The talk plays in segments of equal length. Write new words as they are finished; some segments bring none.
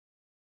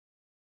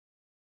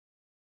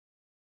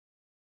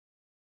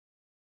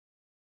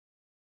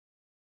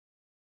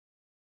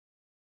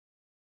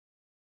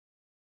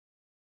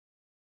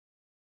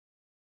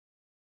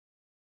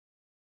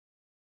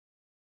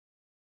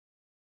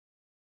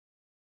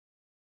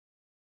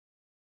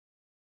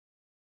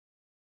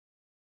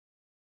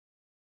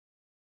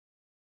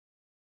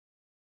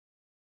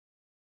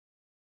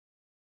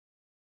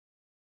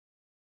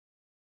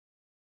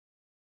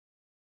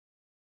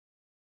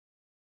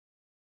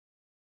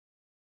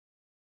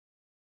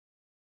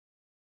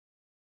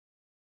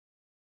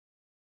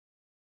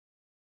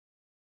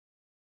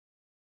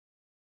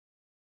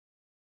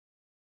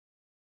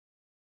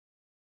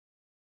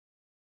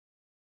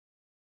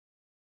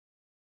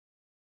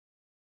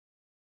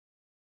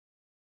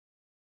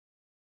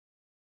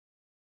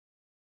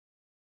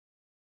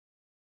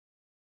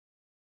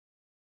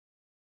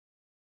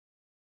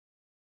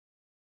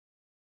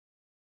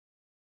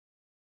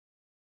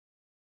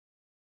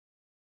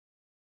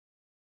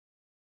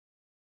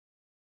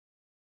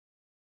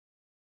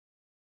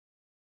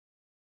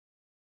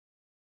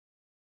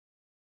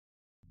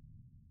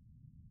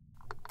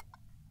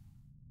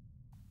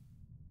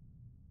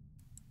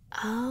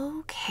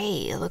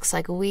Okay, it looks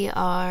like we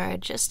are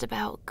just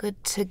about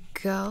good to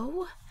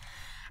go.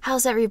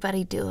 How's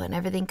everybody doing?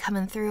 Everything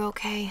coming through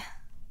okay?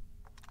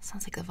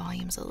 Sounds like the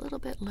volume's a little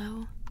bit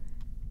low.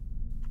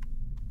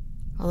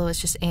 Although it's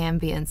just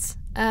ambience.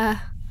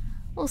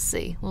 We'll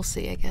see,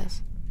 I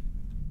guess.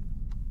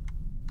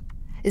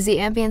 Is the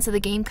ambience of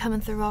the game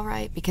coming through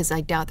alright? Because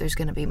I doubt there's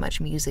gonna be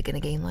much music in a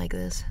game like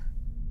this.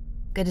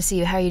 Good to see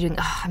you. How are you doing?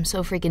 Oh, I'm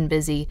so freaking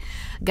busy.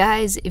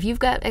 Guys, if you've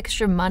got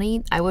extra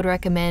money, I would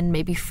recommend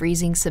maybe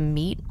freezing some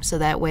meat, so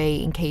that way,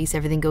 in case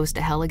everything goes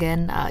to hell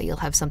again, you'll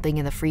have something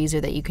in the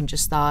freezer that you can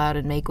just thaw out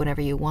and make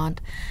whenever you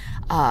want.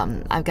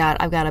 I've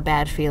got a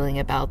bad feeling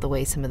about the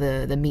way some of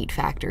the meat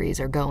factories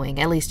are going,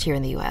 at least here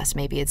in the US.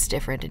 Maybe it's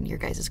different in your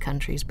guys'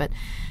 countries, but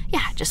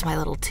yeah, just my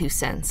little 2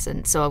 cents.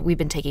 And so we've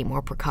been taking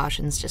more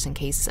precautions just in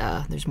case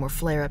there's more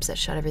flare-ups that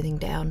shut everything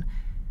down.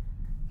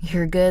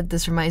 You're good?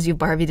 This reminds you of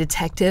Barbie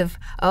Detective?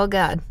 Oh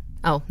god.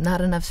 Oh, not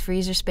enough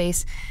freezer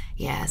space?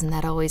 Yeah, isn't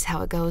that always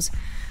how it goes?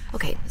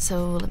 Okay,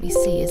 so let me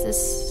see, is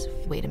this...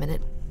 Wait a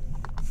minute.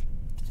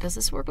 Does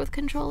this work with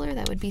controller?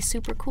 That would be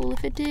super cool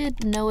if it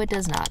did. No, it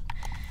does not.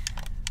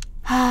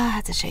 Ah,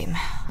 that's a shame.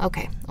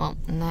 Okay, well,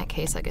 in that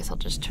case, I guess I'll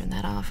just turn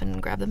that off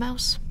and grab the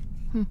mouse.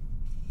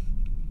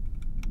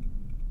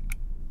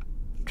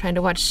 Trying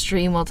to watch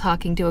stream while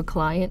talking to a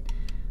client?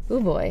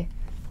 Oh boy.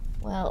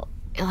 Well...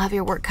 You'll have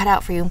your work cut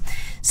out for you.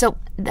 So,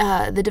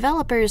 the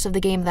developers of the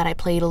game that I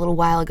played a little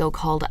while ago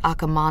called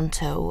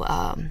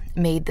Akamanto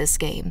made this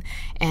game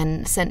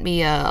and sent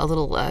me a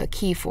little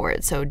key for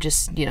it, so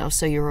just, you know,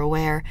 so you're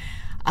aware.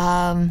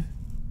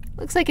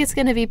 Looks like it's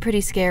gonna be pretty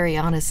scary,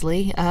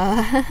 honestly.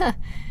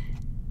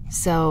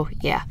 So,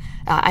 yeah.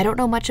 I don't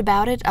know much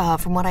about it.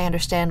 From what I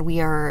understand,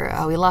 we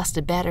lost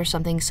a bet or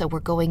something, so we're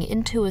going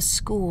into a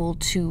school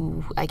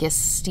to, I guess,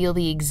 steal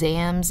the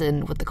exams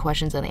and what the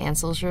questions and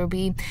answers will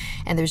be.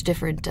 And there's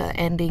different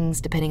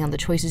endings depending on the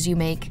choices you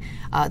make.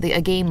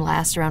 A game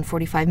lasts around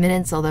 45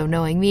 minutes, although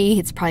knowing me,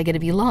 it's probably going to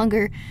be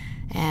longer.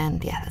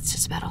 And yeah, that's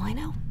just about all I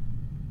know.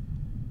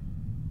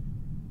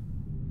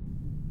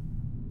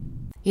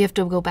 You have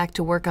to go back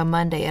to work on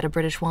Monday at a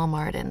British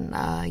Walmart,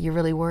 and you're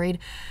really worried?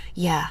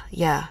 Yeah.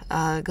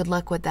 Good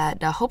luck with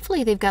that.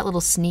 Hopefully they've got little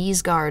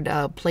sneeze guard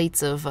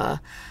plates of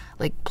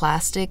like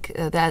plastic.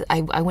 That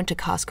I went to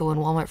Costco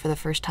and Walmart for the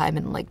first time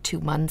in like 2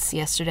 months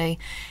yesterday,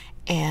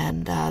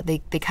 and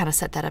they kind of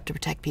set that up to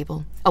protect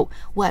people. Oh,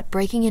 what?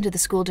 Breaking into the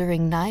school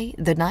during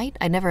the night?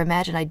 I never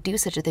imagined I'd do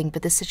such a thing,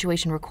 but this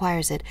situation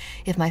requires it.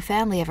 If my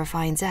family ever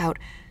finds out,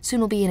 soon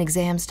will be in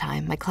exams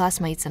time. My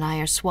classmates and I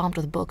are swamped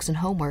with books and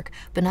homework,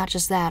 but not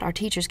just that, our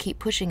teachers keep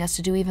pushing us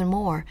to do even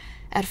more.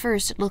 At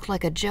first, it looked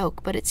like a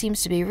joke, but it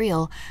seems to be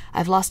real.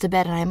 I've lost a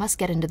bet and I must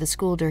get into the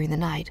school during the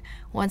night.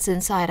 Once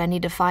inside, I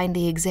need to find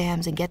the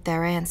exams and get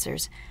their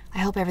answers. I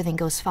hope everything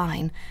goes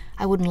fine.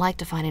 I wouldn't like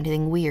to find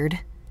anything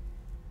weird.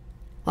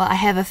 Well, I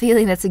have a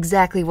feeling that's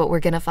exactly what we're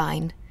gonna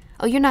find.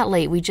 Oh, you're not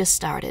late. We just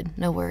started.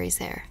 No worries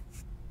there.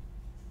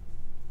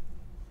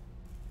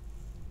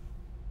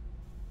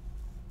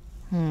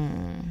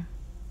 I'm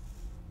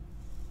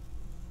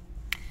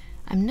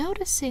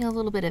noticing a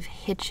little bit of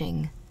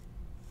hitching.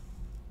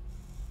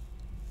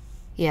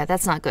 Yeah,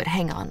 that's not good.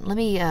 Hang on. Let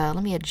me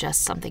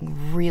adjust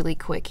something really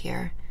quick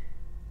here.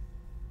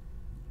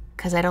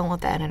 Because I don't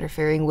want that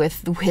interfering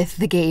with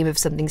the game if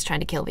something's trying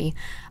to kill me.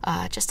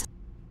 Just a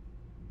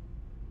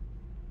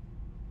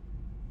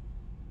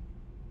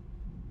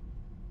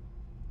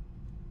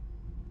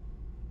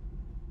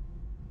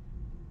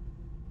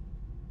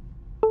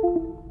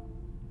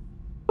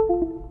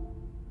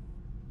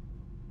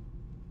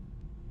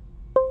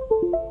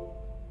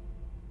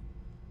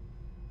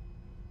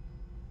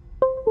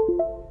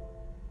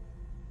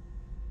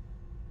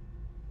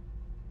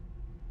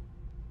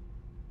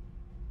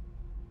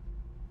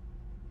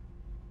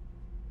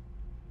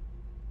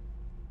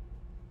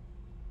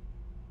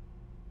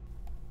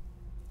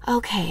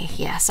Okay,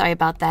 yeah, sorry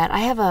about that. I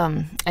have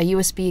a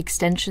USB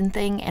extension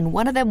thing, and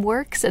one of them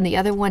works and the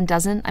other one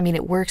doesn't. I mean,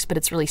 it works, but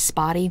it's really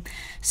spotty.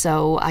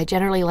 So I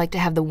generally like to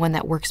have the one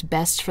that works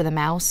best for the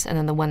mouse and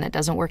then the one that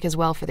doesn't work as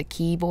well for the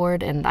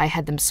keyboard, and I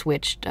had them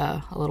switched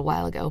a little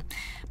while ago.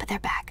 But they're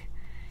back.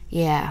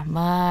 Yeah,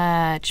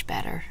 much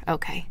better.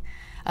 Okay.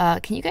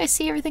 Can you guys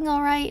see everything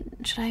all right?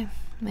 Should I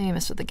maybe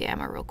mess with the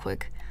gamma real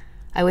quick?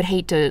 I would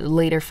hate to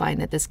later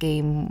find that this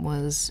game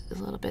was a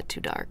little bit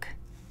too dark.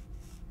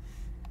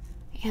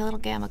 Yeah, a little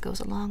gamma goes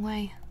a long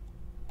way.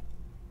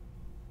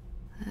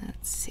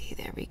 Let's see,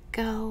 there we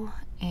go,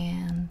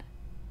 and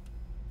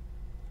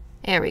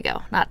there we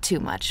go. Not too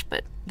much,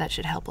 but that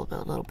should help a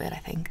little bit, I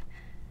think.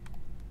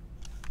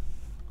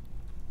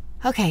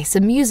 Okay,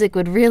 some music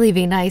would really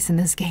be nice in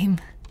this game.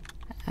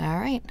 All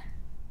right.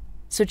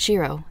 So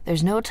Chiro,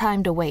 there's no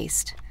time to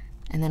waste.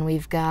 And then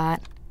we've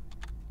got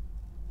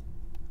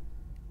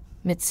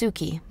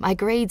Mitsuki. My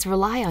grades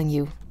rely on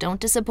you.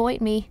 Don't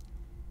disappoint me.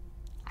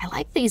 I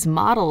like these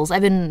models.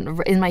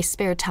 In my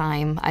spare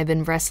time, I've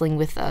been wrestling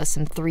with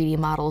some 3D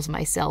models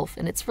myself,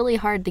 and it's really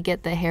hard to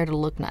get the hair to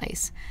look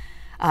nice.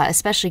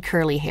 Especially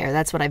curly hair.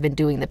 That's what I've been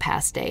doing the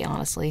past day,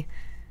 honestly.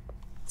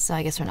 So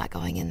I guess we're not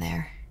going in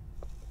there.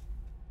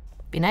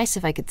 Be nice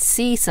if I could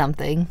see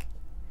something.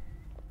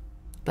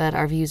 But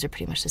our views are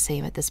pretty much the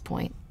same at this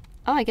point.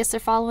 Oh, I guess they're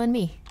following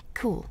me.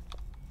 Cool.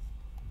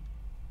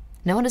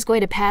 No one is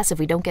going to pass if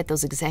we don't get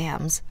those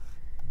exams.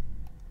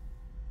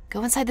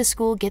 Go inside the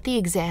school, get the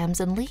exams,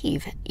 and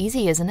leave.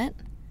 Easy, isn't it?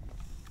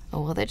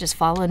 Oh, well, they're just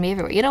following me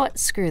everywhere. You know what?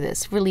 Screw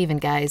this. We're leaving,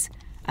 guys.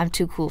 I'm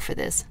too cool for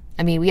this.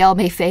 I mean, we all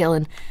may fail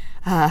and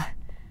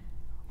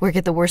work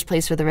at the worst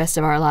place for the rest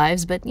of our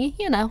lives, but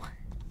you know.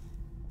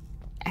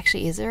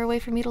 Actually, is there a way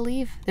for me to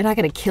leave? They're not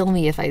going to kill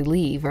me if I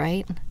leave,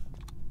 right?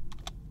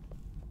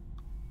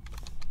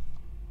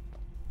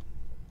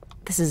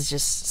 This is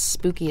just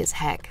spooky as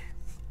heck.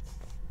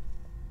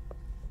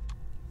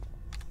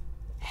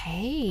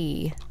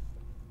 Hey.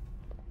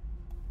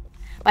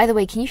 By the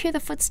way, can you hear the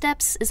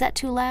footsteps? Is that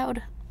too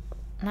loud?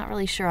 I'm not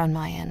really sure on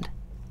my end.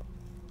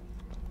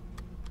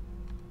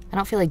 I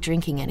don't feel like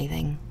drinking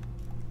anything.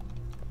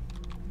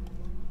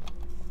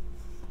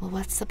 Well,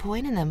 what's the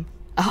point in them?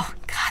 Oh,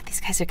 God, these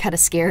guys are kind of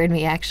scaring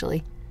me,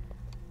 actually.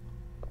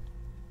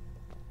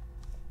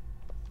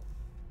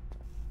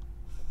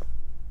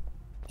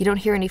 You don't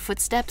hear any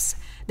footsteps?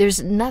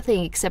 There's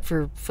nothing except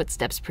for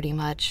footsteps, pretty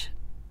much.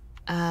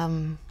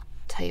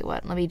 Tell you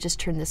what, let me just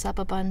turn this up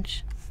a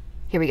bunch.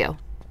 Here we go.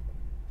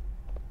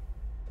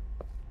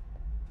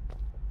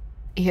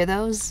 You hear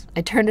those?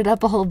 I turned it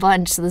up a whole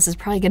bunch, so this is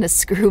probably gonna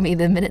screw me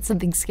the minute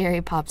something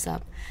scary pops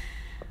up.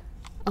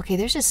 Okay,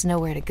 there's just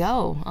nowhere to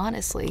go,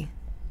 honestly.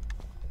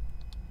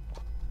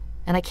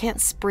 And I can't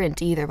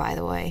sprint either, by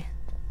the way.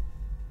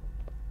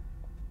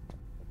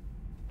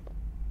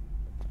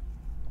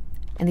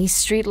 And these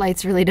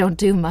streetlights really don't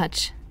do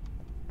much.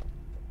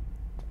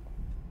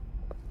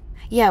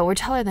 Yeah, we're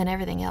taller than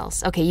everything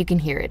else. Okay, you can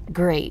hear it.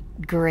 Great,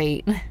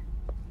 great.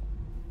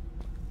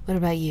 What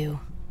about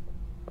you?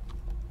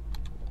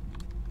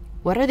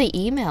 What are the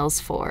emails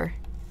for?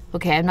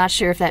 Okay, I'm not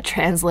sure if that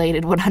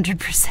translated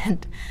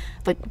 100%,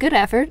 but good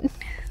effort.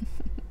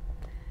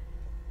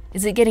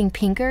 Is it getting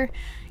pinker?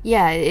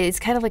 Yeah, it's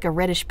kind of like a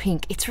reddish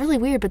pink. It's really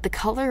weird, but the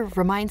color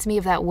reminds me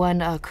of that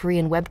one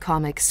Korean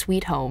webcomic,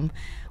 Sweet Home,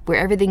 where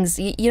everything's,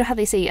 you know how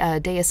they say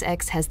Deus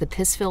Ex has the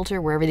piss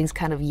filter where everything's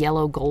kind of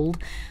yellow gold?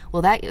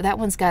 Well, that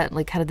one's got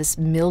like kind of this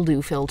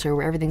mildew filter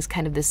where everything's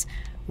kind of this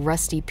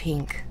rusty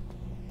pink.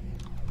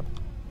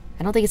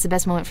 I don't think it's the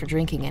best moment for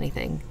drinking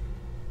anything.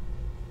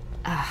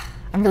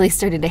 I'm really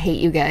starting to hate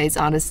you guys,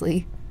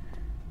 honestly.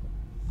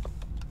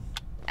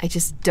 I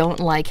just don't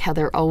like how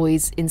they're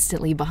always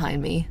instantly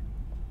behind me.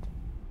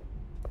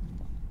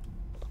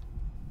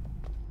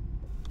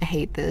 I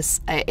hate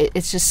this.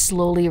 It's just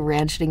slowly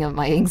ratcheting up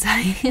my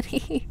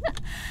anxiety.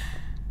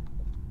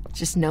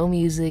 Just no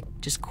music,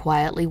 just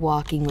quietly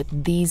walking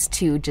with these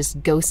two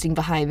just ghosting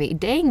behind me.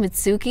 Dang,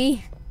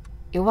 Mitsuki!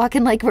 You're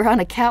walking like we're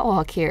on a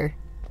catwalk here.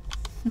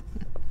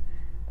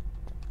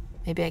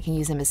 Maybe I can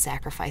use them as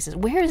sacrifices.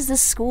 Where is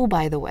this school,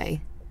 by the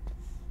way?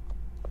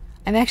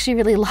 I'm actually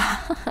really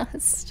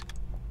lost.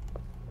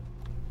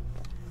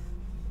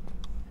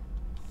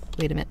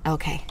 Wait a minute.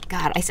 Okay.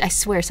 God, I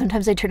swear,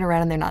 sometimes I turn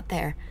around and they're not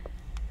there.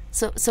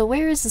 So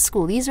where is the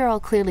school? These are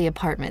all clearly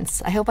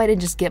apartments. I hope I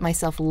didn't just get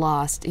myself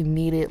lost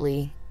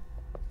immediately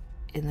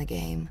in the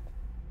game.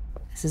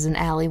 This is an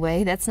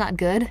alleyway. That's not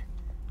good.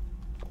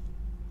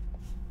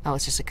 Oh,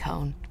 it's just a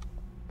cone.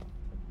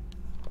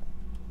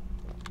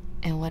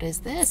 And what is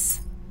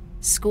this?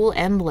 School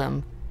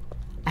emblem.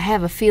 I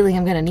have a feeling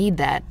I'm gonna need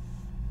that.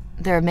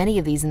 There are many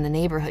of these in the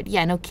neighborhood.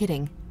 Yeah, no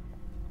kidding.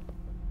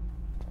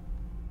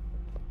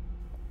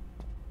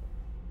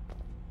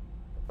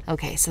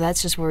 Okay, so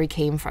that's just where we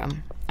came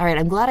from. Alright,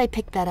 I'm glad I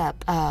picked that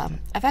up.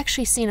 I've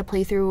actually seen a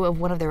playthrough of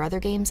one of their other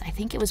games. I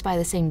think it was by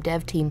the same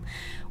dev team,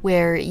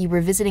 where you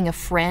were visiting a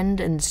friend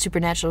and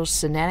supernatural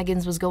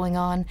shenanigans was going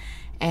on,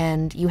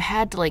 and you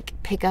had to,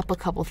 like, pick up a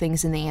couple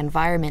things in the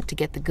environment to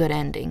get the good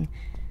ending.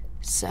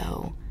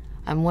 So,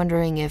 I'm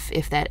wondering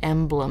if that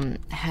emblem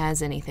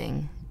has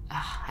anything.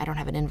 I don't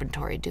have an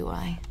inventory, do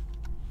I?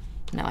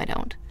 No, I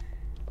don't.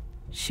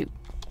 Shoot.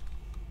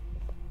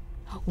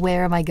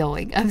 Where am I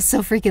going? I'm so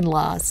freaking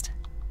lost.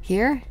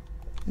 Here?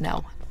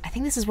 No. I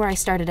think this is where I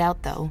started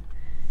out, though.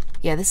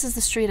 Yeah, this is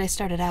the street I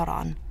started out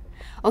on.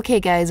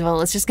 Okay, guys,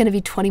 well, it's just gonna be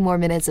 20 more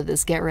minutes of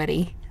this. Get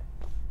ready.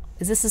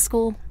 Is this a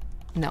school?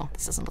 No,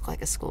 this doesn't look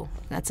like a school.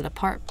 That's an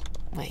apartment.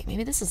 Wait,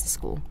 maybe this is a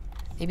school.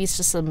 Maybe it's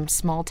just some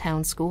small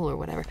town school or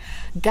whatever.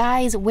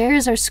 Guys, where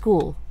is our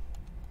school?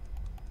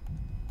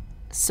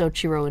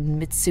 Soichiro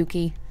and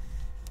Mitsuki.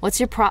 What's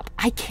your prop?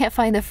 I can't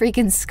find the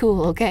freaking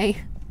school,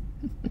 okay?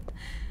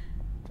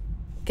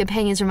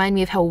 Companions remind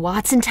me of how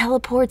Watson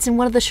teleports in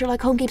one of the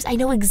Sherlock Holmes games. I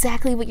know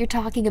exactly what you're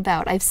talking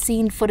about. I've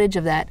seen footage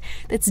of that.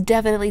 That's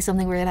definitely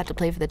something we're gonna have to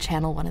play for the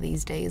channel one of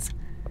these days.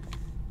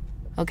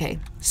 Okay,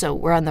 so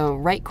we're on the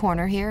right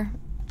corner here.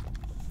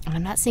 And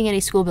I'm not seeing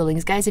any school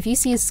buildings. Guys, if you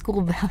see a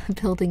school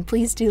building,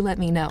 please do let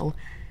me know.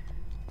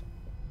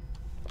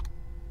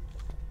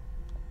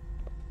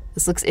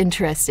 This looks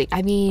interesting.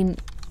 I mean,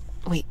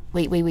 wait.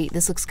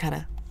 This looks kind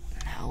of...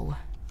 No.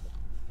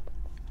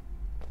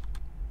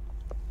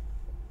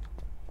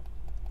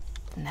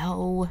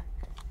 no.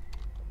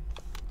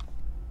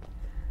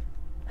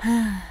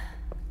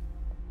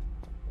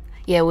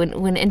 Yeah, when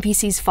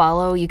NPCs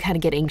follow, you kind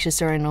of get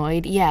anxious or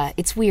annoyed. Yeah,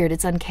 it's weird.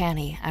 It's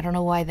uncanny. I don't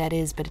know why that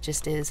is, but it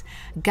just is.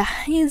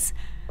 Guys,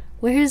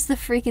 where's the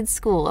freaking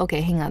school?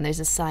 Okay, hang on. There's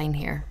a sign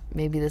here.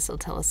 Maybe this will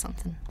tell us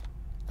something.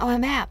 Oh, a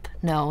map.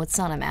 No, it's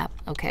not a map.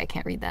 Okay, I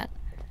can't read that.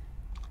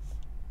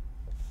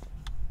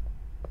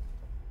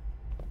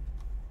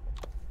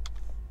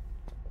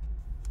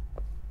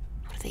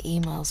 What are the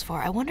emails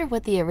for? I wonder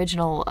what the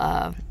original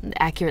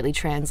accurately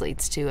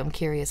translates to. I'm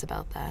curious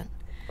about that.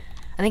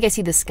 I think I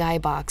see the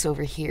skybox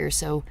over here,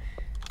 so...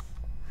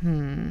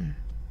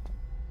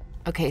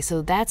 Okay,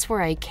 so that's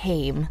where I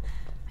came.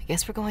 I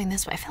guess we're going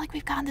this way. I feel like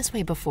we've gone this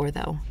way before,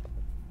 though.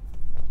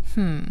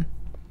 Man,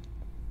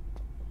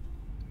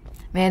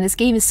 this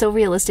game is so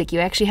realistic. You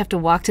actually have to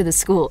walk to the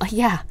school.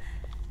 Yeah.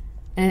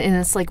 And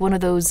it's like one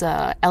of those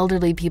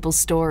elderly people's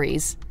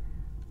stories.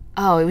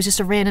 Oh, it was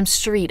just a random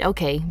street.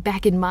 Okay,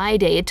 back in my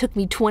day, it took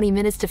me 20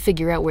 minutes to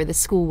figure out where the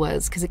school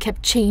was, because it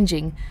kept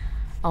changing.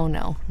 Oh,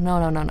 no. No,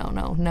 no, no, no,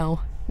 no,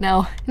 no.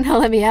 No, no,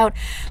 let me out.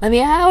 Let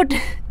me out.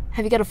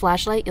 Have you got a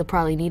flashlight? You'll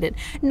probably need it.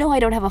 No, I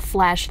don't have a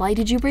flashlight.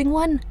 Did you bring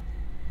one?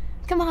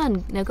 Come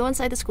on, now go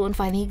inside the school and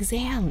find the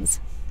exams.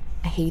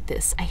 I hate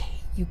this. I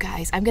hate you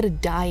guys. I'm gonna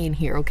die in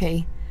here,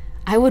 okay?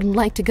 I wouldn't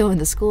like to go in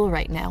the school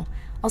right now.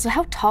 Also,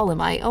 how tall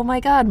am I? Oh my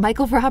god,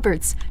 Michael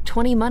Roberts.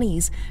 20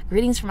 monies.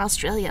 Greetings from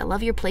Australia.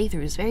 Love your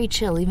playthroughs. Very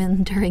chill,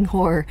 even during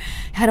horror.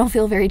 I don't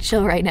feel very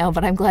chill right now,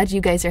 but I'm glad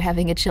you guys are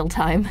having a chill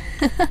time.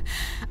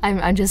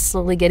 I'm just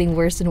slowly getting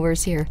worse and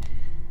worse here.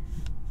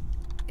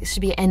 It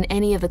should be in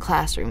any of the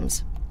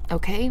classrooms,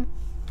 okay?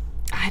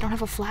 I don't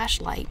have a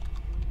flashlight.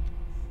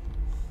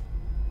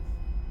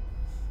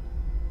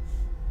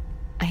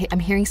 I'm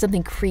hearing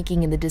something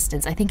creaking in the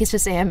distance. I think it's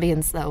just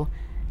ambience, though.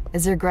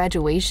 Is there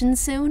graduation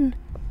soon?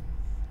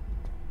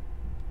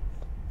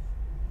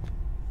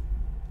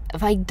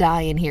 If I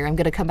die in here, I'm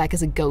gonna come back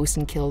as a ghost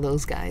and kill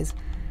those guys.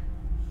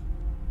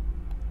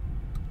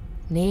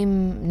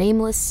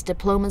 Nameless,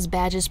 diplomas,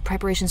 badges,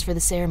 preparations for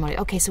the ceremony.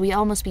 Okay, so we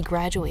all must be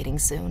graduating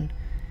soon.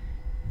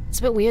 It's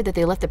a bit weird that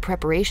they left the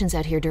preparations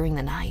out here during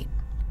the night.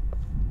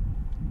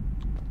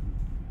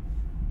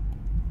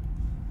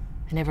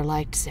 I never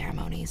liked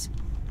ceremonies.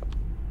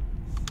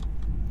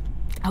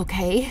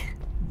 Okay.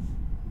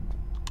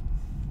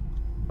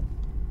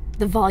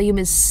 The volume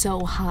is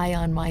so high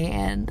on my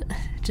end,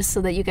 just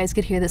so that you guys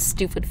could hear the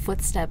stupid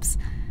footsteps.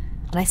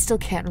 And I still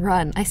can't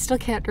run. I still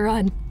can't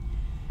run.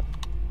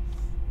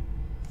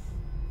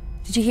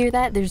 Did you hear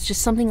that? There's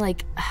just something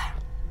like...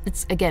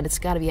 It's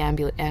gotta be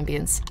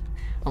ambience.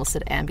 Almost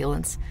said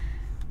ambulance.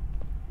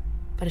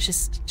 But it's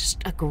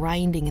just a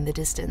grinding in the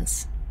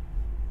distance.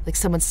 Like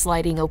someone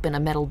sliding open a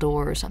metal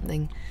door or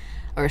something.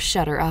 Or a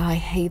shutter. Oh, I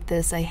hate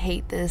this. I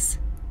hate this.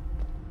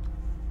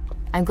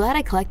 I'm glad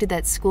I collected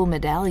that school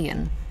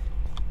medallion.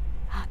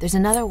 There's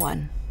another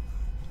one.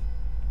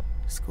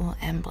 School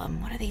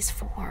emblem. What are these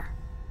for?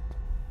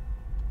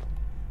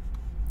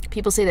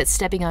 People say that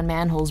stepping on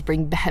manholes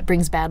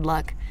brings bad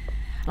luck.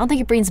 I don't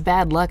think it brings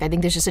bad luck. I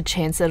think there's just a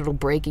chance that it'll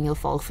break and you'll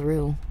fall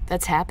through.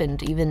 That's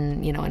happened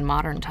even, you know, in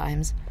modern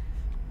times.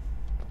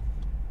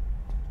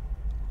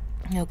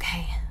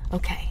 Okay,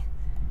 okay.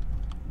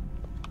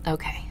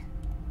 Okay.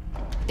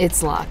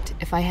 It's locked.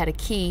 If I had a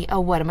key... Oh,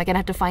 what? Am I gonna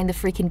have to find the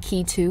freaking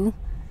key too?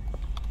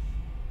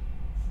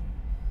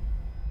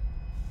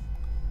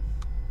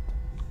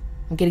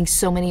 I'm getting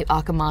so many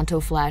Akamanto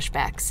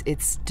flashbacks.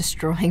 It's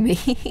destroying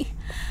me.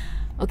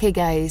 Okay,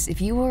 guys. If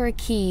you were a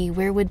key,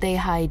 where would they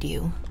hide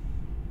you?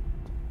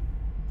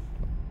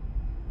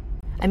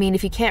 I mean,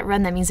 if you can't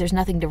run, that means there's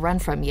nothing to run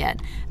from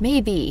yet.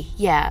 Maybe,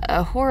 yeah,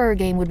 a horror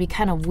game would be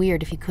kind of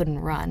weird if you couldn't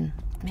run.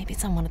 Maybe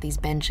it's on one of these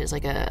benches,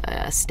 like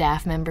a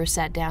staff member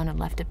sat down and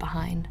left it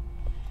behind.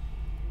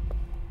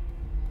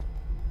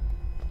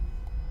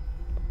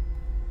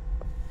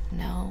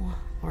 No,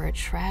 or a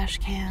trash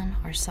can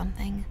or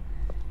something.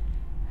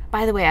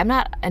 By the way, I'm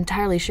not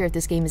entirely sure if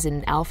this game is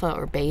in alpha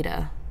or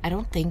beta. I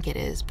don't think it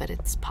is, but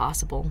it's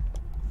possible.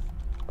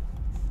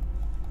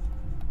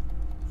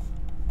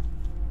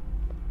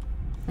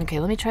 Okay,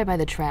 let me try by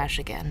the trash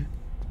again.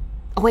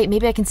 Oh wait,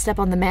 maybe I can step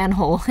on the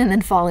manhole and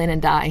then fall in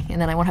and die,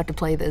 and then I won't have to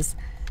play this.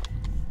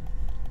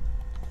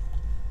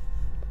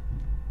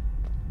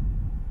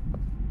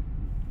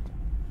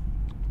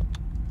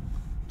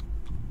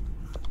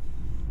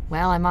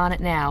 Well, I'm on it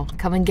now.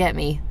 Come and get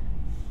me.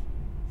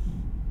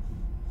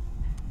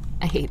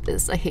 I hate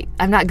this.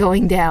 I'm not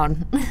going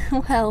down.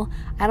 Well,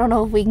 I don't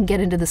know if we can get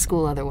into the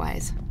school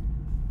otherwise.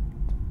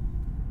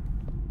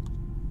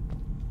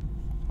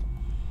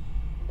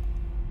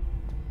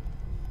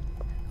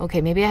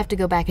 Okay, maybe I have to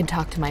go back and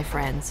talk to my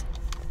friends.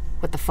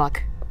 What the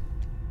fuck?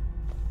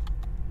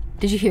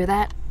 Did you hear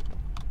that?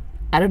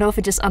 I don't know if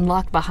it just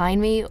unlocked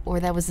behind me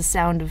or that was the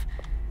sound of...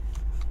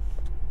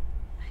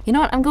 You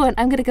know what? I'm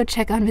gonna go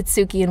check on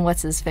Mitsuki and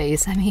what's his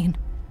face. I mean...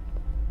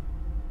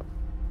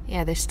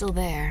 Yeah, they're still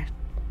there.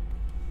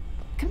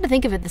 Come to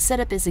think of it, the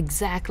setup is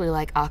exactly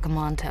like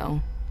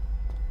Akamanto.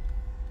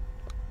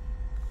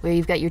 where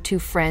you've got your two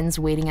friends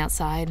waiting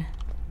outside.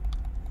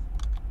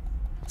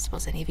 I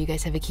suppose any of you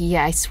guys have a key.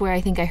 Yeah, I swear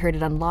I think I heard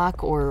it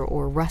unlock or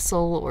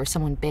rustle or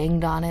someone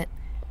banged on it.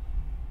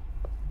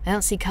 I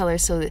don't see color,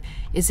 so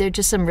is there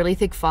just some really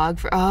thick fog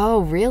for...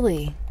 Oh,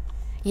 really?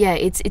 Yeah,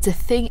 it's a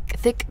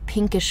thick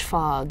pinkish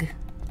fog.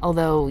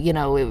 Although, you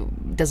know,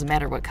 it doesn't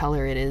matter what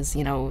color it is,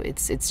 you know,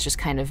 it's just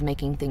kind of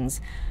making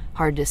things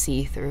hard to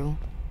see through.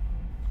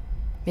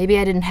 Maybe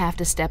I didn't have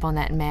to step on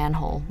that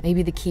manhole.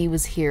 Maybe the key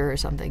was here or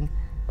something.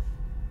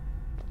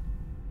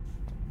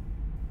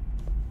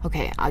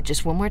 Okay,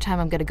 just one more time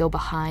I'm gonna go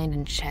behind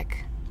and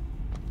check.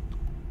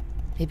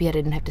 Maybe I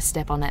didn't have to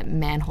step on that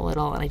manhole at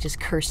all and I just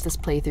cursed this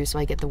playthrough so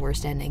I get the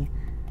worst ending.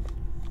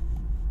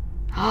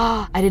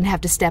 Ah, I didn't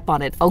have to step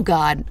on it. Oh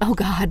god,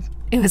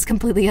 it was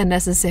completely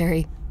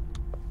unnecessary.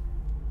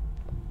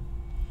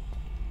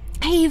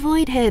 Hey,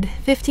 Voidhead,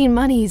 15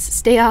 monies,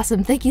 stay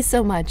awesome, thank you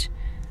so much.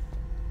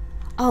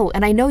 Oh,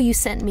 and I know you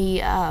sent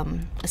me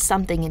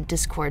something in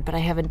Discord, but I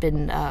haven't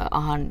been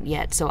on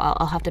yet, so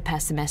I'll have to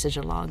pass the message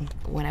along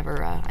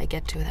whenever I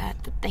get to that.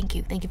 But thank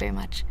you very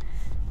much.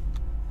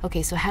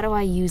 Okay, so how do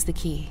I use the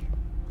key?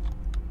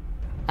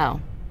 Oh,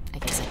 I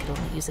guess I could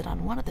only use it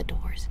on one of the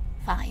doors.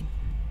 Fine.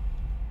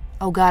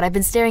 Oh god, I've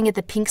been staring at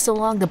the pink so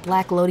long, the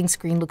black loading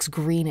screen looks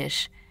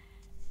greenish.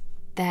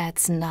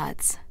 That's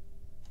nuts.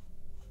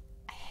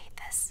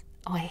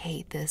 Oh, I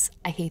hate this.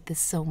 I hate this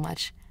so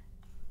much.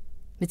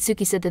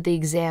 Mitsuki said that the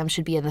exam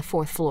should be on the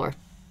 4th floor.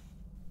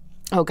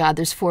 Oh god,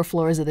 there's 4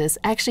 floors of this.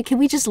 Actually, can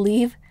we just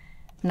leave?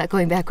 I'm not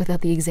going back without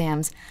the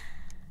exams.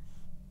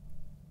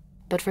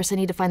 But first I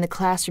need to find the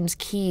classroom's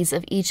keys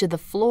of each of the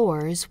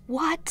floors.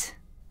 What?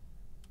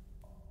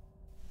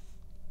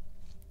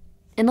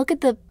 And look at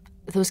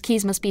those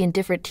keys must be in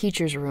different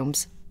teachers'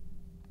 rooms.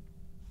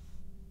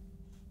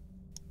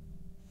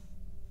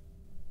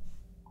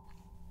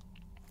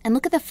 And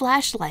look at the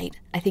flashlight.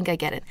 I think I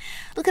get it.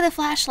 Look at the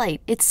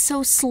flashlight. It's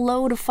so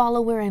slow to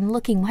follow where I'm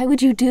looking. Why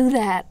would you do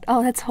that?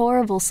 Oh, that's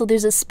horrible. So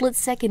there's a split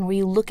second where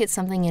you look at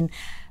something and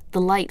the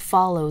light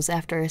follows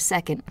after a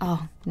second.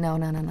 Oh, no.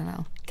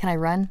 Can I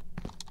run?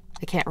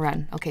 I can't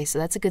run. Okay, so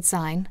that's a good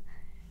sign,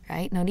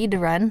 right? No need to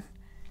run.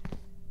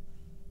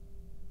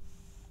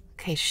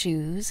 Okay,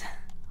 shoes,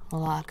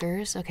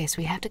 lockers. Okay, so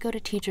we have to go to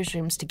teachers'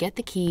 rooms to get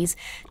the keys,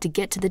 to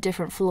get to the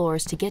different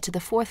floors, to get to the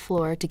 4th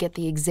floor, to get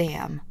the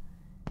exam.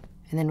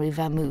 And then we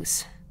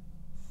vamoose.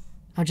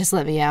 Oh, just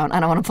let me out. I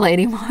don't want to play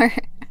anymore.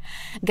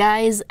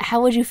 Guys,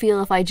 how would you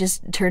feel if I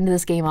just turned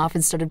this game off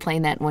and started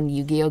playing that one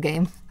Yu-Gi-Oh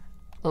game?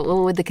 What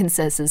would the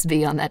consensus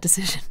be on that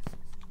decision?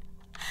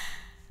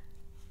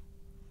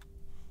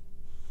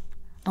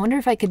 I wonder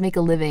if I could make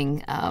a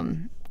living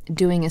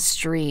doing a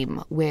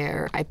stream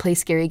where I play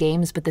scary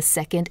games, but the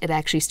second it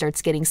actually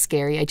starts getting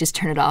scary, I just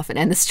turn it off and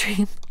end the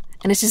stream.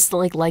 And it's just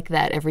like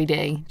that every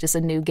day. Just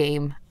a new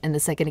game. And the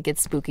second it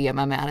gets spooky, I'm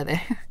out of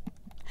there.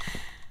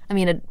 I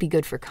mean, it'd be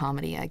good for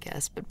comedy, I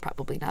guess, but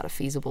probably not a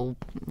feasible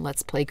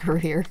Let's Play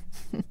career.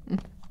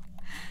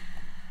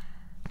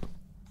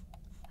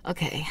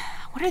 Okay,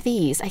 what are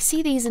these? I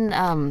see these in,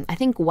 I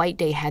think White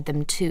Day had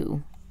them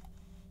too.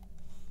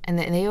 And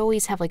they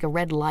always have like a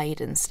red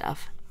light and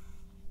stuff.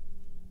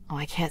 Oh,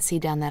 I can't see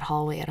down that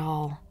hallway at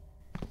all.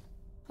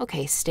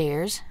 Okay,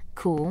 stairs.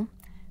 Cool.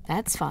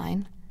 That's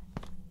fine.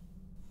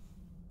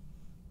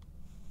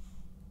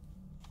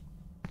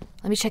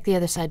 Let me check the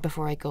other side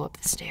before I go up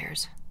the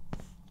stairs.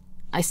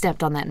 I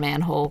stepped on that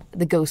manhole.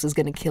 The ghost is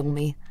gonna kill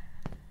me.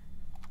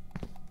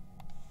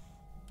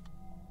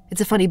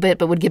 It's a funny bit,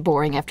 but would get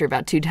boring after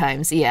about 2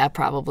 times. Yeah,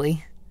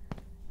 probably.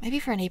 Maybe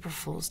for an April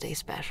Fool's Day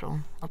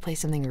special, I'll play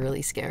something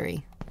really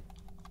scary.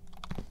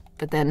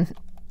 But then,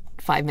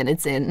 5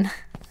 minutes in.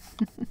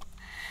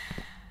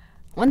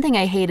 One thing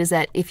I hate is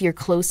that if you're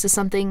close to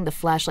something, the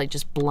flashlight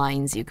just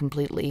blinds you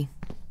completely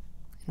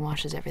and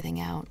washes everything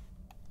out.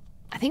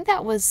 I think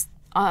that was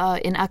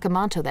in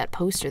Akamanto, that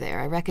poster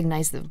there. I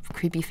recognize the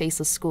creepy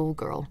faceless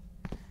schoolgirl.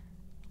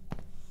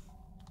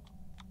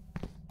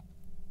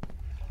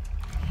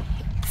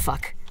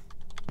 Fuck.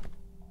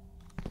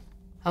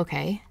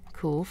 Okay,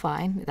 cool,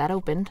 fine. That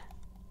opened.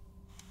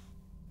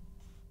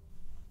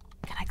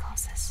 Can I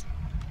close this?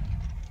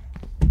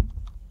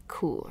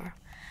 Cool.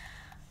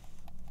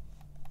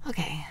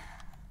 Okay.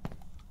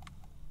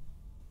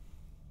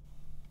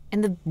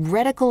 And the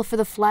reticle for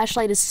the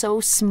flashlight is so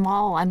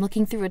small. I'm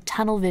looking through a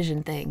tunnel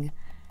vision thing.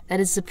 That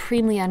is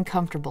supremely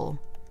uncomfortable.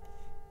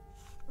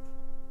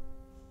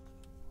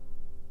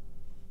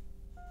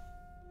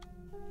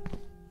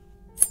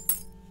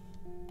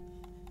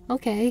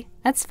 Okay,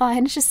 that's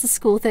fine. It's just a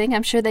school thing.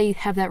 I'm sure they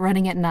have that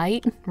running at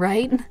night,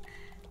 right?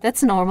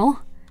 That's normal.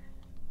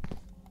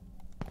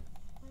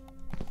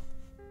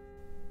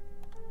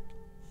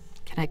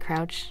 Can I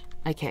crouch?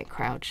 I can't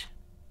crouch.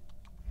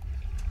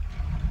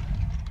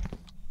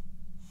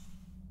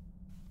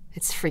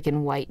 It's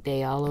freaking White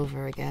Day all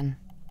over again.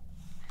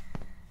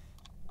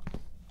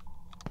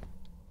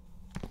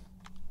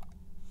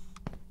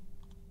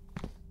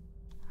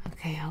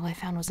 Okay, all I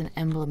found was an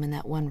emblem in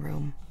that one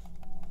room.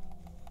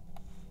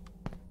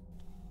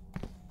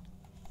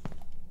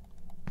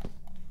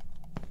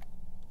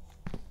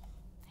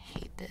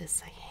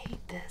 this. I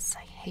hate this.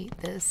 I hate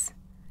this.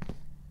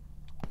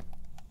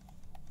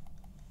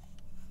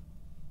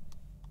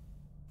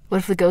 What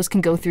if the ghost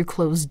can go through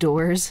closed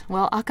doors?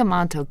 Well,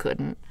 Akamanto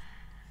couldn't.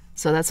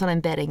 So that's what I'm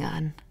betting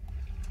on.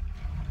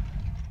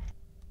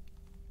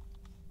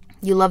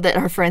 You love that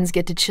our friends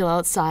get to chill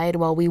outside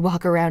while we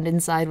walk around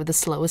inside with the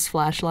slowest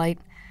flashlight?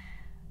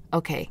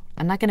 Okay,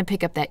 I'm not going to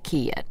pick up that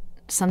key yet.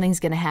 Something's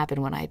going to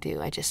happen when I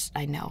do.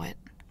 I know it.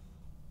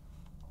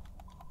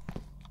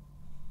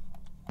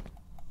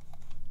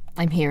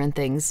 I'm hearing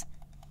things.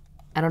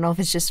 I don't know if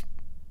it's just...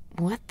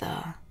 What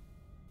the...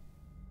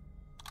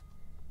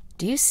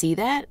 Do you see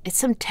that? It's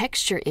some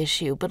texture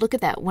issue, but look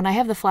at that. When I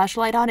have the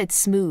flashlight on, it's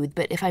smooth,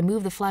 but if I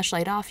move the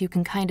flashlight off, you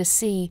can kind of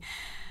see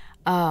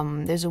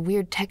there's a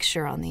weird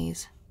texture on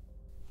these.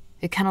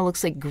 It kind of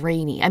looks like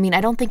grainy. I mean,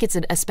 I don't think it's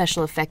a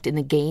special effect in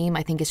the game.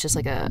 I think it's just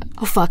like a...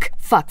 Oh,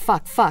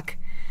 fuck.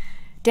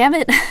 Damn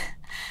it.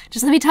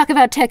 Just let me talk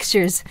about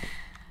textures.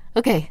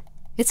 Okay,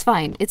 it's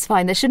fine. It's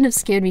fine. That shouldn't have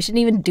scared me. She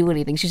didn't even do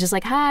anything. She's just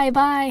like, hi,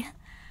 bye.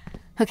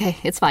 Okay,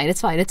 it's fine.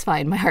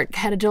 My heart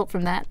had a jolt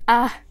from that.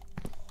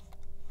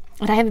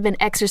 And I haven't been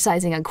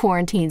exercising on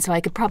quarantine, so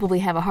I could probably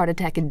have a heart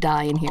attack and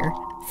die in here.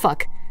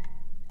 Fuck.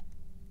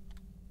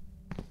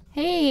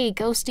 Hey,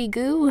 ghosty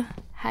goo.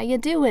 How you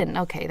doing?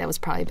 Okay, that was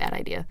probably a bad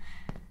idea.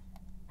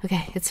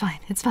 Okay, it's fine.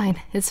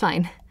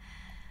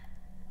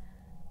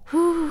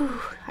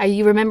 Whew.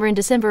 You remember in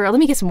December... let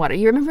me get some water.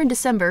 You remember in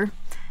December,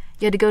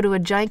 you had to go to a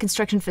giant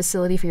construction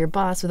facility for your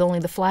boss with only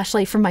the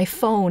flashlight from my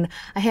phone.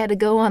 I had to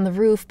go on the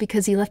roof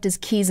because he left his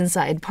keys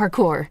inside.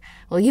 Parkour.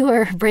 Well, you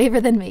are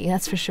braver than me,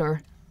 that's for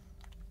sure.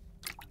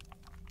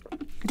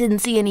 Didn't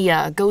see any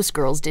ghost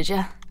girls, did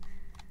ya?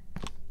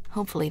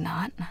 Hopefully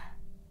not.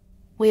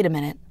 Wait a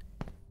minute.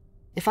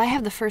 If I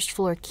have the first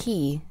floor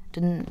key,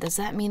 does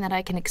that mean that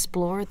I can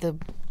explore the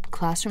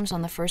classrooms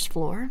on the first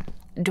floor?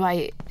 Do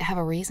I have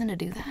a reason to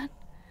do that?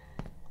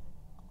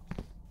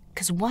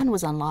 Because one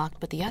was unlocked,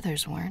 but the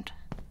others weren't.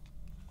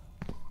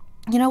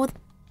 You know, with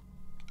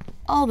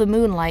all the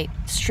moonlight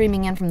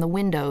streaming in from the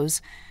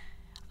windows,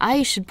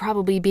 I should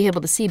probably be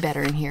able to see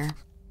better in here.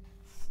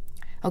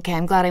 Okay,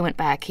 I'm glad I went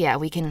back. Yeah,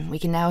 we can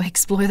now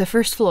explore the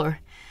first floor.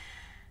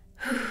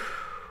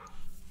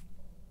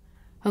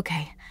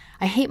 Okay,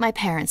 I hate my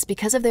parents.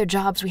 Because of their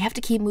jobs, we have to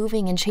keep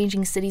moving and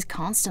changing cities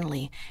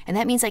constantly, and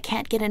that means I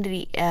can't get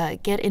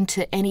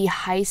into any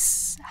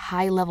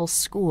high-level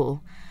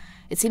school.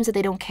 It seems that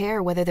they don't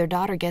care whether their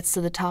daughter gets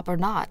to the top or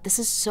not. This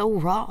is so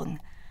wrong.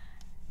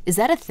 Is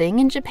that a thing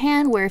in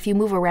Japan, where if you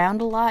move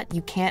around a lot,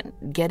 you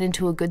can't get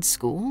into a good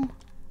school?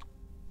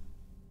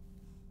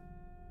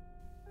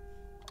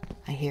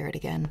 I hear it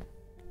again.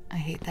 I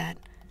hate that.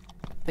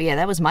 But yeah,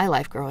 that was my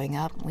life growing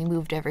up. We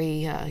moved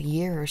every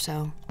year or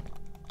so.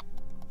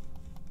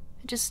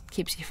 It just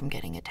keeps you from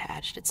getting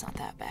attached. It's not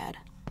that bad.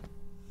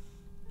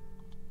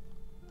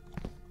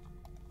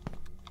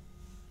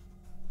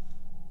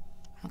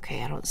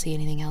 Okay, I don't see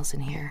anything else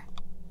in here.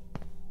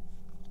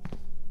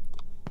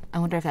 I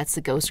wonder if that's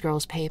the ghost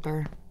girl's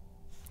paper.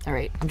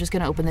 Alright, I'm just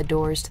gonna open the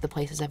doors to the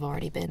places I've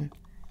already been.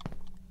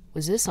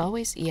 Was this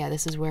always? Yeah,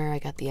 this is where I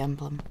got the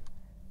emblem.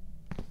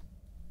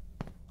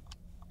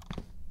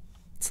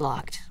 It's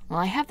locked. Well,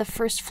 I have the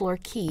first floor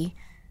key.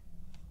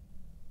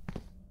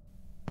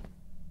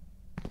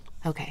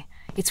 Okay.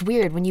 It's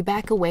weird. When you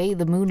back away,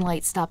 the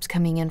moonlight stops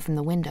coming in from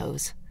the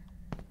windows.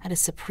 That is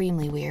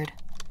supremely weird.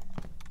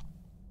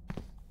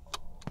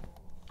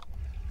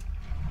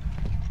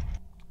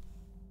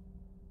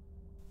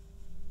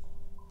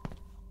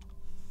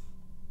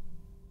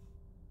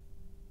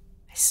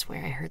 I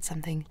swear I heard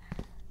something.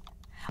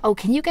 Oh,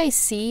 can you guys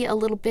see a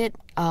little bit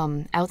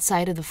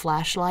outside of the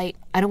flashlight?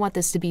 I don't want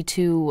this to be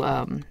too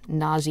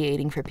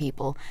nauseating for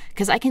people,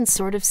 because I can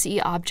sort of see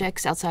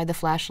objects outside the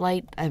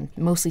flashlight,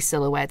 mostly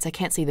silhouettes. I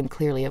can't see them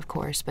clearly, of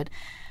course, but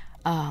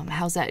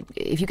how's that?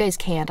 If you guys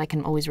can't, I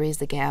can always raise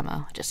the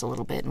gamma just a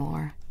little bit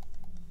more.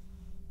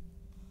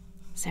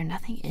 Is there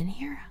nothing in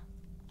here?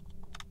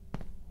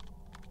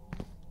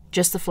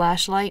 Just the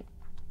flashlight?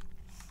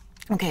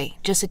 Okay,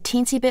 just a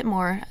teensy bit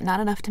more. Not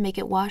enough to make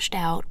it washed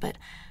out, but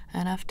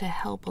enough to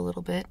help a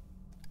little bit.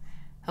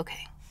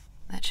 Okay,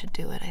 that should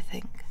do it, I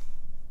think.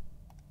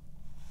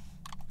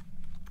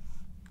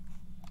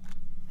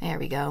 There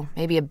we go.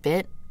 Maybe a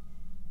bit.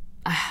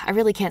 I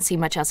really can't see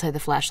much outside the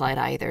flashlight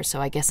either,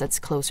 so I guess that's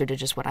closer to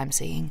just what I'm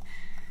seeing.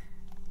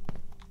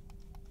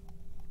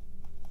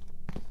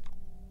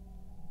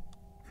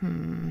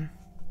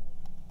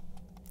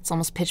 It's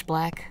almost pitch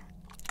black.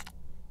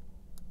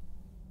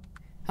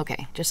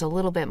 Okay, just a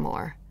little bit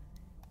more.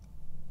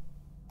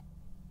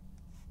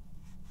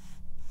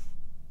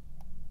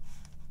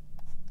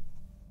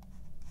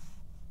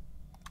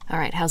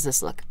 Alright, how's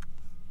this look?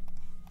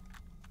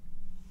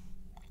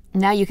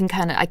 Now you can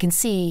I can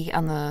see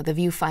on the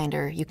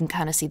viewfinder, you can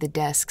kind of see the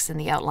desks and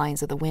the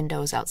outlines of the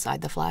windows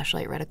outside the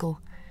flashlight reticle.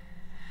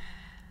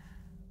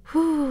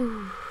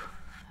 Whew.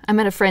 I'm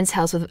at a friend's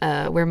house with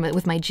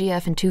my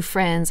GF and two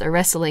friends are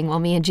wrestling while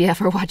me and GF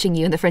are watching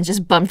you, and the friends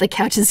just bumped the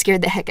couch and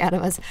scared the heck out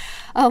of us.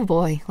 Oh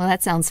boy, well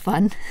that sounds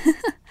fun.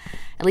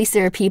 At least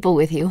there are people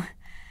with you.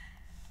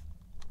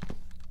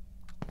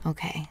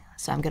 Okay,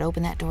 so I'm gonna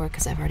open that door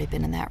because I've already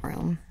been in that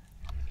room.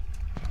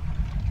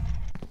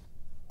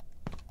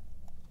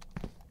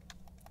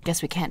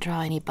 Guess we can't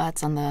draw any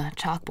butts on the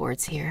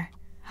chalkboards here.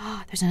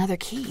 Oh, there's another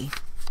key.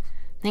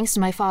 Thanks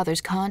to my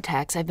father's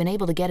contacts, I've been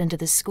able to get into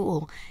this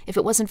school. If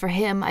it wasn't for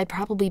him, I'd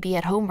probably be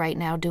at home right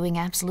now doing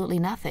absolutely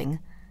nothing.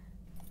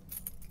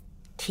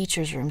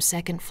 Teacher's room,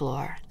 2nd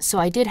floor. So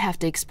I did have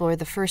to explore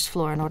the 1st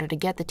floor in order to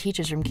get the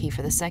teacher's room key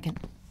for the 2nd.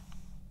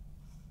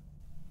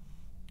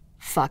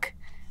 Fuck.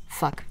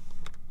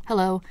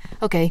 Hello.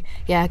 Okay,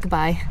 yeah,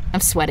 goodbye.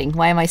 I'm sweating.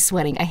 Why am I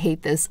sweating? I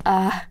hate this.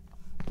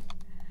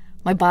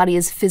 My body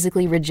is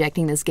physically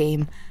rejecting this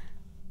game.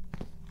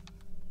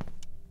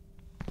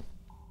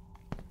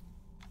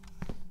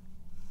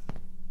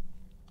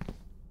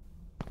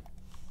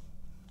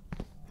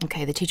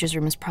 Okay, the teacher's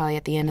room is probably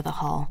at the end of the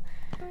hall.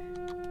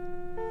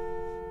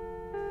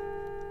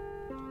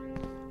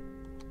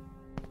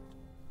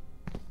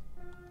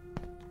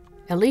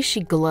 At least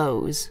she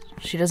glows.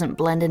 She doesn't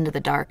blend into the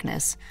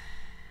darkness.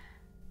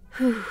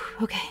 Whew,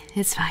 okay,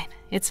 it's fine.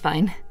 It's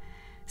fine.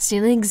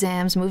 Stealing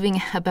exams,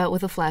 moving about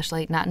with a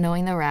flashlight, not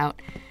knowing the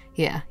route.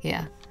 Yeah.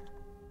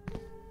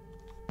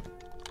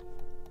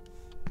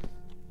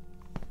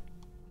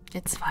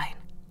 It's fine.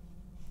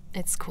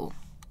 It's cool.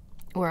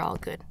 We're all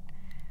good.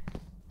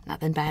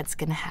 Nothing bad's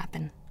gonna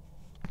happen.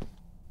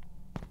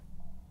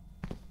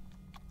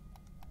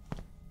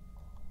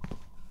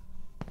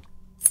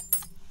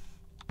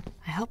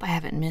 I hope I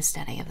haven't missed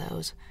any of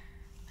those.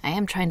 I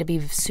am trying to be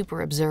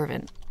super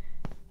observant.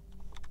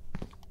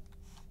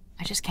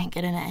 I just can't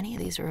get into any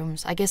of these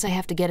rooms. I guess I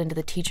have to get into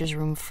the teacher's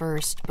room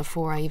first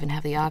before I even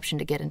have the option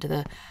to get into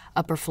the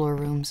upper floor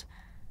rooms.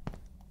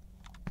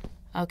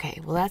 Okay,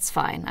 well that's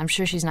fine. I'm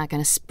sure she's not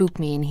gonna spook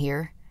me in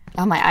here.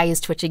 Oh, my eye is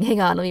twitching. Hang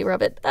on, let me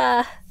rub it.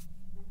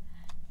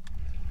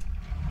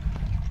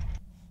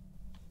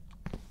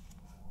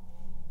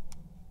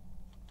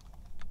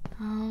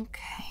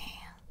 Okay.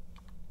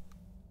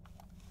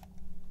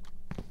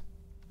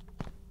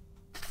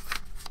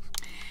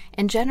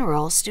 In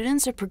general,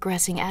 students are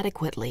progressing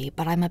adequately,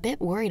 but I'm a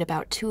bit worried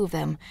about 2 of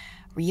them,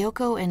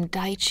 Ryoko and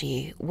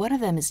Daichi. One of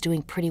them is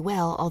doing pretty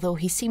well, although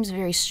he seems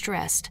very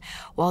stressed,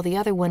 while the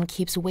other one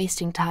keeps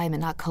wasting time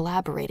and not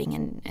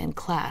collaborating in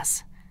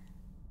class.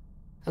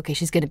 Okay,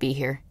 she's gonna be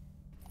here.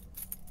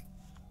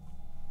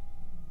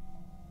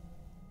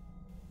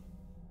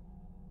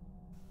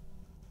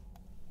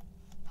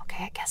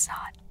 Okay, I guess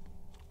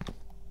not.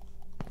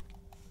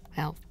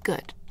 Well,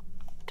 good.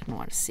 Didn't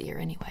want to see her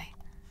anyway.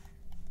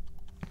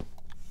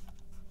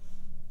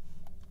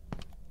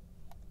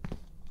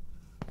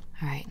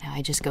 Alright, now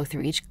I just go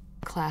through each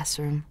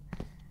classroom.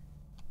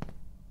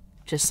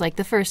 Just like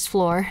the 1st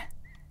floor.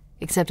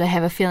 Except I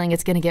have a feeling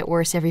it's gonna get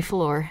worse every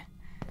floor.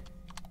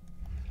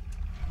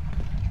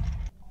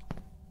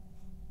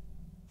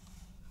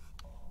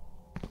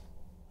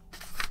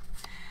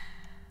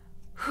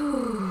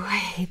 Whew, I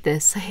hate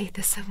this. I hate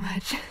this so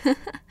much.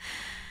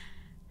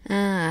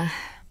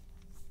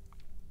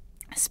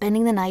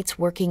 Spending the nights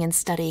working and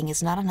studying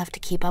is not enough to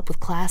keep up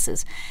with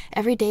classes.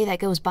 Every day that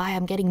goes by,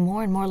 I'm getting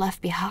more and more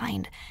left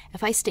behind.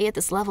 If I stay at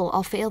this level,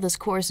 I'll fail this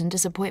course and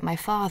disappoint my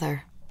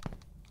father.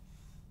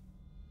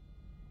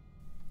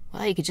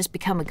 Well, you could just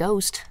become a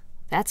ghost.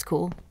 That's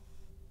cool.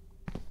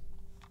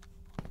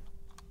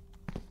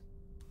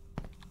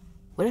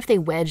 What if they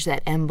wedge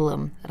that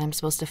emblem that I'm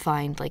supposed to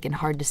find, like, in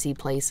hard-to-see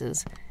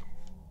places?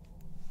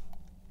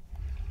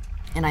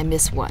 And I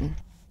miss one.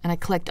 And I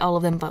collect all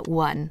of them but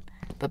one.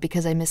 But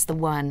because I missed the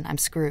one, I'm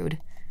screwed.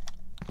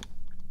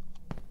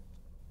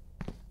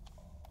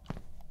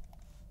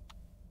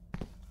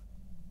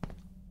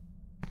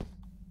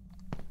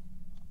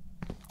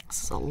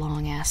 This is a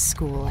long-ass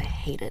school. I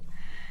hate it.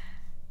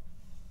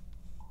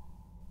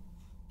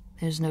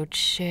 There's no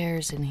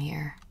chairs in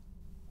here.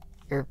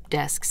 Or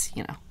desks,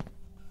 you know.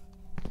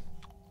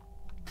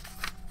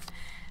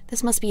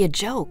 This must be a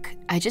joke.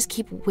 I just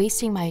keep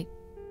wasting my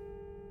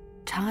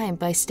time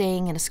by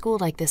staying in a school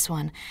like this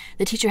one.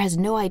 The teacher has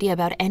no idea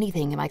about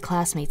anything, and my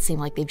classmates seem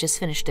like they've just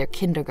finished their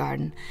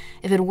kindergarten.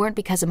 If it weren't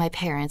because of my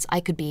parents, I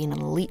could be in an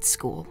elite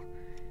school.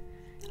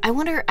 I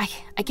wonder, I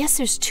guess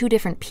there's 2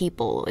 different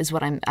people is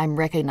what I'm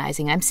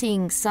recognizing. I'm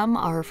seeing some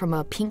are from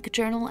a pink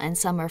journal and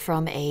some are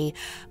from a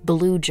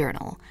blue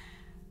journal.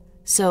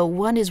 So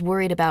one is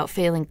worried about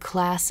failing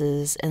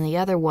classes and the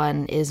other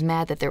one is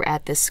mad that they're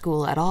at this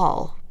school at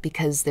all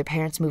because their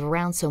parents move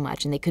around so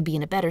much and they could be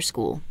in a better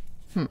school.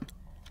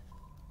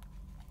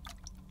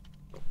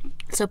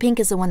 So pink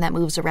is the one that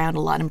moves around a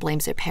lot and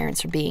blames their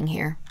parents for being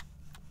here.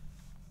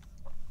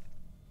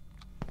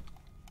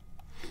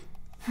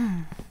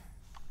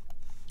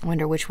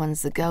 Wonder which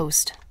one's the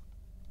ghost.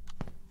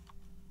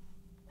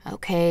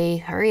 Okay,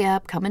 hurry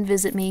up, come and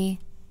visit me.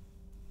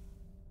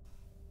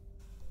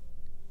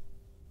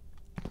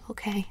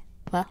 Okay,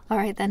 well,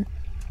 alright then.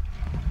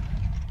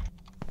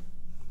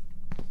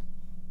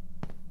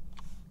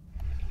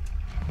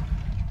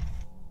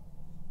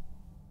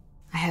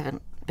 I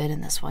haven't been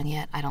in this one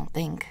yet, I don't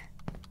think.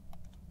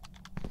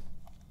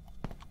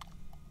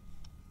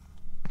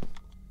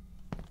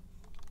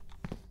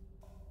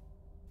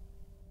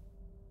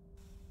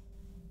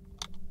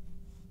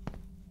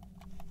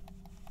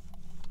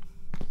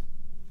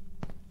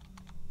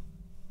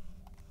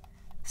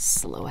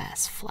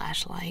 slow-ass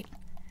flashlight.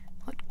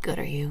 What good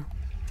are you?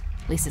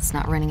 At least it's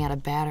not running out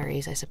of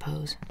batteries, I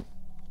suppose.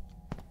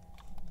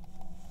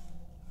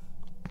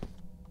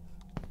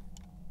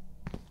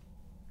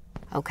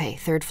 Okay,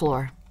 3rd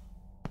floor.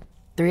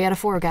 3 out of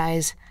 4,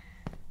 guys.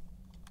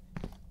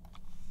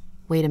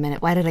 Wait a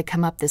minute, why did I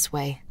come up this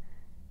way?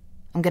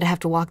 I'm gonna have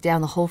to walk down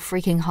the whole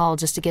freaking hall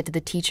just to get to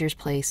the teacher's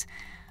place.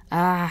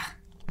 Ah.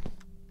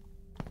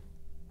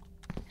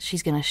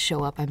 She's gonna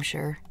show up, I'm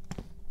sure.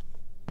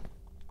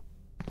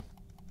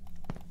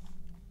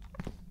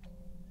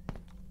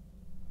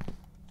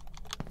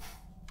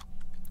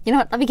 You know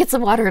what? Let me get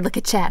some water and look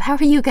at chat. How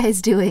are you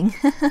guys doing?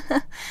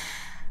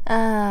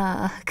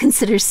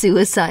 Consider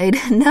suicide.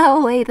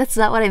 No, wait, that's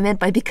not what I meant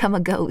by become a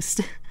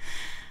ghost.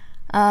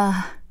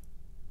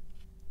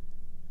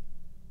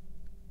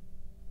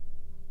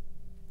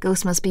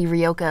 Ghost must be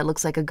Ryoka. It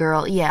looks like a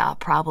girl. Yeah,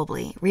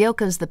 probably.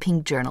 Ryoka's the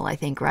pink journal, I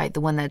think, right?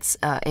 The one that's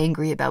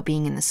angry about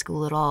being in the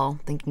school at all,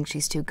 thinking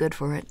she's too good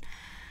for it.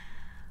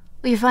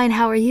 Well, you're fine.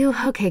 How are you?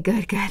 Okay,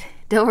 good, good.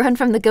 Don't run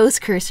from the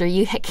ghost cursor.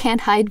 You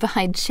can't hide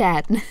behind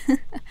chat.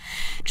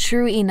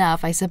 True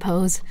enough, I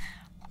suppose.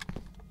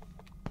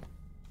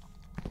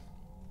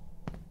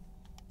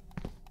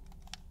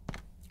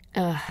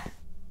 Ugh.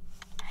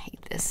 I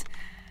hate this.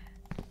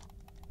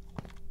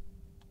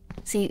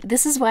 See,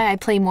 this is why I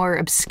play more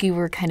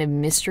obscure kind of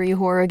mystery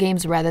horror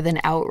games rather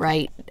than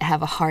outright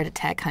have a heart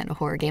attack kind of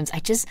horror games.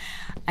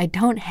 I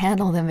don't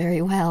handle them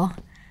very well.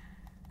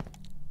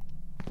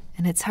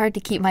 And it's hard to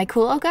keep my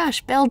cool. Oh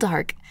gosh,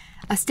 Beldark.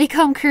 Stay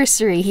calm,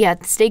 cursory. Yeah,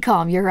 stay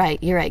calm. You're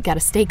right. You're right. Gotta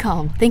stay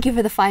calm. Thank you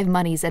for the 5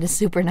 monies. That is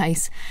super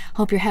nice.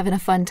 Hope you're having a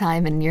fun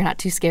time and you're not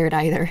too scared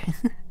either.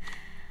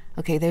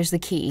 Okay, there's the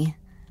key,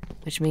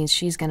 which means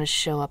she's gonna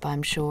show up,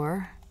 I'm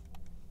sure.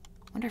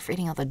 Wonder if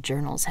reading all the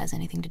journals has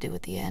anything to do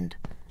with the end.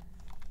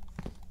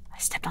 I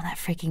stepped on that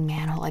freaking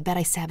manhole. I bet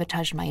I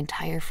sabotaged my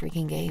entire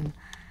freaking game.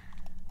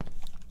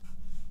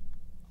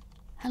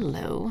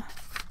 Hello.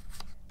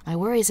 My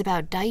worries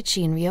about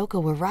Daichi and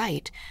Ryoka were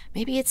right.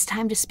 Maybe it's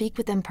time to speak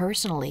with them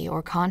personally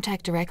or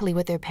contact directly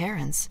with their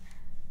parents.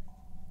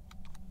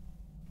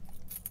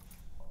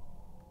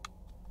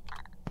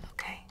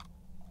 Okay.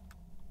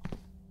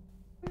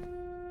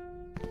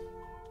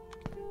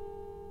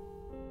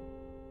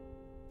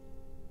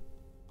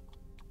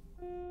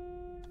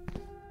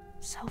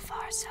 So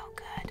far, so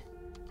good.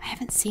 I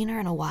haven't seen her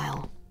in a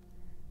while.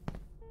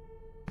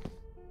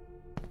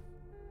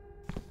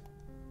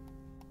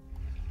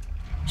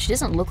 She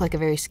doesn't look like a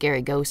very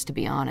scary ghost, to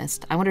be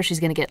honest. I wonder if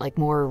she's gonna get, like,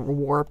 more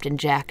warped and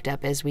jacked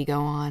up as we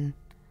go on.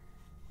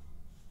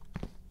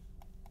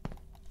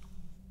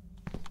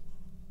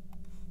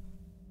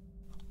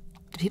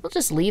 Do people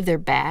just leave their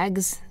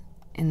bags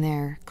in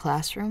their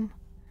classroom?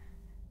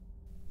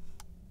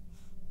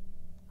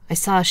 I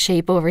saw a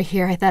shape over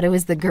here. I thought it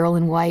was the girl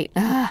in white.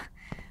 Ah,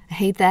 I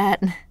hate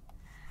that.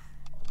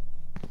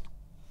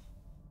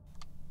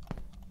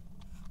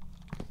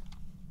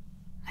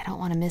 I don't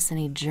want to miss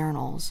any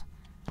journals.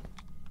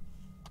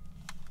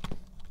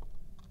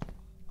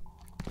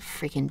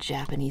 Freaking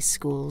Japanese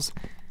schools.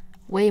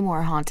 Way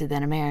more haunted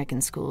than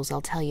American schools,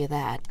 I'll tell you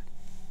that.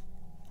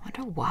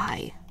 Wonder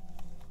why.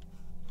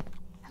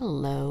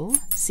 Hello?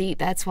 See,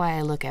 that's why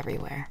I look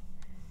everywhere.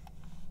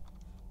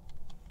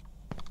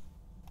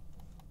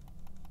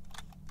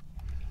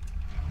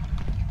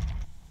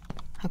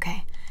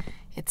 Okay,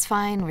 it's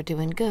fine, we're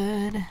doing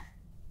good.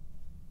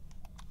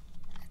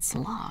 It's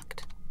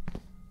locked.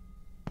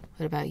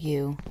 What about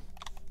you?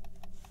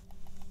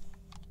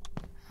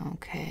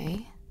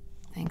 Okay,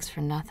 thanks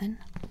for nothing.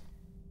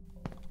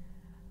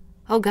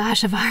 Oh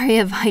gosh,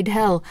 Avaria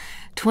Vidal.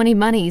 20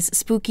 monies,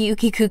 spooky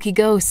ookie kooky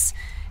ghosts.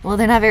 Well,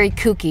 they're not very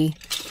kooky.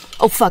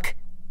 Oh fuck!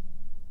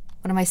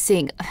 What am I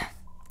seeing?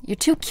 You're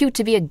too cute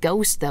to be a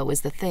ghost, though, is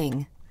the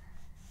thing.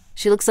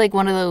 She looks like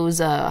one of those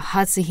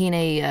Hatsuhine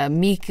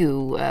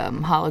Miku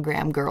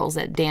hologram girls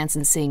that dance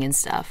and sing and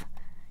stuff.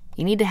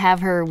 You need to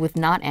have her with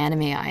not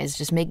anime eyes,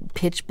 just make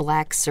pitch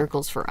black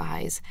circles for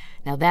eyes.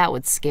 Now that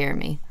would scare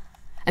me.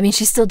 I mean,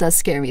 she still does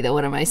scare me, though,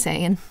 what am I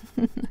saying?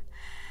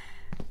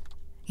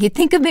 You'd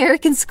think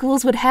American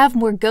schools would have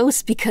more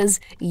ghosts because,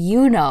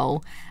 you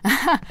know.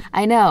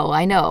 I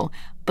know.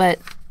 But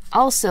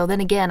also, then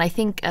again, I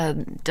think...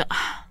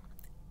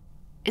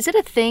 is it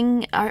a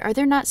thing? Are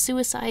there not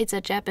suicides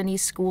at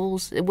Japanese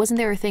schools? Wasn't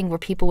there a thing where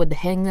people would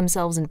hang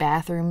themselves in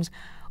bathrooms?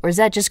 Or is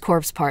that just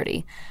corpse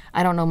party?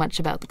 I don't know much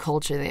about the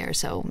culture there,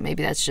 so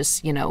maybe that's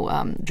just, you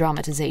know,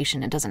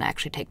 dramatization. It doesn't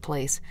actually take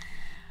place.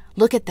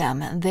 Look at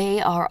them.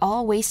 They are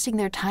all wasting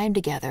their time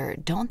together.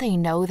 Don't they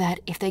know that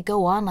if they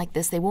go on like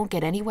this, they won't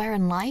get anywhere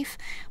in life?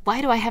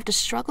 Why do I have to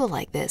struggle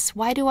like this?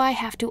 Why do I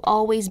have to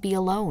always be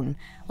alone?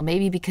 Well,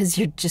 maybe because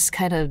you're just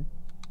kind of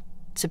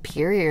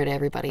superior to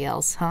everybody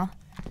else, huh?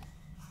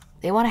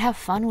 They want to have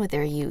fun with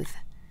their youth.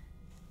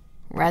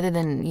 Rather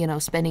than, you know,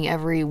 spending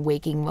every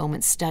waking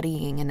moment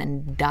studying and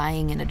then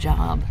dying in a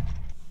job.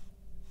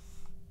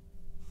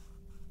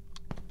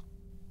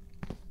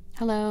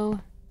 Hello.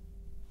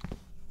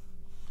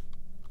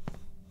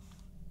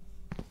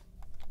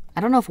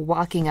 I don't know if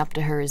walking up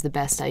to her is the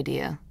best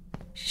idea.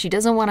 She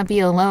doesn't want to be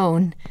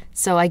alone,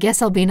 so I guess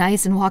I'll be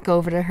nice and walk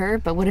over to her,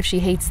 but what if she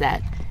hates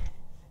that?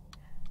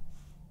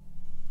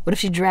 What if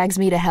she drags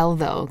me to hell,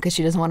 though, because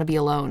she doesn't want to be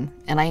alone?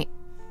 And I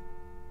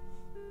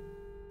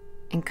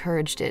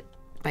encouraged it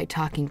by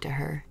talking to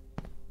her.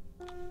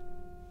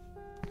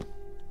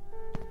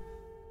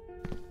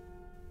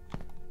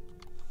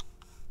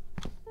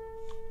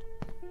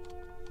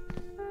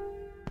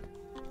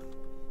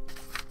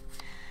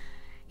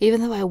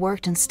 Even though I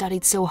worked and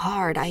studied so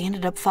hard, I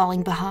ended up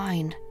falling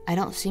behind. It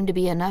doesn't seem to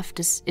be enough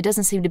to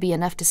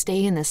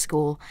stay in this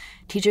school.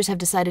 Teachers have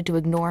decided to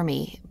ignore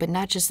me, but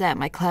not just that,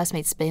 my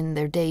classmates spend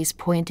their days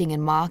pointing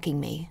and mocking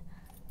me.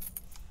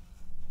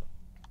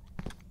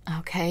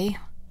 Okay.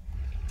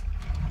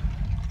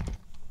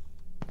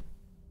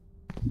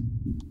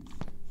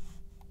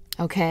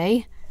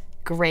 Okay.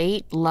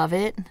 Great, love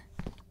it.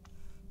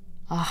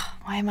 Oh,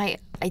 why am I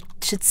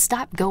should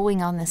stop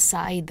going on this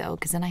side, though,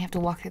 because then I have to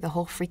walk through the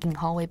whole freaking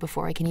hallway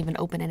before I can even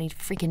open any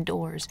freaking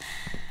doors.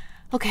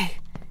 Okay,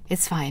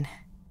 it's fine.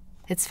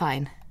 It's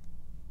fine.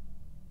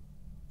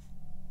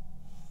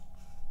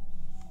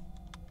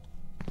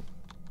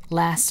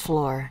 Last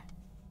floor.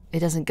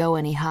 It doesn't go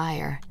any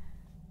higher.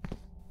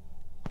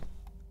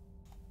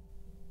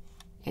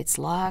 It's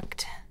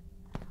locked.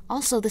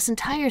 Also, this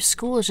entire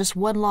school is just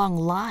one long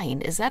line.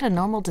 Is that a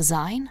normal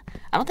design?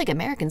 I don't think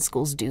American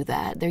schools do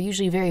that. They're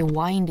usually very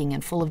winding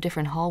and full of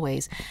different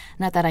hallways.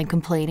 Not that I'm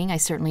complaining. I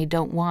certainly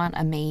don't want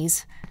a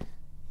maze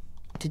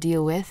to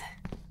deal with.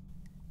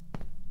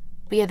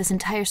 But yeah, this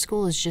entire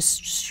school is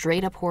just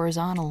straight up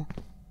horizontal.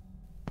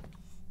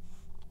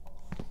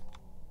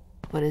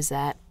 What is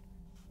that?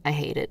 I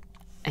hate it.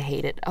 I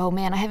hate it. Oh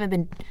man, I haven't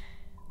been...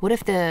 What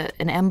if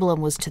an emblem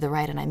was to the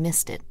right and I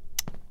missed it?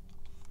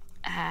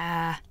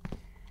 Ah...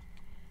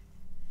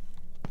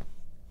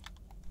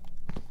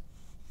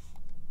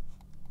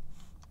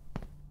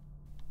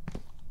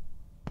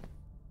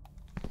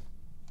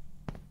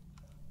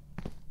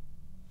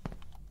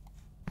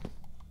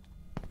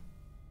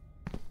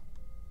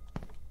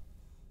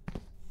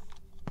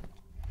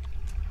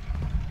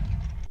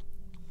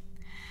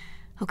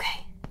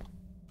 Okay.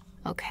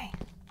 Okay.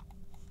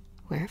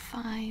 We're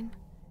fine.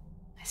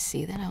 I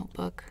see the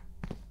notebook.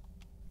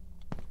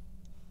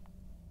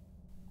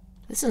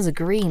 This is a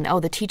green. Oh,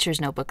 the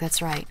teacher's notebook.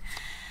 That's right.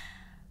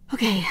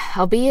 Okay.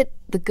 Albeit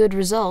the good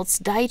results,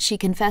 Daichi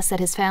confessed that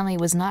his family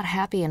was not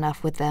happy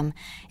enough with them.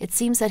 It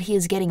seems that he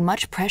is getting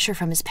much pressure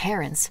from his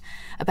parents.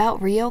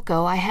 About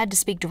Ryoko, I had to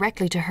speak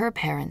directly to her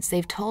parents.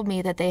 They've told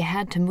me that they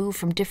had to move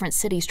from different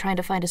cities trying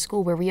to find a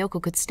school where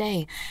Ryoko could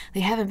stay.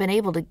 They haven't been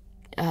able to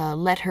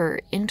let her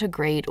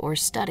integrate or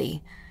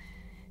study.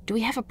 Do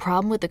we have a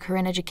problem with the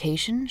current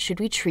education? Should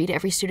we treat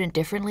every student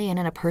differently and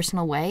in a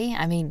personal way?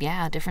 I mean,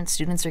 yeah, different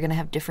students are going to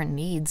have different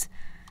needs.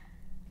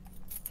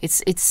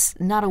 It's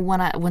not a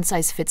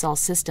one-size-fits-all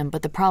system,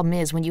 but the problem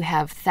is when you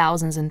have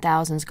thousands and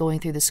thousands going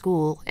through the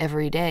school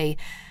every day,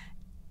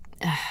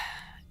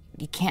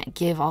 you can't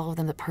give all of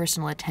them the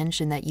personal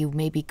attention that you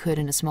maybe could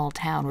in a small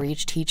town where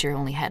each teacher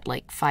only had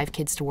like 5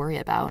 kids to worry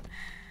about.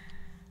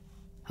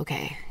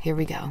 Okay, here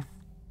we go.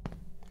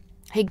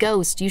 Hey,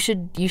 Ghost, you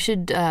should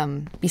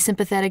be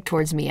sympathetic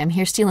towards me. I'm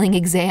here stealing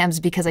exams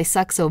because I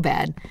suck so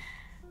bad.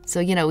 So,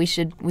 you know, we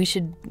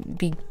should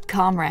be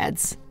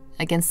comrades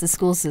against the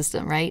school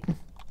system, right?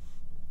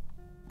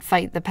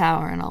 Fight the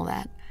power and all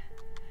that.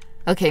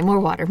 Okay, more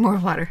water, more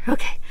water.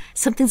 Okay,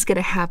 something's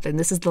gonna happen.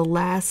 This is the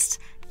last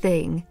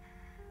thing.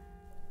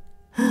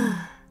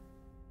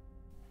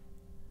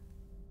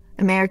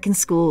 American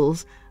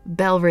schools.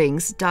 Bell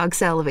rings, dog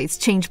salivates,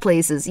 change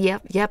places.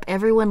 Yep,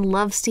 everyone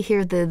loves to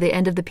hear the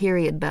end of the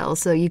period bell,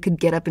 so you could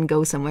get up and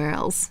go somewhere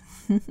else.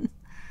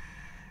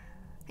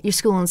 Your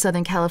school in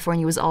Southern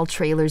California was all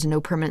trailers and no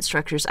permanent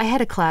structures. I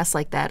had a class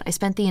like that. I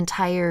spent the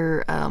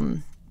entire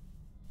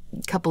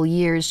couple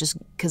years just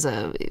because,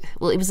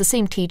 well, it was the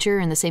same teacher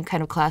and the same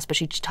kind of class, but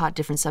she taught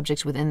different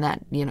subjects within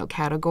that,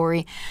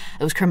 category.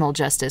 It was criminal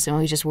justice, and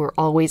we just were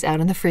always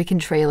out in the freaking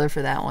trailer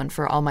for that one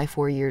for all my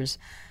 4 years.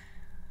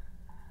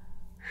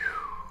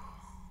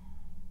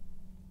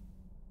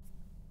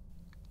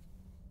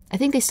 I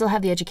think they still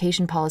have the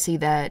education policy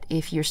that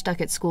if you're stuck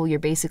at school, you're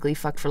basically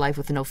fucked for life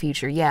with no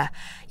future. Yeah.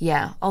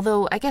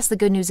 Although, I guess the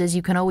good news is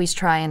you can always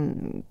try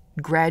and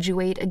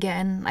graduate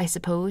again, I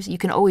suppose. You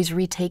can always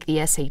retake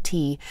the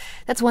SAT.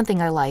 That's one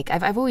thing I like.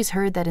 I've always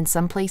heard that in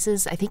some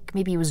places, I think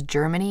maybe it was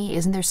Germany,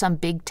 isn't there some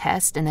big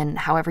test, and then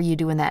however you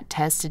do in that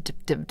test, it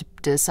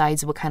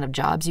decides what kind of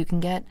jobs you can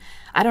get?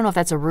 I don't know if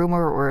that's a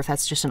rumor or if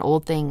that's just an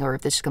old thing or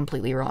if this is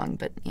completely wrong,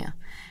 but yeah.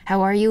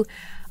 How are you?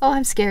 Oh,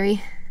 I'm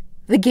scary.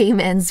 The game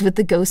ends with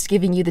the ghost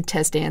giving you the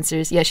test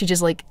answers. Yeah, she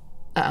just like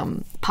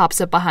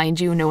pops up behind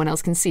you and no one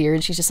else can see her,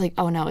 and she's just like,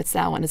 oh no, it's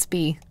that one, it's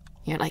B.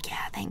 You're like,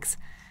 yeah, thanks.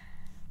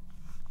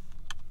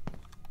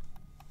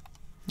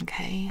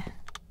 Okay.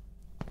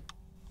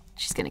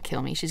 She's gonna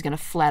kill me. She's gonna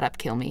flat up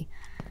kill me.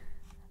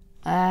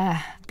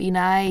 Be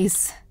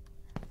nice.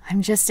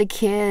 I'm just a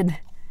kid.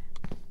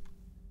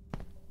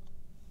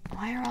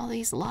 Why are all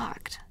these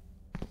locked?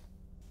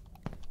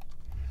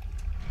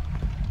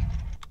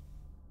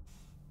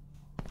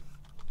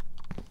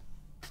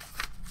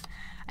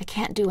 I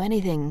can't do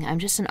anything. I'm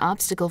just an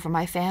obstacle for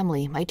my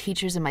family, my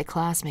teachers, and my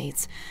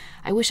classmates.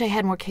 I wish I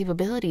had more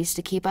capabilities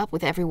to keep up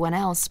with everyone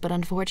else, but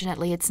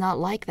unfortunately it's not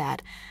like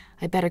that.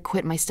 I better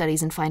quit my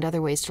studies and find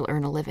other ways to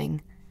earn a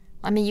living.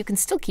 I mean, you can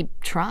still keep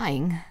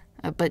trying,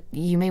 but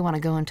you may want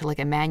to go into like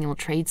a manual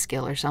trade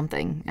skill or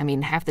something. I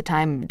mean, half the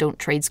time, don't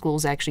trade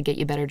schools actually get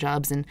you better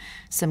jobs than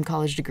some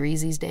college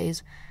degrees these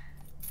days?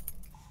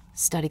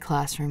 Study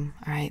classroom.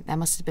 All right, that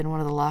must have been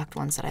one of the locked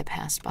ones that I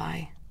passed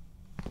by.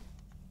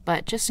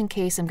 But just in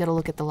case, I'm going to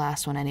look at the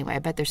last one anyway. I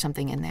bet there's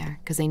something in there,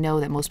 because they know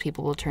that most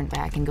people will turn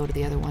back and go to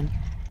the other one.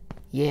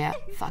 Yeah,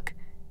 fuck.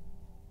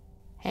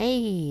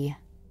 Hey.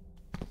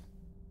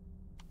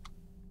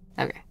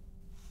 Okay.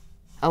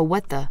 Oh,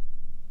 what the?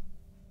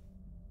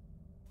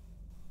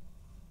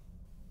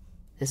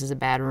 This is a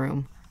bad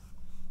room.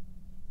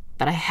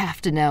 But I have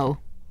to know.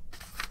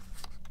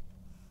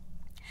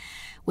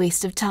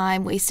 Waste of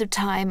time,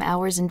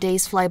 hours and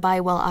days fly by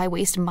while I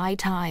waste my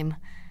time.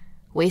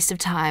 Waste of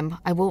time.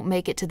 I won't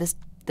make it to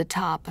the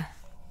top.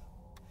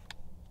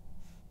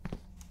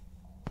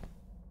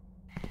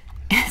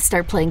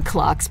 Start playing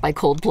Clocks by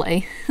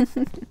Coldplay.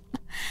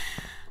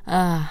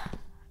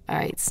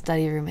 Alright,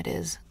 study room it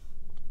is.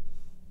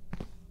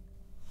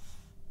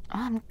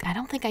 I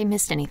don't think I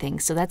missed anything,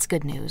 so that's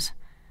good news.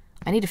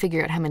 I need to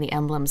figure out how many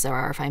emblems there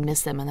are if I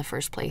miss them in the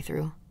first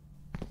playthrough.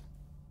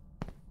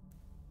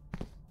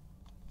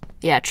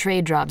 Yeah,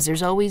 trade drops.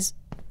 There's always...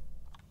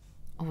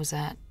 What was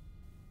that?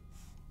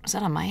 Was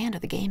that on my end or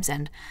the game's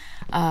end?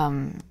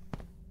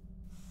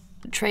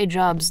 Trade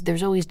jobs,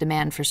 there's always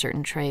demand for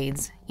certain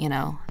trades, you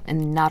know,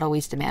 and not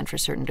always demand for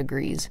certain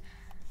degrees.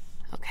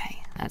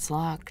 Okay, that's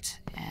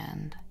locked,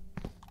 and...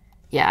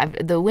 Yeah,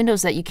 the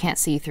windows that you can't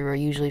see through are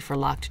usually for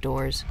locked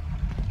doors.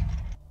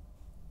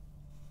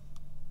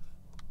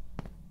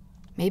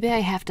 Maybe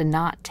I have to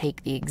not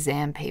take the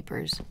exam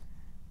papers.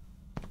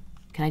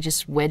 Can I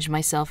just wedge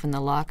myself in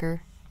the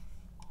locker?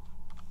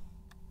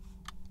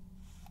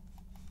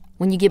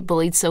 When you get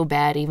bullied so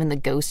bad, even the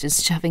ghost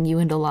is shoving you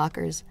into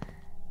lockers.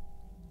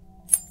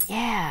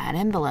 Yeah, an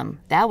emblem.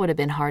 That would have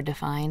been hard to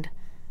find.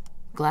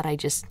 Glad I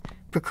just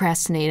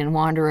procrastinate and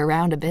wander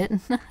around a bit.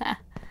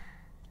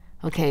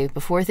 Okay,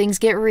 before things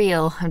get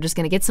real, I'm just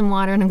gonna get some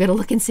water and I'm gonna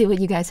look and see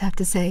what you guys have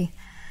to say.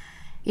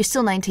 You're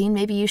still 19,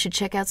 maybe you should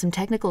check out some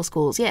technical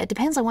schools. Yeah, it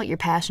depends on what you're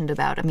passionate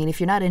about. I mean,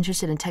 if you're not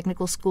interested in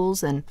technical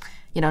schools, then,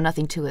 you know,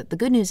 nothing to it. The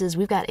good news is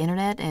we've got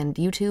internet and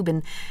YouTube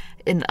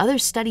and other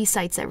study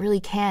sites that really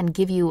can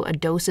give you a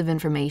dose of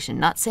information.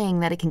 Not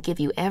saying that it can give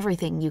you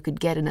everything you could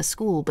get in a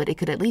school, but it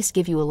could at least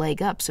give you a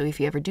leg up. So if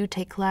you ever do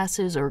take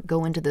classes or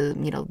go into the,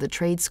 you know, the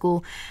trade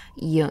school,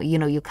 you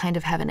know, you kind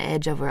of have an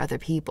edge over other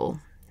people.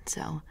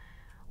 So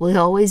we'll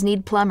always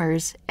need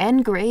plumbers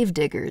and grave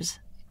diggers.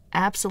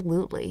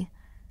 Absolutely.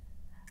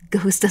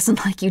 Ghost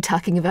doesn't like you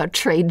talking about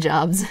trade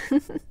jobs.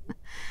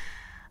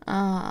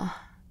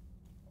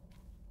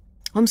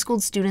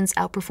 Homeschooled students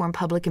outperform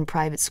public and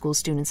private school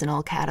students in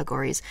all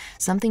categories.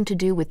 Something to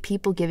do with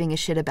people giving a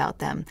shit about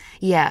them.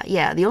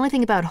 Yeah. The only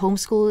thing about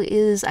homeschool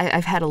is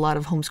I've had a lot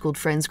of homeschooled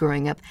friends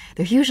growing up.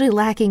 They're usually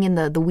lacking in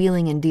the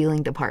wheeling and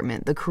dealing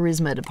department, the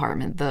charisma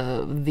department,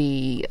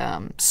 the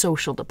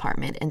social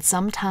department. And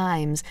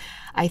sometimes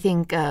I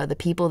think the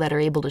people that are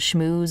able to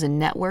schmooze and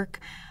network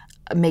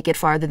make it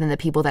farther than the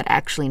people that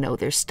actually know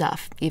their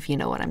stuff, if you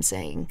know what I'm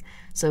saying.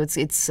 So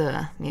it's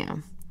yeah.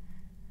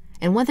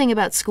 And one thing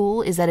about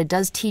school is that it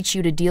does teach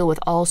you to deal with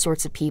all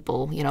sorts of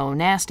people, you know,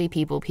 nasty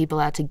people, people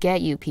out to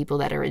get you, people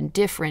that are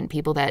indifferent,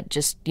 people that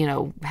just, you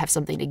know, have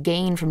something to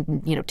gain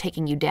from, you know,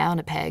 taking you down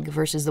a peg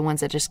versus the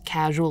ones that just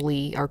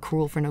casually are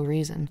cruel for no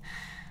reason.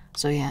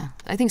 So yeah,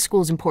 I think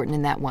school is important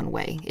in that one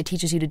way. It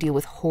teaches you to deal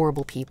with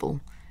horrible people.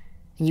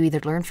 And you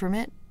either learn from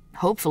it,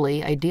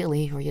 hopefully,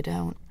 ideally, or you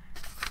don't.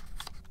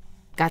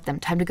 Got them.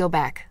 Time to go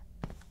back.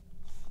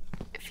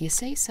 If you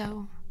say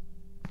so.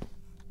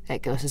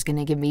 That ghost is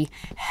gonna give me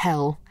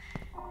hell.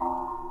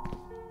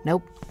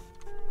 Nope.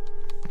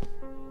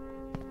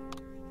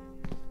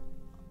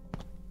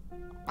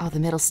 Oh, the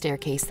middle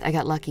staircase. I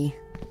got lucky.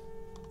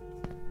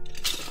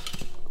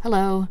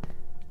 Hello.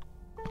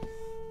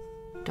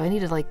 Do I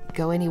need to, like,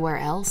 go anywhere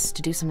else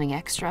to do something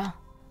extra?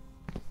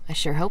 I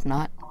sure hope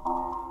not.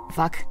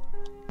 Fuck.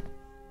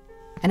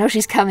 I know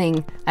she's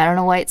coming. I don't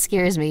know why it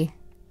scares me.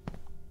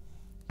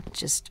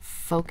 Just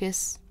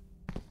focus.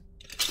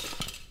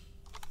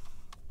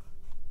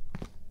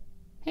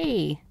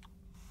 Hey.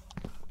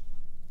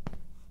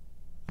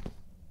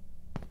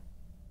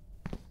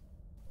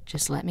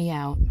 Just let me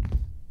out.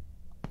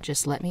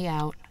 Just let me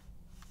out.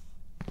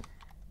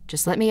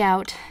 Just let me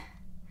out.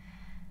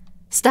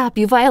 Stop,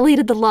 you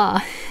violated the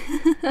law.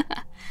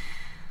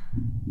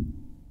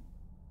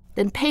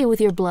 Then pay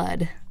with your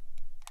blood.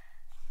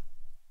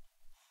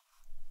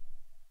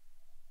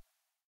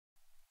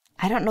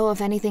 I don't know if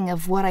anything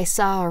of what I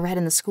saw or read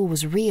in the school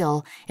was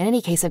real. In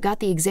any case, I've got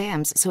the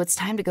exams, so it's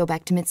time to go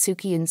back to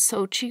Mitsuki and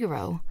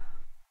Soichiro.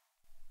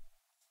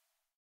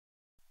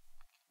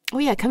 Oh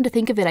yeah, come to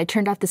think of it, I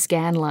turned off the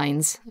scan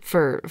lines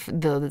for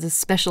the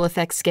special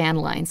effects scan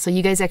lines, so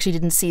you guys actually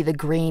didn't see the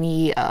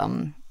grainy,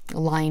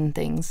 line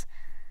things.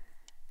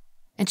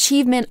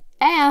 Achievement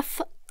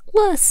F.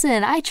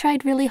 Listen, I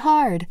tried really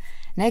hard.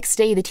 Next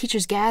day, the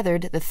teachers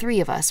gathered, the three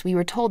of us. We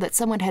were told that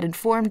someone had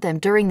informed them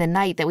during the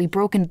night that we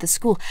broke into the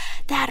school.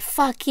 That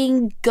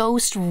fucking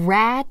ghost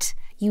rat,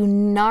 you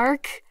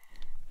narc.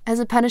 As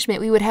a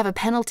punishment, we would have a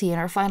penalty in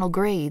our final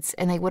grades,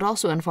 and they would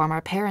also inform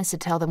our parents to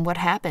tell them what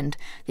happened.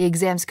 The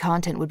exam's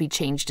content would be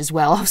changed as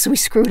well, so we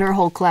screwed our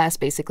whole class,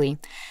 basically.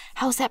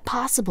 How's that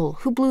possible?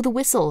 Who blew the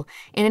whistle?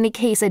 In any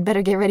case, I'd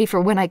better get ready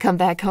for when I come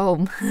back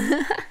home.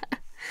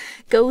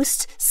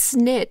 Ghost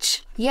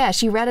snitch. Yeah,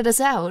 she ratted us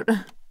out.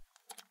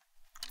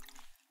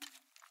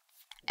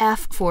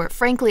 F for,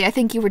 frankly, I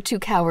think you were too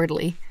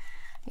cowardly.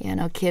 Yeah,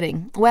 no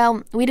kidding.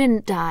 Well, we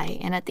didn't die,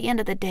 and at the end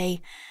of the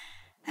day,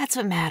 that's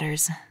what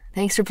matters.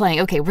 Thanks for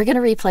playing. Okay, we're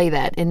gonna replay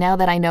that, and now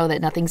that I know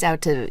that nothing's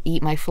out to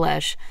eat my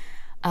flesh,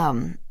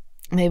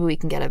 maybe we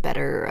can get a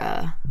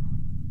better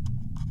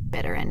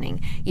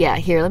ending. Yeah,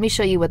 here, let me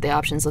show you what the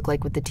options look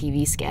like with the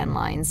TV scan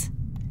lines.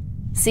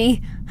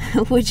 See?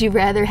 Would you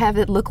rather have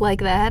it look like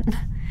that?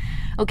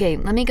 Okay,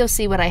 let me go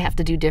see what I have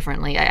to do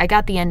differently. I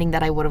got the ending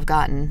that I would have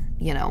gotten,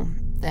 you know,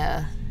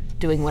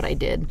 doing what I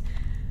did.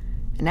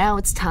 And now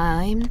it's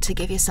time to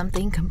give you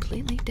something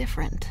completely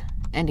different,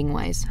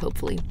 ending-wise,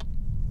 hopefully.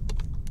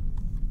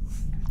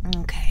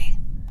 Okay.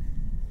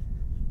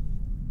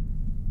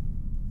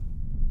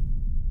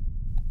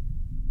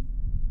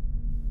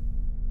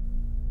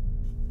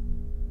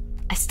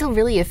 I still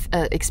really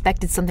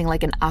expected something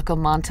like an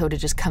Akamanto to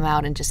just come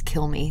out and just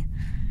kill me.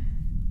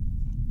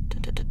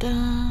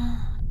 Da-da-da-da.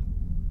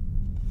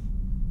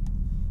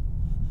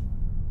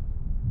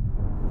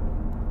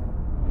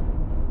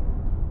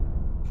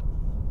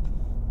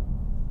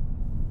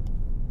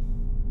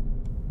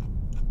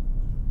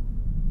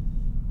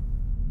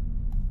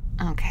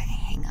 Okay,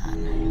 hang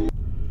on.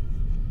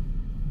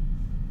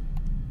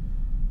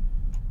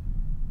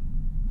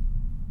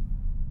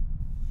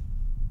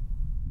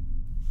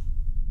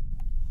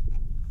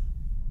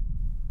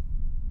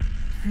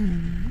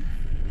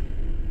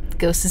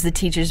 Ghost is the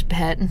teacher's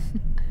pet.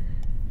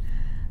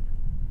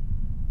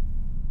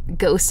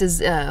 Ghost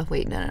is,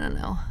 wait,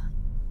 no.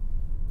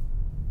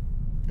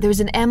 There was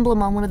an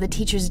emblem on one of the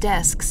teacher's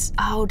desks.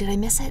 Oh, did I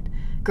miss it?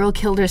 Girl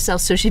killed herself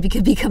so she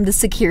could become the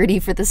security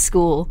for the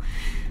school.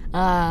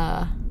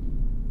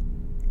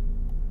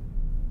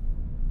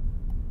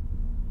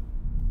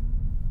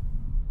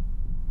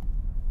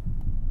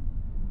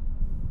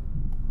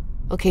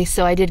 Okay,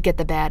 so I did get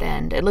the bad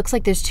end. It looks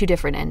like there's two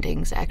different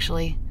endings,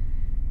 actually.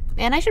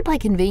 Man, I should play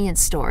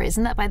Convenience Store.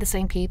 Isn't that by the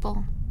same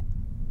people?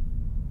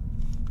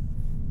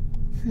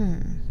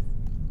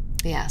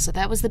 Yeah, so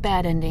that was the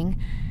bad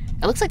ending.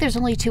 It looks like there's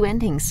only two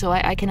endings, so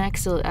I can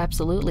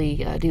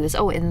absolutely do this.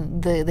 Oh,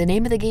 and the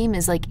name of the game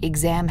is like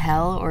Exam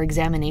Hell or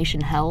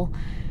Examination Hell.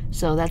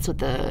 So that's what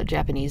the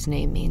Japanese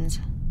name means.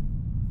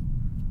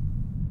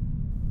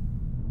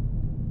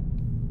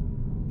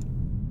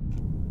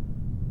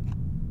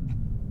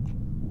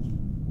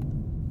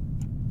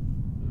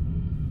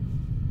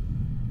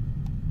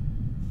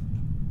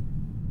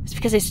 It's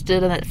because I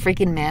stood on that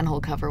freaking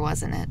manhole cover,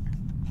 wasn't it?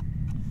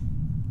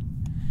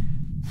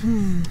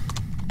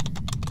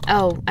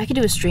 Oh, I could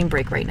do a stream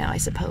break right now, I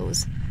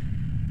suppose.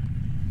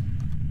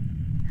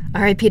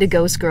 R.I.P. to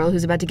Ghost Girl,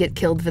 who's about to get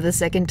killed for the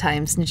second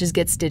time. Snitches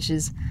get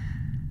stitches.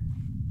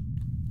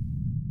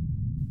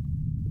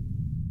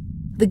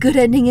 The good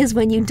ending is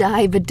when you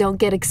die, but don't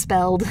get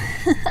expelled.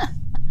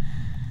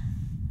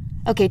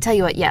 Okay, tell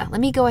you what, yeah, let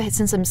me go ahead,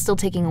 since I'm still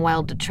taking a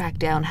while to track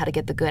down how to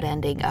get the good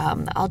ending.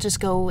 I'll just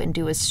go and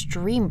do a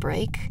stream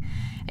break.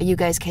 And you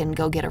guys can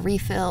go get a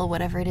refill,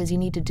 whatever it is you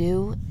need to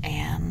do,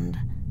 and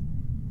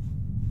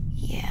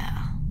yeah.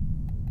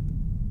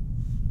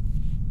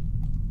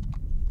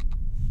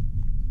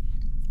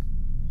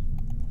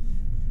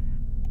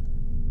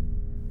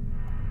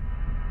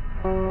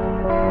 There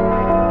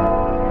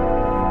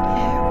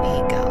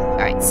we go.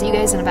 Alright, see you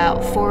guys in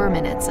about 4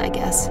 minutes, I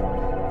guess.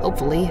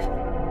 Hopefully.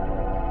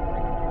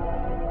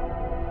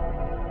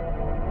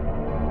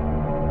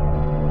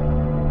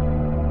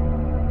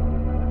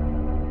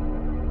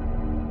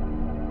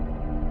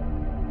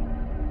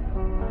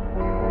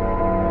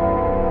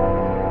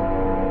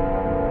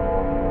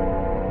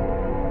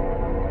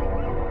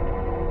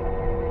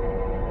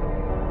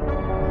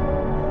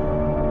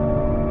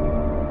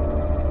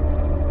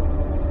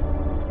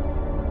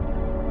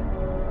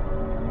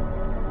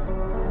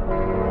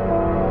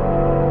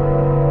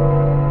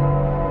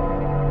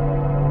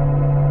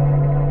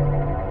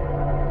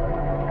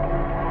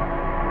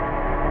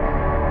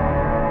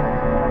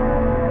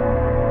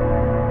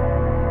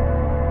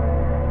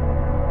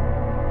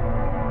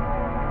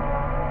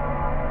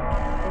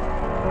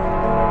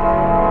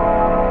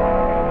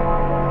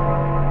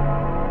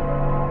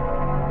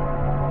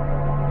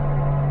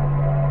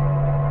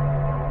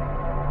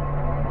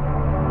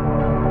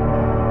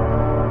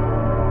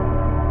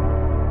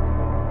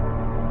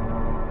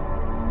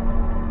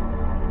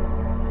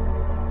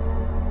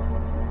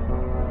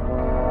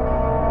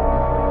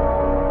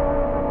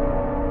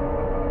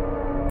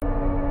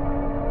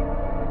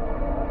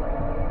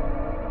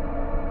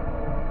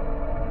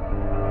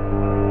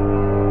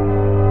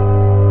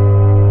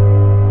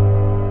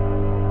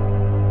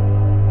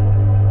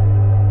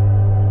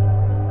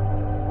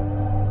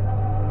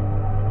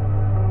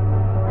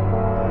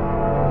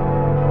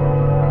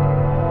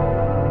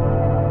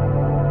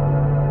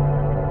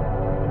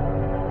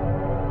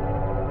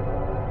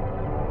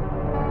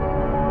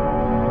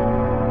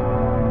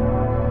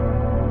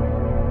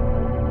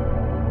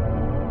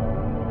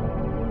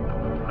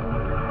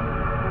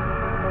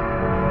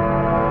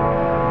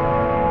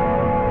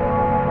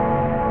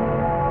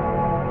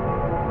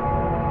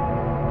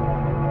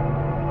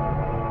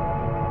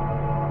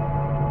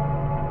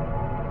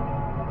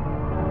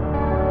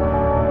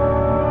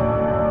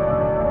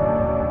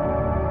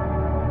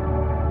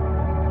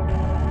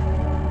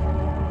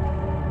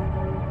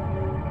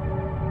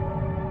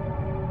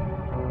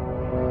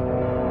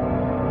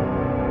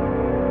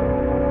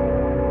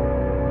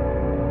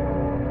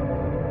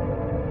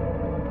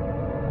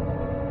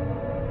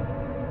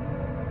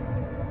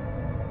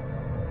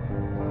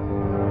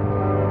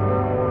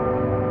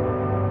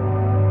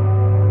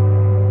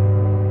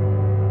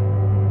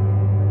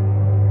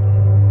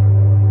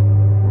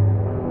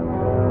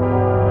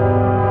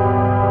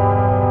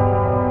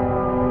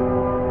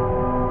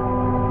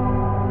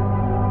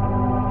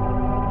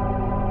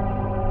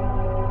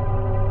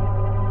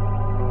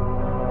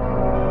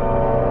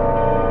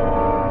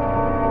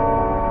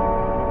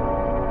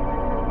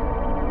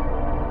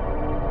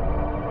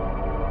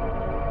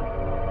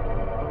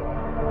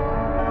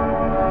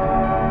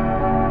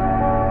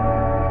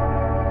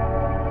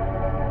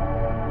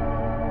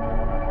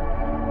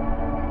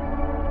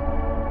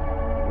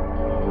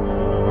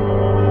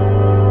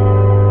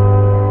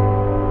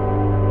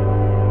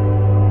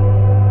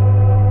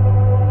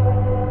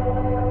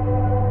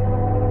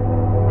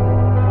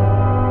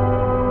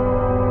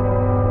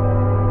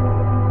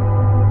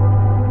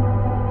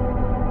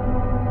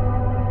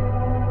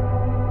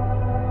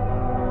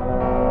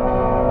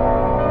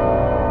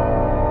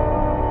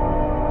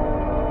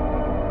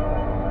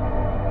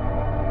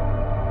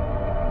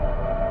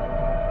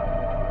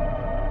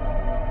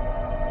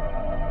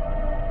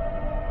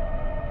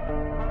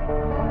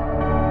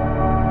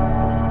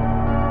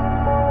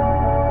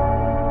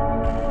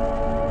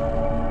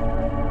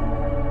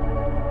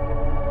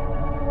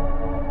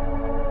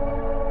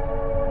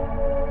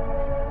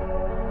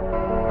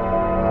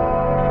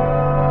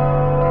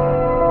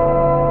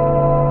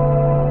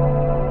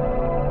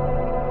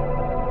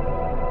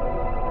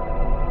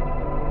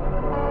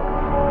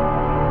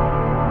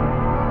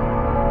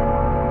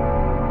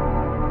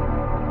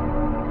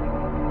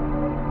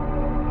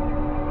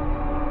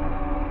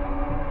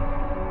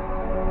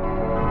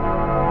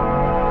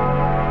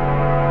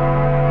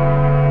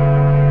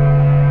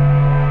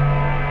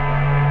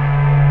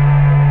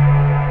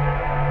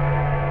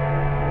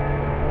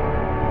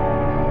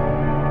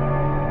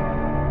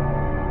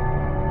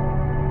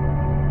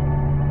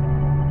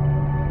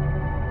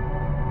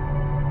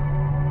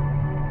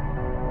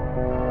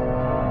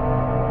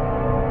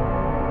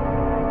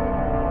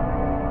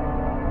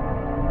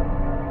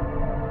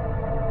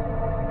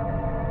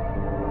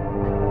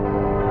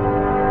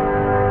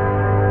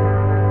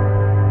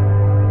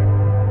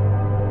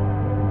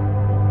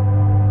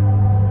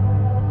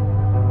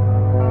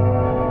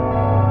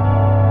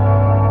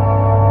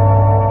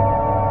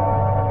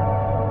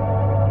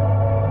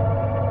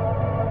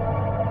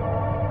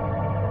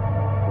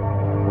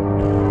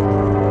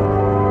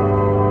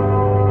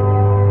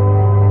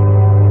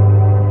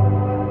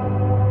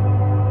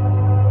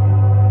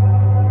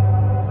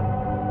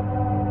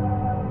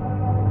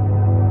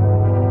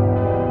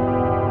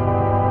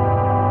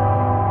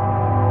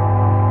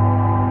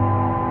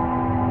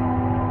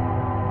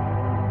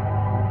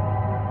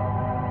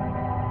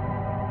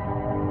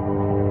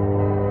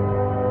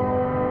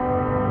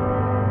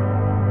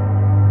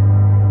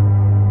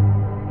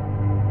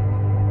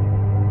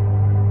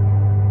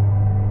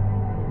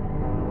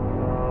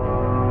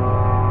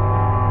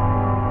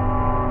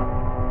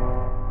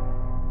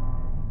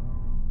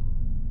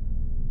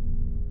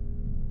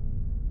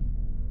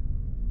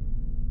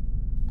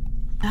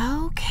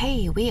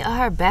 we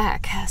are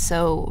back.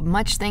 So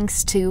much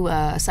thanks to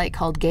a site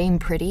called Game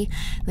Pretty.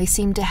 They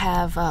seem to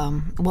have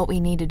what we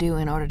need to do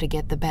in order to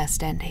get the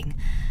best ending.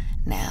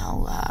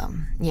 Now,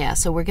 yeah,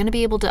 so we're going to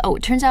be able to... Oh,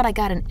 it turns out I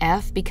got an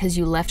F because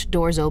you left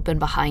doors open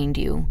behind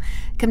you.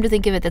 Come to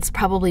think of it, that's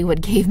probably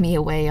what gave me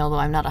away, although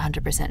I'm not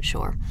 100%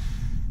 sure.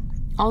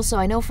 Also,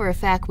 I know for a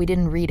fact we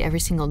didn't read every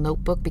single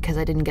notebook because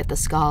I didn't get the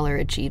Scholar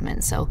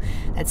achievement, so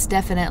that's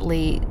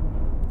definitely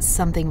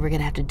something we're going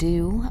to have to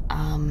do.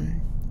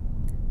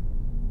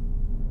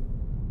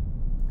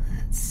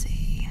 Let's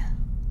see.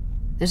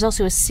 There's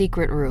also a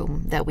secret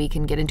room that we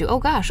can get into. Oh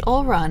gosh,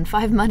 all run,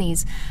 5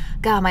 monies.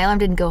 God, my alarm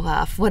didn't go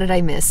off. What did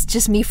I miss?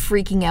 Just me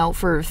freaking out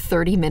for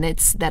 30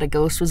 minutes that a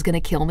ghost was gonna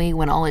kill me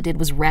when all it did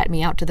was rat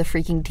me out to the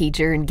freaking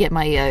teacher and get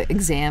my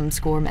exam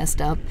score messed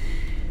up.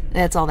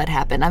 That's all that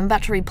happened. I'm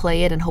about to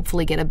replay it and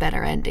hopefully get a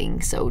better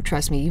ending, so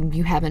trust me,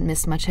 you haven't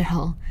missed much at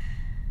all.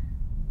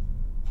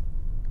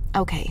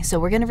 Okay, so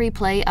we're gonna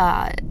replay.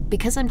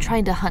 Because I'm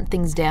trying to hunt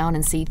things down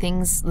and see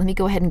things, let me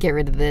go ahead and get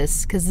rid of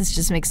this, because this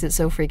just makes it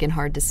so freaking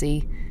hard to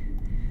see.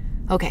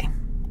 Okay,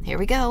 here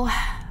we go.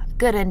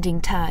 Good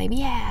ending time,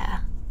 yeah.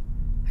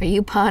 Are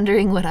you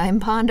pondering what I'm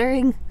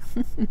pondering?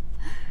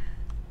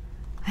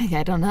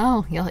 I don't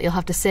know. You'll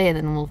have to say it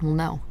and we'll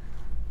know.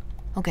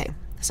 Okay,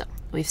 so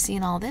we've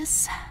seen all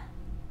this.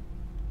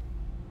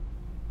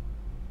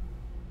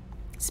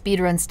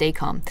 Speedrun, stay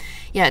calm.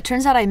 Yeah, it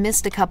turns out I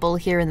missed a couple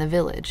here in the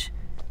village.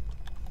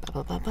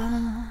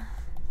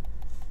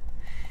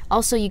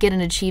 Also, you get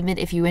an achievement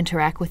if you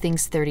interact with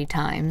things 30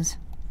 times.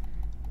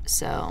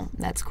 So,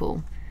 that's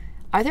cool.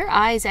 Are their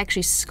eyes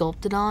actually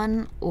sculpted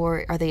on,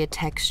 or are they a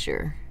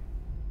texture?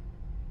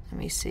 Let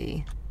me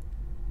see.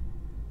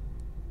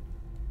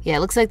 Yeah, it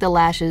looks like the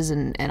lashes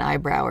and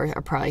eyebrow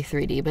are probably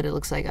 3D, but it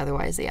looks like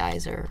otherwise the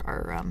eyes are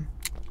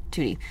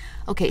 2D.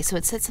 Okay, so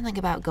it said something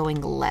about going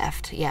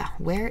left. Yeah,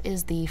 where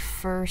is the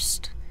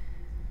first...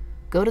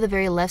 Go to the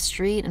very left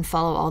street and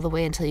follow all the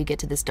way until you get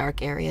to this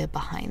dark area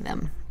behind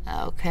them.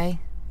 Okay.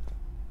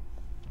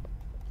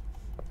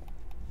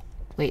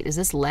 Wait, is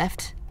this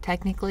left,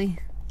 technically?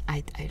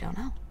 I don't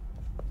know.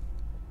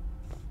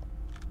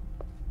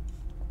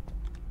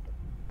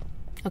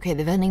 Okay,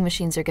 the vending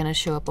machines are gonna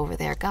show up over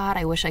there. God,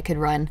 I wish I could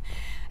run.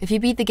 If you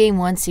beat the game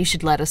once, you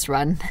should let us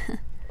run.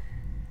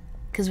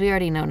 Because we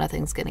already know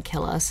nothing's gonna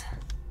kill us.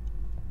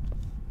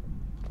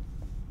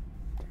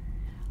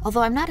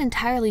 Although I'm not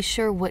entirely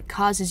sure what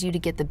causes you to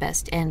get the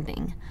best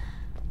ending.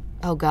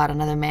 Oh god,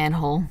 another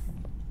manhole.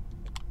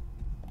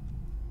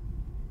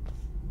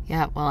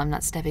 Yeah, well, I'm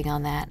not stepping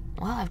on that.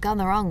 Well, I've gone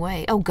the wrong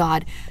way. Oh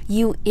god,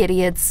 you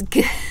idiots.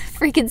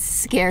 Freaking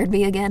scared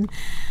me again.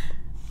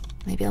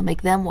 Maybe I'll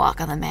make them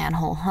walk on the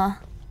manhole, huh?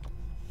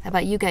 How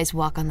about you guys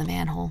walk on the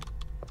manhole?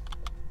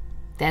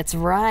 That's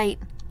right.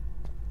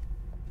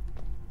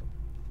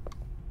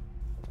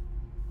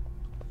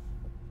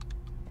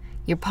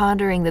 You're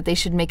pondering that they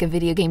should make a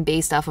video game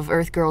based off of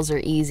Earth Girls Are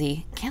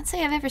Easy. Can't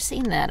say I've ever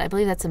seen that. I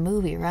believe that's a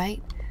movie,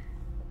 right?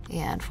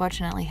 Yeah,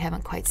 unfortunately,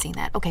 haven't quite seen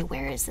that. Okay,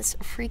 where is this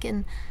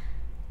freaking...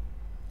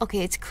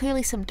 Okay, it's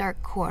clearly some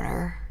dark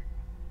corner.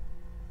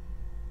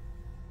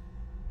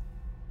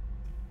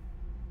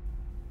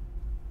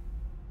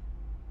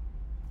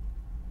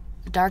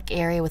 A dark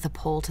area with a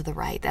pole to the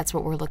right. That's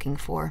what we're looking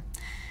for.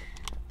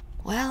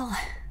 Well,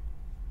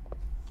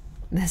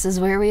 this is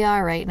where we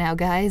are right now,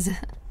 guys.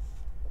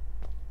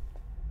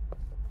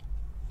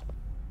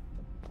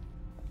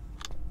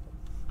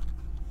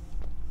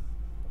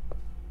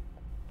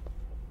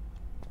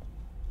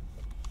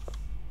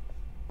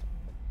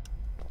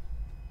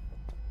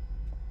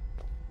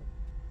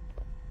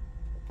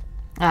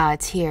 Ah,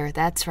 it's here.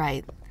 That's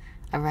right.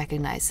 I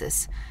recognize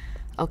this.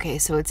 Okay,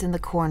 so it's in the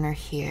corner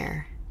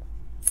here.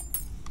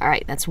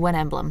 Alright, that's one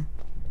emblem.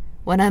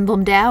 One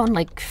emblem down,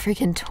 like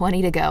freaking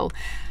 20 to go.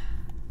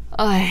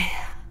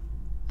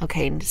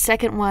 Okay,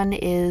 second one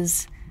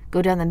is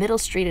go down the middle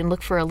street and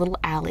look for a little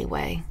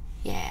alleyway.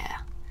 Yeah.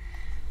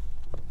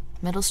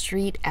 Middle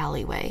street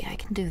alleyway. I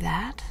can do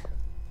that.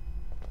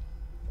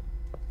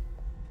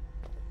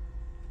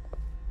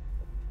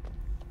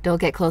 Don't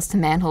get close to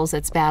manholes,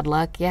 that's bad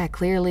luck. Yeah,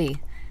 clearly.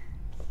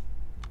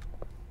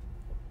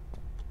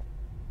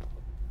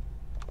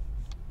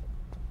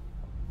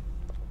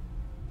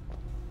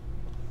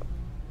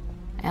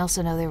 I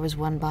also know there was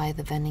one by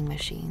the vending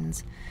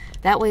machines.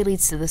 That way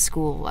leads to the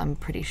school, I'm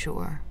pretty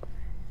sure.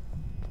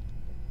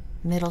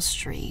 Middle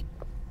Street.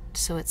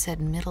 So it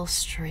said Middle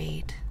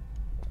Street.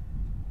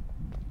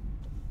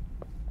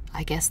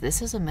 I guess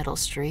this is a middle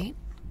street.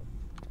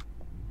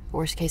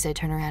 Worst case, I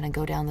turn around and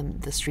go down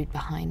the street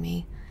behind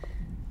me.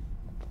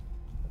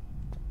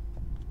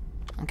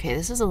 Okay,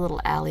 this is a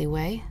little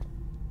alleyway.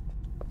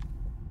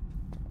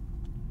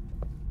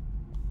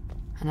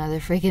 Another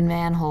freaking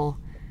manhole.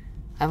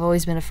 I've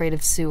always been afraid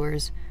of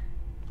sewers.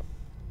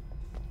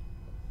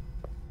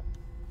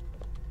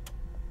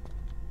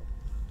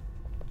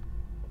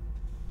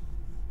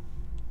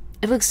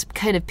 It looks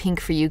kind of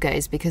pink for you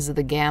guys because of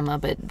the gamma,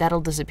 but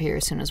that'll disappear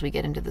as soon as we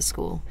get into the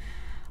school.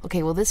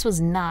 Okay, well this was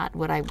not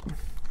what I...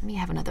 Let me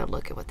have another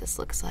look at what this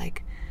looks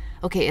like.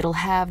 Okay,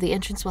 the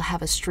entrance will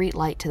have a street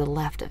light to the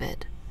left of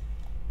it.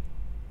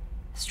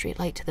 Street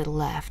light to the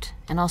left.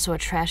 And also a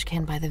trash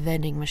can by the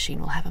vending machine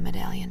will have a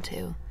medallion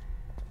too.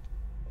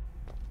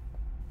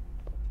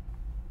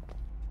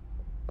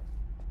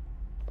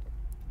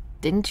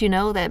 Didn't you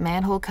know that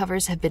manhole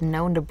covers have been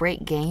known to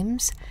break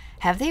games?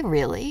 Have they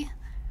really?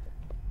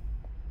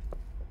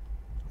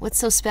 What's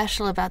so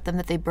special about them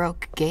that they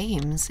broke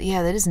games?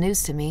 Yeah, that is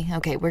news to me.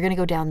 Okay, we're gonna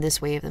go down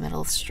this way of the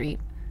middle of the street.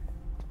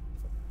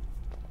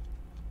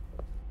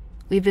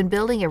 We've been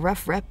building a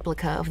rough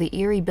replica of the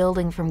eerie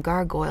building from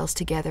gargoyles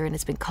together, and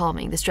it's been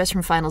calming. The stress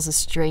from finals is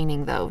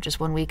straining, though. Just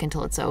 1 week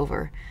until it's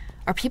over.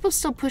 Are people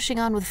still pushing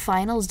on with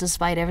finals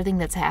despite everything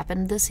that's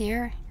happened this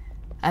year?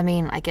 I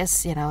mean, I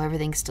guess, you know,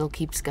 everything still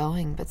keeps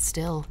going, but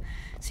still.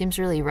 Seems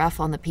really rough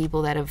on the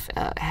people that have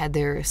had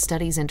their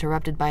studies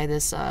interrupted by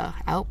this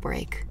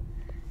outbreak.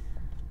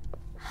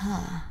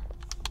 Huh.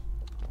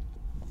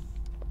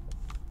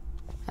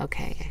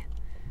 Okay.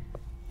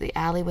 The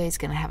alleyway's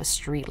gonna have a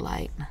street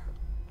light.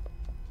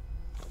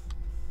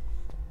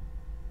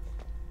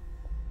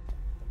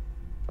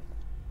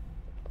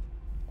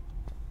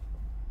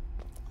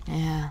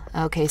 Yeah,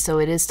 okay, so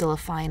it is still a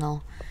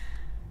final.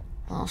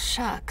 Well,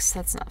 shucks,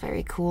 that's not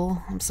very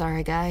cool. I'm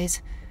sorry,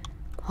 guys.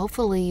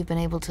 Hopefully you've been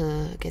able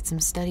to get some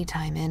study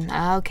time in.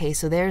 Okay,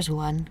 so there's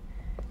one.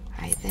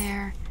 Right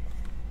there.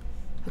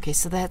 Okay,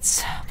 so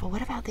that's... But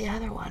what about the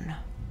other one?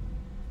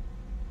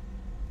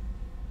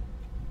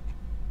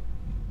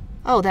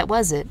 Oh, that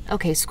was it.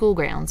 Okay, school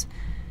grounds.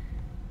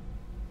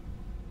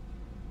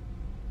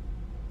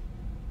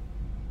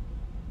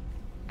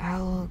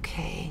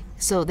 Okay,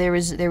 so there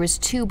was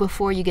two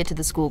before you get to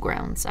the school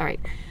grounds. All right,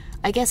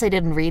 I guess I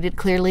didn't read it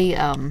clearly,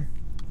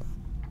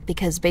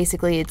 because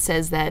basically it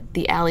says that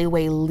the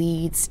alleyway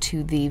leads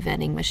to the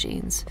vending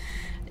machines.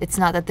 It's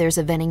not that there's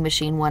a vending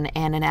machine one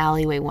and an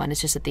alleyway one.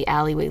 It's just that the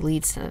alleyway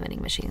leads to the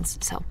vending machines.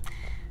 So,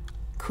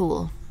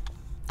 cool.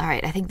 All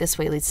right, I think this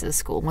way leads to the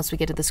school. Once we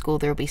get to the school,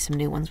 there will be some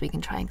new ones we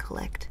can try and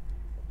collect.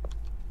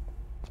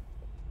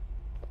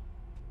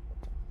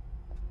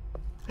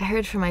 I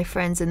heard from my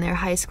friends in their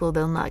high school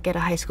they'll not get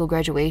a high school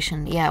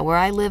graduation. Yeah, where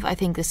I live, I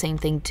think the same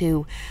thing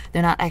too.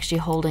 They're not actually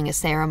holding a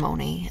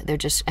ceremony. They're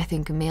just, I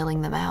think,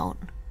 mailing them out.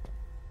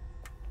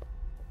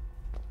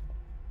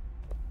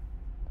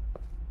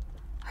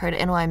 Heard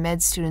NY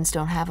Med students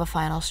don't have a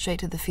final. Straight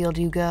to the field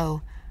you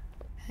go.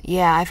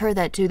 Yeah, I've heard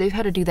that too. They've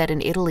had to do that in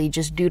Italy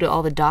just due to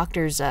all the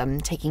doctors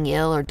taking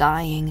ill or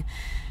dying.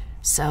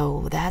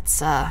 So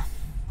that's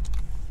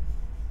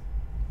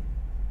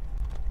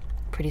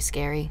pretty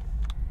scary.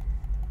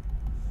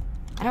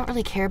 I don't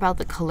really care about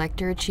the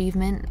collector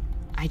achievement.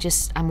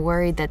 I'm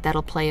worried that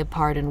that'll play a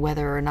part in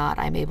whether or not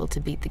I'm able to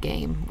beat the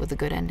game with a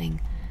good ending.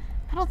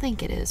 I don't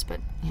think it is, but,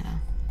 you know.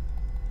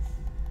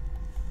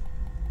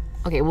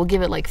 Okay, we'll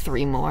give it like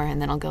 3 more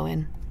and then I'll go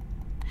in.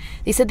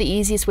 They said the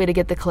easiest way to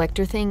get the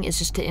collector thing is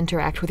just to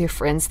interact with your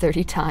friends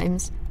 30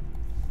 times.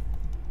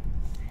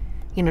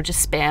 You know,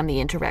 just spam the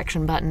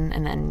interaction button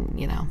and then,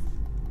 you know.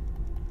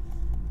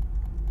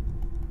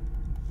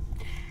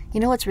 You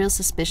know what's real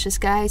suspicious,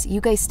 guys?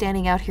 You guys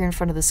standing out here in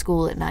front of the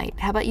school at night.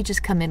 How about you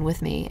just come in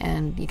with me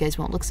and you guys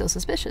won't look so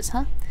suspicious,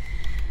 huh?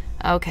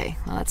 Okay,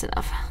 well that's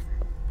enough.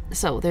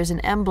 So, there's an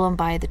emblem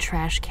by the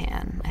trash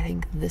can. I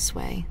think this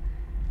way.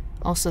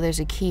 Also, there's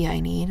a key I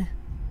need.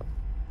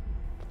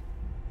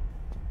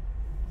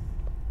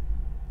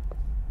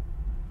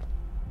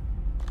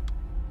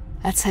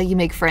 That's how you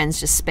make friends,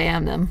 just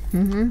spam them.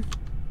 Mm-hmm.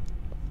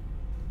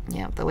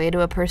 Yeah, the way to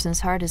a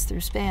person's heart is through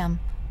spam.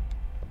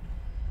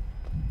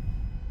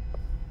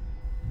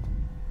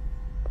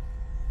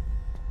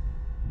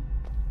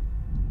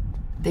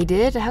 They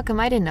did? How come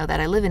I didn't know that?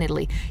 I live in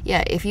Italy.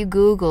 Yeah, if you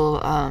Google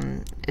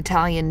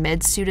Italian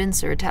med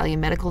students or Italian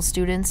medical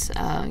students,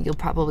 you'll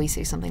probably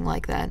see something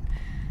like that.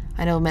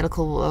 I know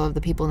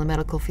the people in the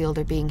medical field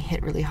are being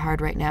hit really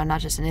hard right now,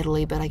 not just in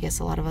Italy, but I guess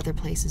a lot of other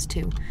places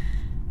too.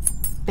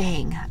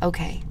 Bang.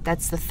 Okay,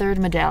 that's the 3rd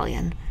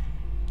medallion.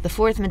 The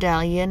 4th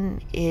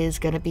medallion is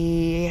going to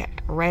be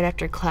right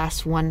after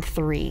class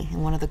 1-3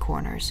 in one of the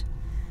corners.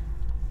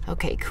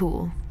 Okay,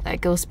 cool.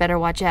 That ghost better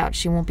watch out.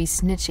 She won't be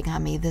snitching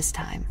on me this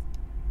time.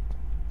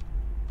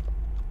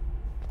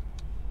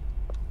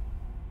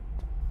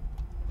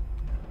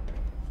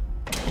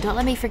 Don't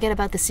let me forget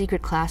about the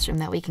secret classroom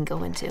that we can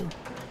go into.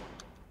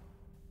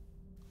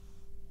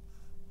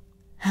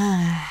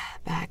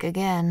 Back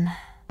again.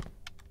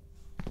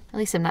 At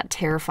least I'm not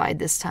terrified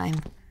this time.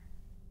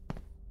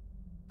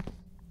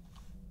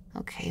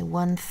 Okay,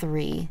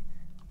 1-3.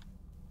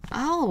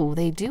 Oh,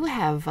 they do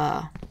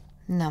have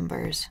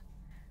numbers.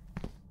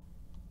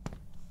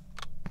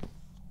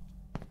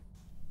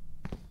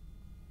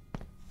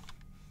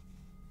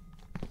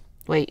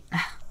 Wait,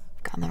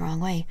 gone the wrong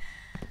way.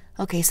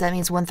 Okay, so that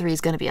means 1-3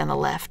 is going to be on the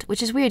left,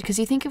 which is weird because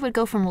you think it would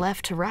go from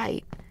left to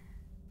right,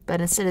 but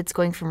instead it's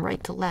going from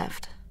right to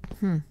left.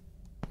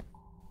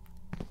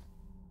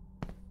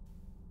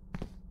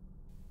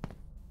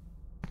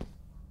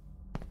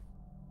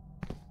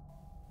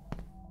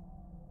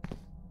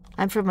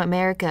 I'm from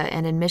America,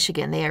 and in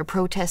Michigan, they are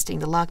protesting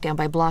the lockdown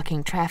by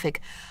blocking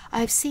traffic.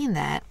 I've seen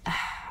that.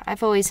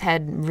 I've always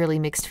had really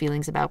mixed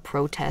feelings about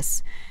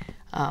protests,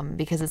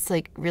 because it's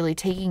like really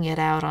taking it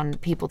out on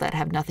people that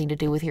have nothing to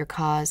do with your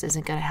cause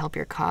isn't going to help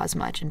your cause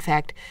much. In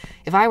fact,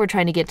 if I were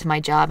trying to get to my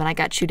job and I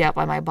got chewed out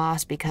by my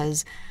boss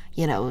because,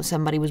 you know,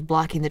 somebody was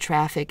blocking the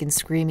traffic and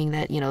screaming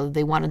that, you know,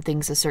 they wanted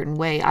things a certain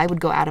way, I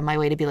would go out of my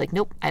way to be like,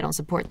 nope, I don't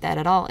support that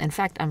at all. In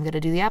fact, I'm going to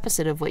do the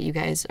opposite of what you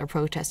guys are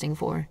protesting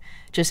for,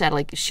 just out of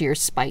like sheer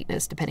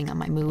spiteness, depending on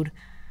my mood.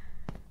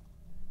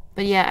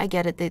 But yeah, I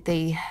get it.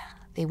 They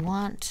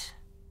want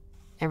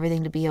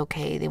everything to be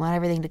okay. They want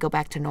everything to go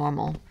back to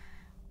normal.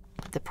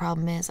 But the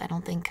problem is, I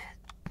don't think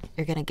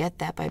you're going to get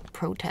that by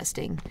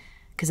protesting,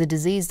 because a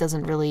disease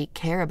doesn't really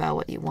care about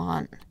what you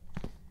want.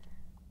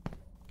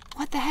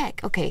 What the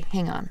heck? Okay,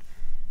 hang on.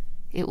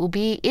 It will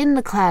be in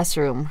the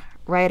classroom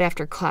right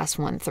after class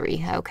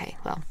 1-3. Okay,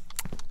 well,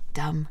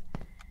 dumb.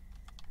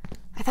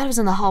 I thought it was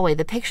in the hallway.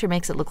 The picture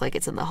makes it look like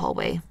it's in the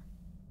hallway.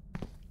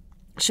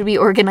 Should we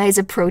organize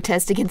a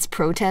protest against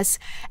protests?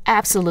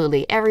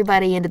 Absolutely.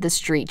 Everybody into the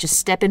street. Just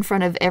step in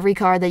front of every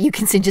car that you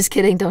can see. Just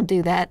kidding, don't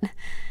do that.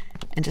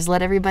 And just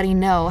let everybody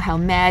know how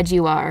mad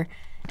you are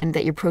and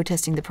that you're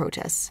protesting the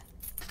protests.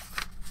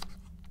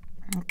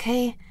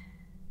 Okay.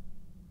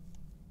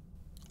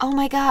 Oh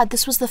my God,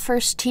 this was the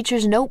first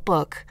teacher's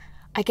notebook.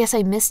 I guess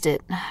I missed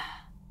it.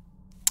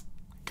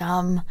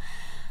 Dumb.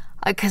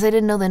 Because I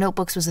didn't know the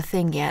notebooks was a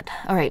thing yet.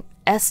 All right.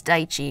 S.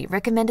 Daichi,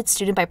 recommended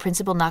student by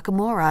Principal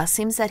Nakamura.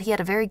 Seems that he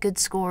had a very good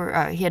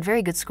score. He had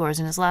very good scores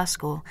in his last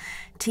school.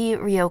 T.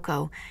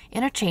 Ryoko,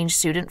 interchange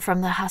student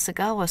from the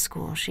Hasegawa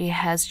school. She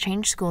has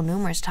changed school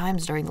numerous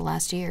times during the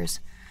last years.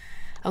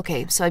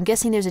 Okay, so I'm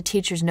guessing there's a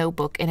teacher's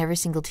notebook in every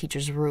single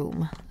teacher's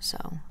room.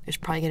 So there's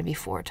probably going to be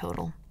 4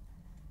 total.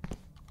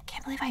 I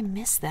can't believe I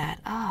missed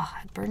that.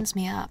 Ah, it burdens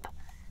me up.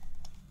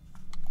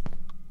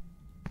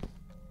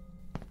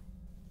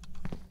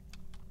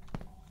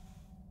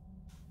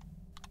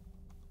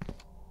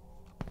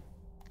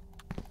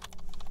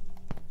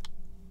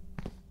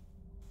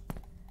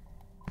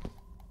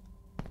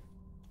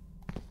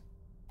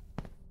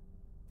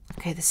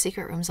 Okay, the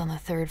secret room's on the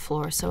 3rd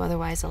floor, so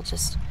otherwise I'll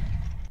just...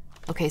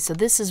 Okay, so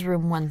this is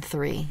room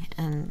 1-3,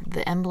 and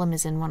the emblem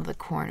is in one of the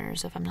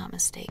corners, if I'm not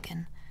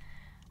mistaken.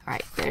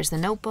 Alright, there's the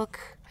notebook.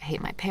 I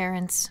hate my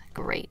parents.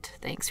 Great.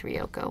 Thanks,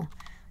 Ryoko.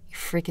 You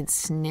freaking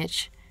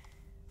snitch.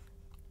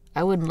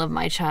 I wouldn't love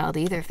my child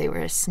either if they were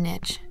a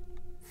snitch.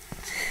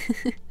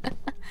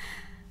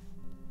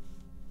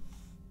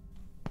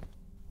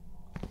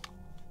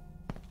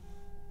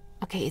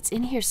 Okay, it's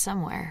in here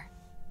somewhere.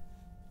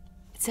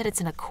 It said it's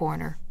in a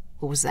corner.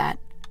 What was that?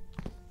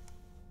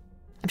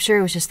 I'm sure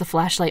it was just the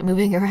flashlight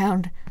moving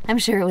around. I'm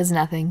sure it was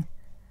nothing.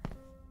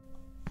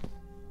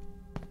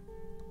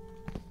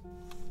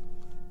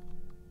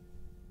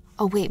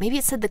 Oh wait, maybe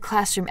it said the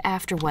classroom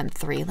after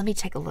 1-3. Let me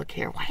take a look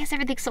here. Why is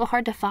everything so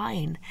hard to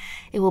find?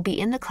 It will be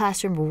in the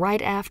classroom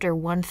right after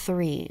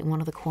 1-3 in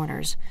one of the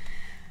corners.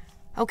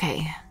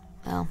 Okay,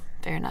 well,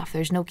 fair enough.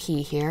 There's no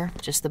key here,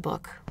 just the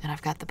book, and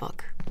I've got the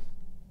book.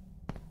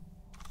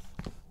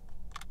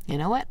 You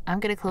know what? I'm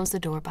gonna close the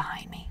door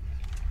behind me.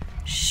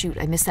 Shoot,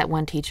 I missed that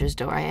one teacher's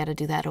door. I had to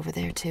do that over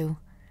there too.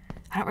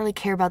 I don't really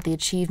care about the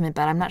achievement,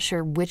 but I'm not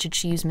sure which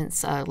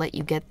achievements let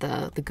you get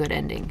the good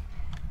ending.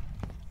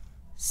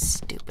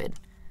 Stupid.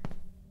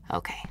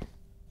 Okay.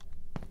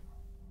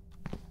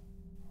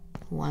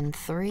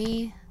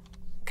 1-3.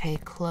 Okay,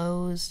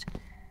 closed.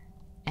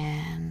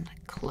 And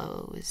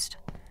closed.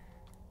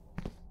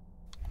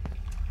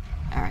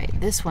 Alright,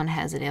 this one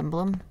has an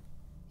emblem.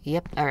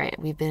 Yep, alright,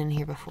 we've been in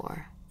here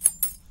before.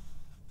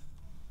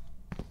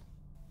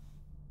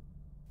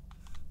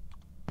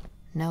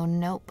 No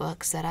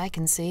notebooks that I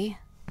can see.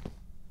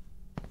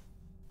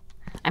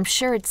 I'm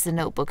sure it's the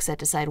notebooks that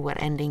decide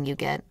what ending you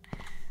get.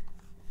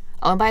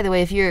 Oh, and by the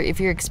way, if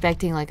you're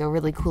expecting like a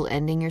really cool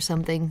ending or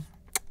something,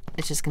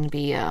 it's just going to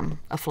be a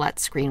flat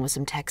screen with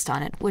some text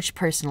on it, which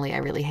personally I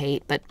really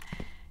hate. But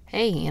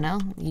hey, you know,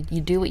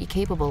 you do what you're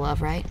capable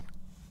of, right?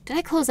 Did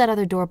I close that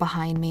other door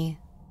behind me?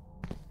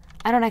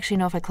 I don't actually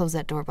know if I closed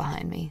that door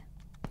behind me.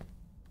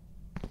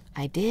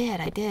 I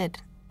did.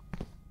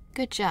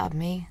 Good job,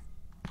 me.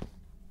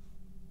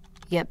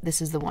 Yep,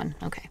 this is the one.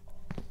 Okay.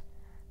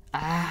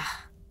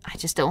 Ah, I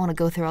just don't want to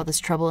go through all this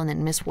trouble and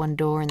then miss one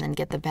door and then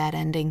get the bad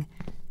ending.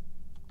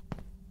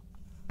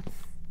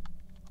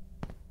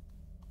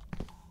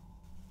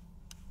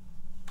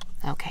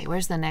 Okay,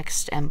 where's the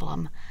next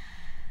emblem?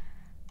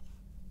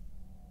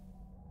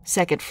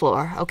 2nd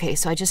floor. Okay,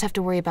 so I just have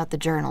to worry about the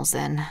journals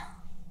then.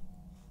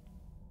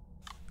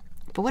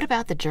 But what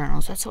about the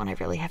journals? That's the one I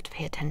really have to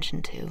pay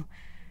attention to.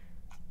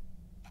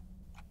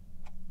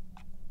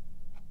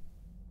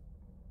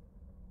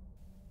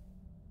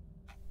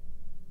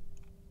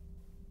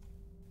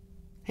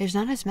 There's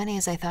not as many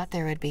as I thought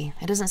there would be.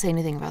 It doesn't say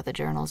anything about the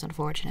journals,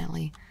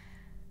 unfortunately.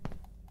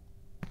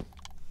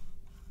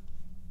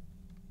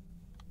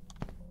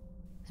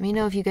 Let me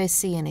know if you guys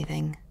see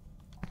anything.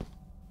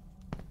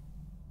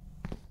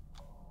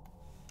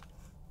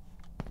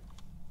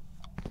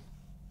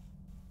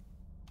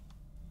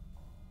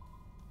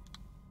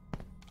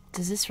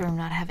 Does this room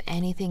not have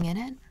anything in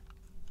it?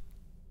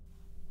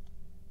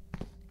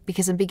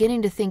 Because I'm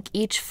beginning to think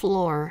each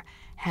floor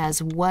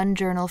has one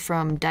journal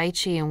from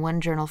Daichi and one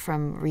journal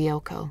from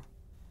Ryoko.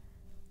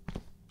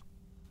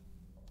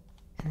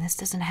 And this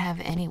doesn't have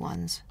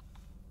anyone's.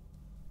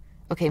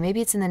 Okay, maybe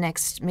it's in the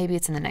next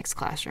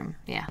classroom.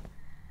 Yeah.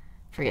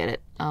 Forget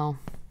it. I'll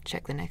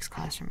check the next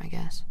classroom, I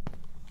guess.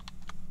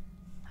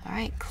 All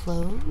right,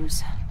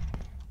 close.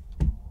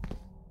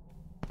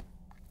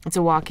 It's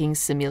a walking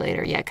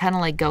simulator. Yeah, kind of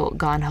like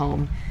Gone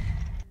Home.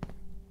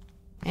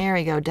 There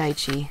we go,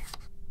 Daichi.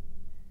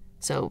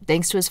 So,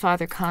 thanks to his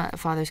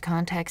father's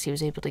contacts, he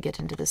was able to get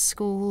into the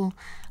school.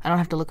 I don't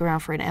have to look around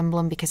for an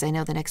emblem because I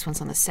know the next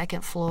one's on the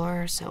second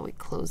floor, so we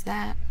close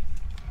that.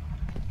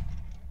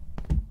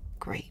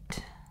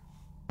 Great.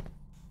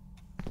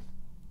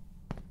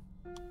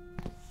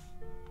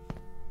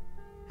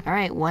 All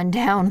right, 1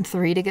 down,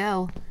 3 to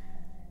go.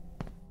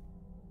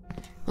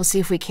 We'll see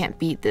if we can't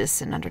beat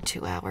this in under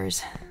 2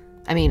 hours.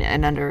 I mean,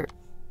 in under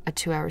a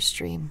 2-hour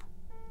stream.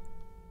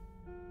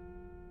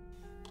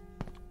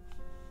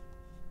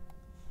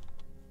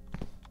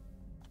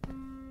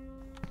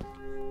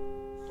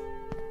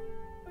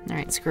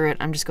 Alright, screw it.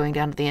 I'm just going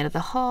down to the end of the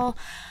hall.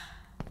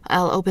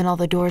 I'll open all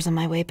the doors on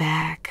my way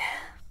back.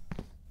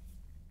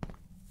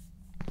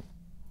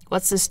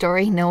 What's the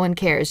story? No one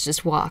cares.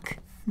 Just walk.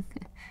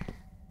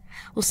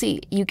 Well,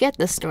 see, you get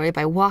this story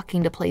by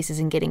walking to places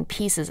and getting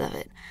pieces of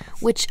it,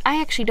 which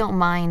I actually don't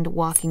mind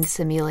walking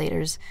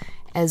simulators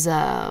as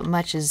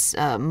much as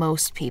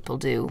most people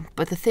do.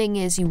 But the thing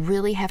is, you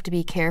really have to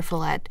be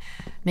careful at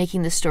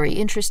making the story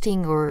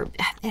interesting, or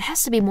it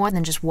has to be more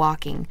than just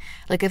walking.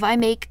 Like if I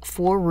make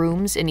 4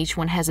 rooms and each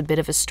one has a bit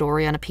of a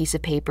story on a piece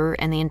of paper,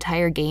 and the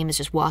entire game is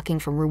just walking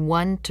from room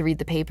 1 to read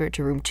the paper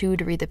to room 2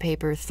 to read the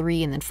paper,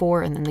 3 and then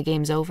 4 and then the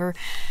game's over,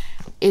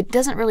 it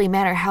doesn't really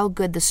matter how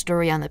good the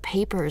story on the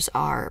papers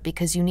are,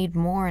 because you need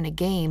more in a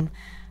game,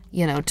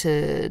 you know,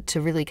 to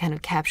really kind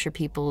of capture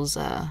people's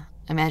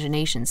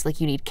imaginations.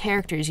 Like you need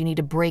characters, you need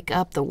to break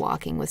up the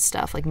walking with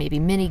stuff, like maybe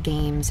mini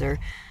games or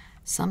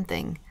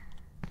something.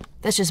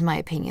 That's just my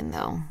opinion,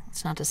 though.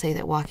 It's not to say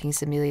that walking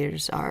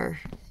simulators are,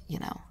 you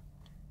know,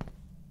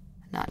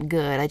 not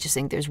good. I just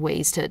think there's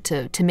ways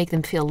to make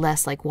them feel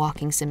less like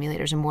walking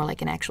simulators and more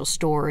like an actual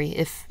story,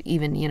 if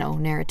even, you know,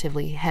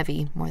 narratively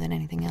heavy more than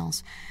anything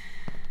else.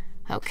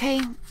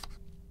 Okay.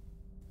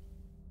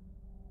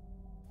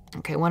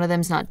 Okay, one of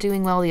them's not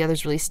doing well, the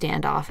other's really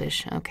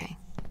standoffish. Okay.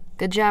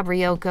 Good job,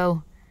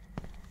 Ryoko.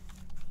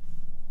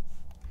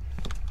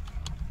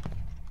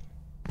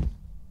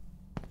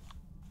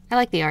 I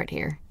like the art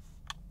here.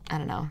 I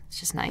don't know, it's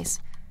just nice.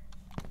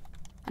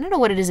 I don't know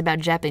what it is about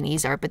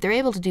Japanese art, but they're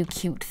able to do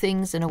cute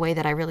things in a way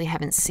that I really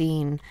haven't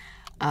seen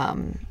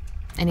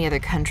any other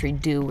country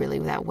do really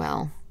that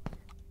well.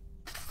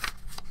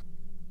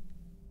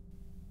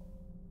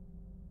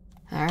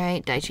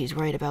 Alright, Daichi's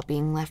worried about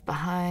being left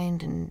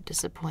behind and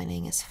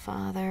disappointing his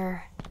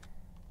father.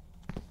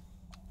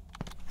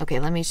 Okay,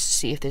 let me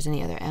see if there's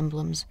any other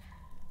emblems.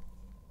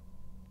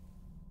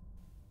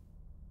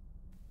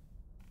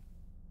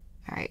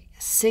 Alright,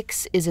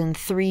 6 is in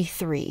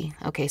 3-3.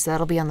 Okay, so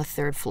that'll be on the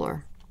 3rd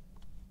floor.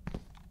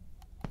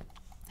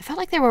 I felt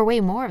like there were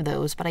way more of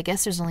those, but I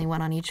guess there's only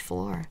one on each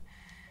floor.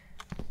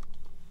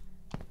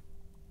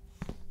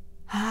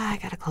 I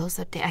gotta close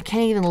that door. I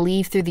can't even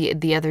leave through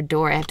the other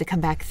door. I have to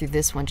come back through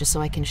this one just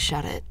so I can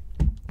shut it.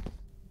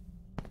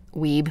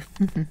 Weeb.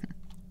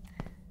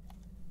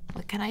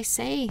 What can I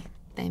say?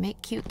 They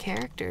make cute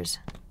characters.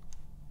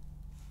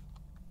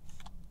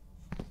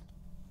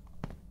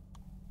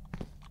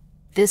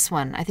 This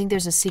one. I think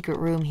there's a secret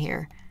room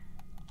here.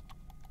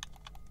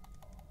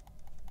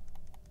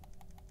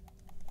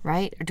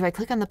 Right? Or do I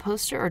click on the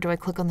poster or do I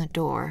click on the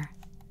door?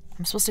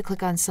 I'm supposed to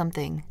click on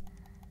something.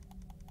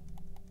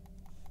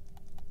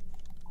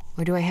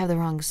 Or do I have the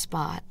wrong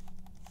spot?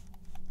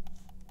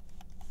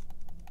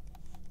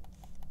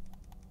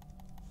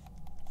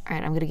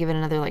 Alright, I'm gonna give it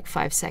another like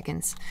 5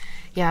 seconds.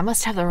 Yeah, I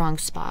must have the wrong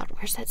spot.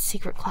 Where's that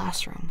secret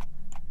classroom?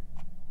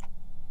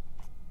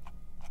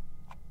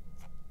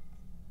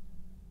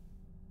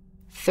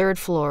 Third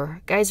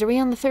floor. Guys, are we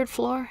on the 3rd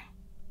floor?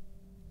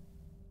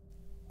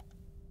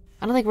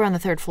 I don't think we're on the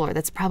 3rd floor.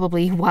 That's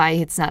probably why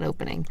it's not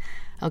opening.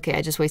 Okay,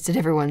 I just wasted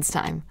everyone's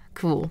time.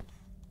 Cool.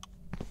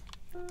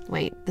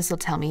 Wait, this will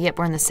tell me. Yep,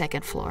 we're on the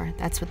 2nd floor.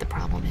 That's what the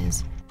problem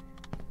is.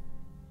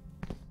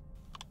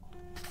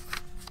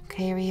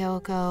 Okay,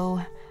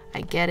 Ryoko.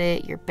 I get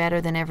it. You're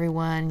better than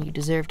everyone. You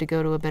deserve to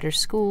go to a better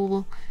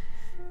school.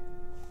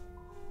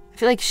 I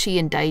feel like she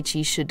and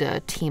Daichi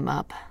should team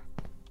up.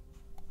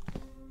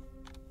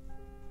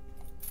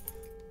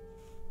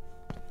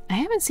 I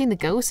haven't seen the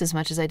ghost as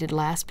much as I did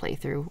last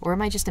playthrough. Or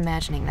am I just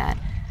imagining that?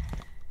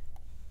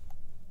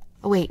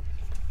 Oh, wait.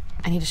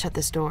 I need to shut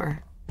this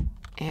door.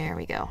 There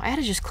we go. I had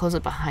to just close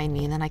it behind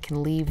me and then I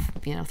can leave,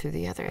 you know, through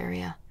the other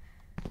area.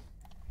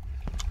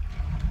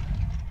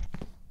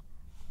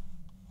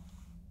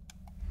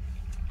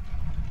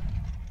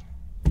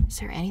 Is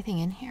there anything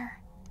in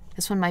here?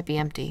 This one might be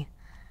empty.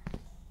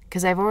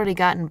 Because I've already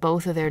gotten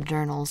both of their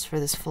journals for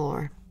this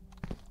floor.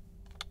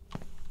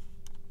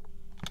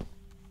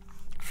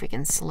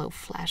 Freaking slow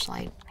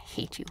flashlight. I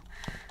hate you.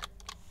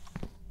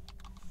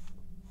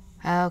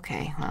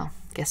 Okay, well,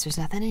 guess there's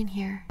nothing in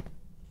here.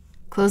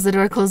 Close the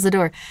door, close the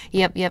door.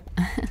 Yep, yep.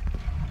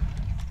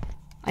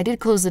 I did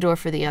close the door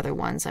for the other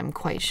ones, I'm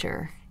quite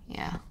sure.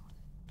 Yeah,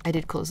 I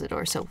did close the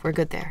door, so we're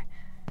good there.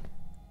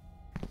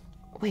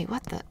 Wait,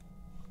 what the?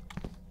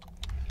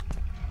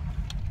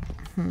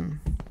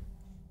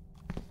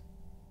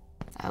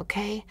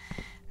 Okay,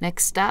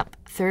 next stop,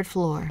 3rd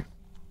floor.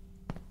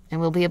 And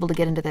we'll be able to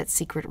get into that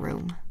secret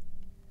room.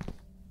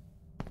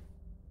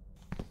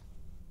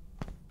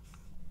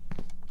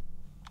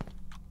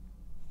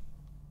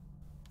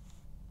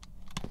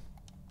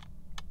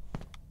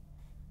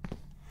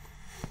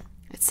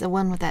 It's the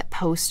one with that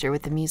poster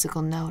with the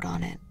musical note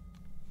on it.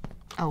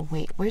 Oh,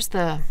 wait, where's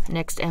the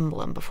next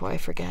emblem before I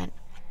forget?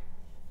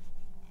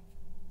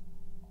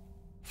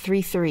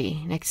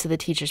 3-3, next to the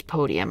teacher's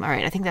podium. All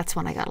right, I think that's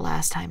one I got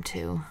last time,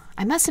 too.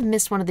 I must have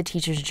missed one of the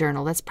teacher's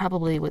journal. That's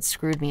probably what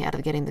screwed me out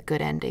of getting the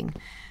good ending,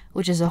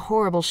 which is a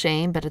horrible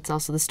shame, but it's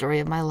also the story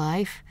of my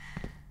life.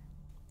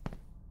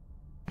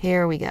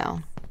 Here we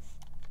go.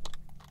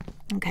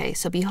 Okay,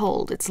 so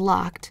behold, it's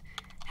locked.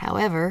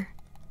 However...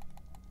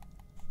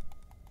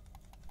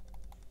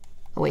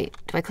 Oh, wait,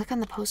 do I click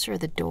on the poster or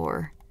the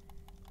door?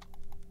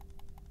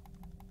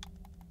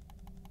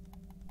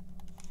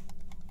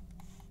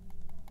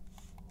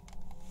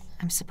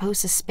 I'm supposed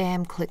to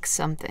spam click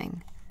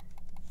something.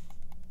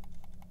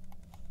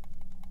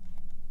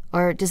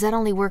 Or does that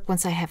only work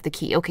once I have the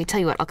key? Okay,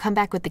 tell you what, I'll come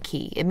back with the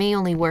key. It may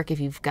only work if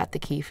you've got the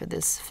key for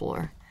this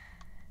floor.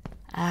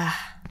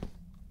 Ah.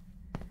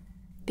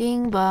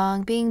 Bing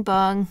bong, bing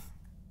bong.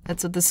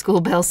 That's what the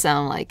school bells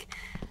sound like.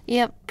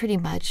 Yep, pretty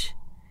much.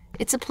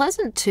 It's a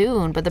pleasant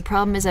tune, but the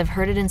problem is I've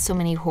heard it in so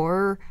many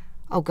horror...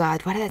 Oh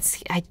God, why did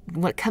that...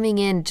 what coming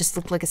in just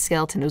looked like a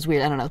skeleton. It was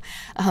weird, I don't know.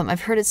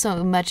 I've heard it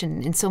so much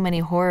in so many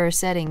horror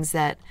settings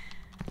that...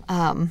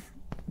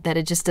 that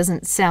it just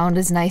doesn't sound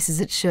as nice as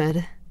it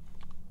should.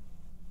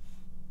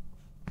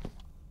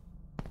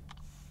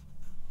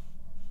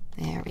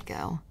 There we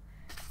go.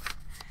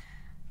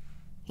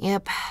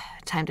 Yep,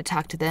 time to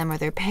talk to them or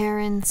their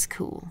parents.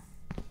 Cool.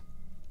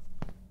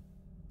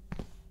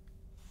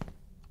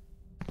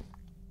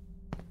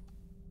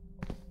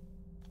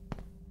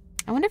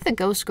 I wonder if the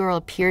ghost girl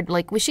appeared,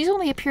 like, well, she's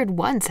only appeared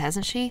once,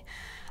 hasn't she?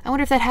 I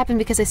wonder if that happened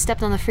because I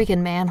stepped on the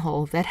freaking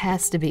manhole. That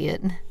has to be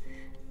it.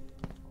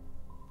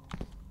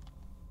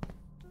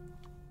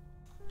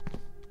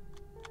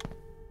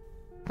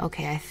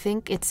 Okay, I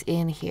think it's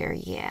in here.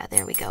 Yeah,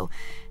 there we go.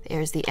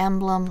 There's the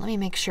emblem. Let me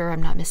make sure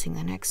I'm not missing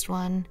the next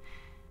one.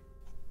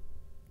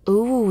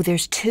 Ooh,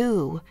 there's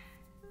 2.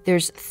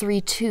 There's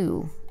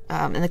 3-2.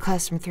 In the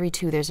classroom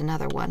 3-2, there's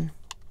another one.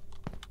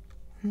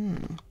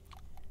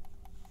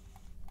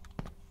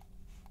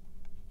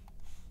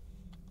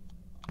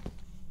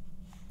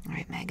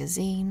 Alright,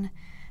 magazine.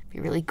 Be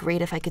really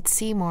great if I could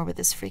see more with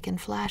this freaking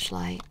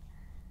flashlight.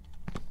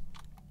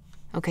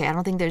 Okay, I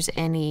don't think there's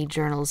any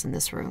journals in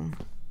this room.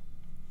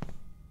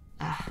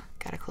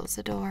 Gotta close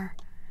the door.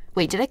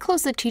 Wait, did I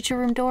close the teacher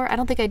room door? I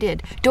don't think I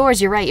did.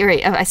 Doors, you're right, you're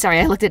right. Oh, sorry,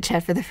 I looked at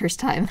chat for the first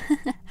time.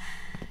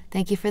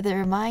 Thank you for the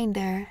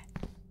reminder.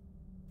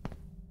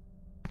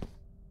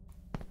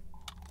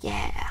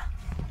 Yeah.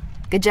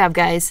 Good job,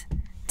 guys.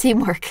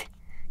 Teamwork.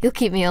 You'll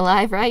keep me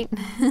alive, right?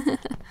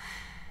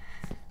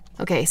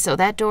 Okay, so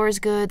that door is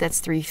good.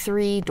 That's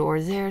 3-3.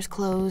 Door there's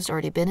closed.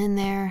 Already been in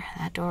there.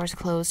 That door is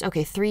closed.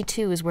 Okay,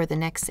 3-2 is where the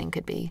next thing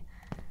could be.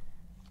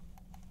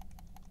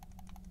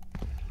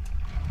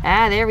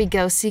 Ah, there we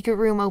go. Secret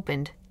room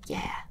opened.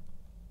 Yeah.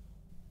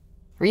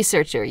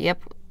 Researcher,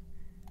 yep.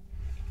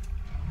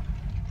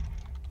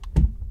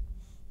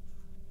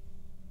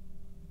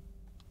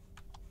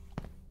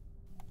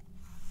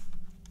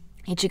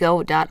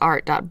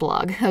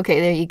 ichigo.art.blog.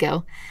 Okay, there you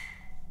go.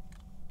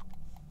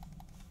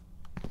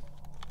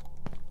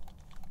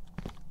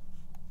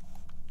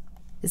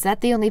 Is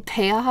that the only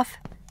payoff?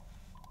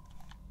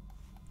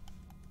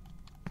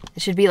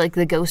 It should be like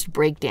the ghost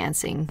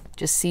breakdancing,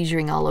 just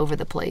seizuring all over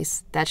the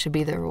place. That should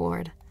be the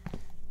reward.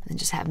 And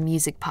just have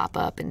music pop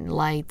up and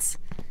lights.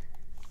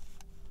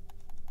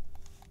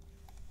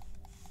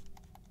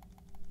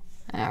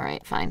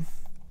 Alright, fine.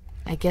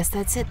 I guess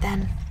that's it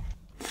then.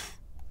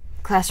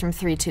 Classroom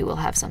 3-2 will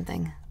have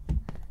something.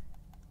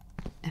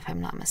 If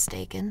I'm not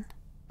mistaken.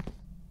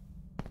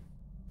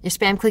 Your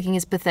spam clicking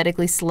is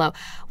pathetically slow.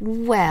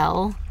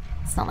 Well,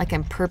 it's not like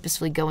I'm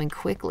purposefully going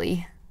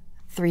quickly.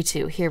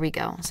 3-2, here we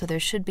go. So there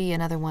should be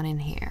another one in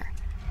here.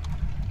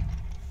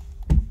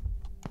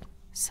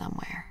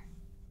 Somewhere.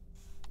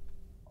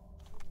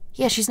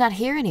 Yeah, she's not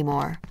here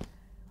anymore.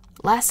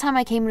 Last time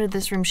I came into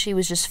this room, she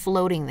was just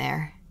floating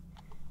there.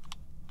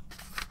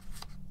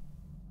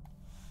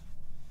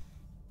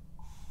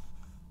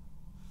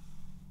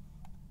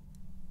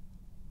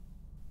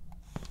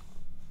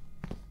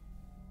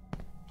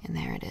 And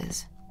there it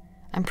is.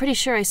 I'm pretty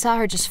sure I saw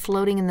her just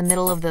floating in the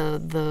middle of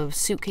the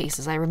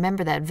suitcases. I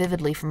remember that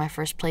vividly from my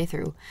first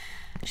playthrough.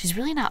 She's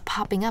really not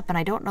popping up, and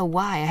I don't know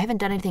why. I haven't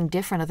done anything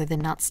different other than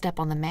not step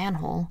on the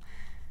manhole.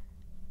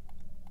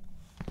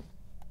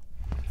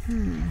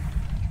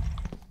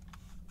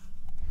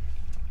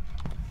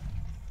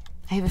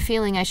 I have a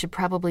feeling I should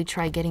probably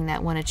try getting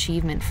that one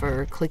achievement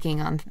for clicking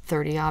on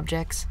 30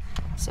 objects.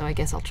 So I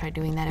guess I'll try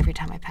doing that every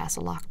time I pass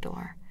a locked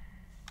door.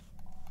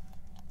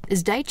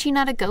 Is Daichi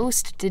not a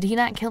ghost? Did he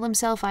not kill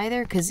himself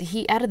either? Because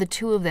he, out of the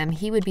two of them,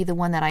 he would be the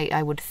one that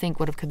I would think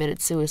would have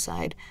committed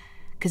suicide.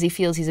 Because he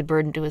feels he's a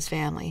burden to his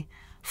family.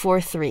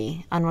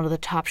 4-3 on one of the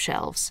top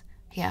shelves.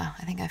 Yeah,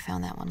 I think I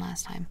found that one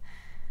last time.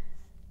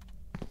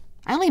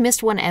 I only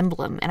missed one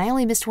emblem, and I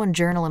only missed one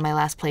journal in my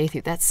last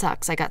playthrough. That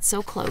sucks. I got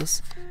so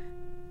close.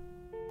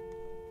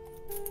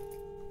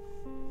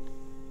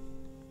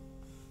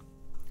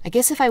 I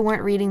guess if I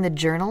weren't reading the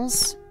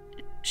journals,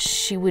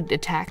 she would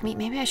attack me.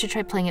 Maybe I should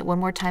try playing it one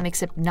more time,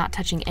 except not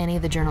touching any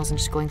of the journals and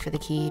just going for the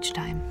key each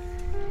time.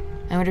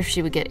 I wonder if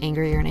she would get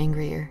angrier and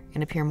angrier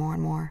and appear more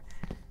and more.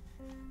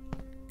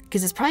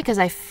 Because it's probably because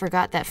I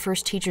forgot that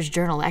first teacher's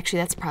journal. Actually,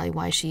 that's probably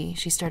why she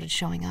started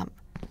showing up.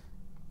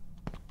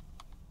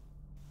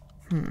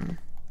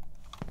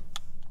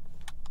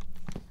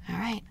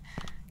 Alright.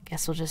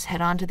 Guess we'll just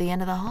head on to the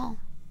end of the hall.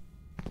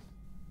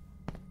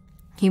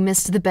 You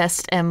missed the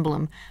best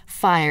emblem.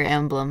 Fire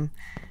emblem.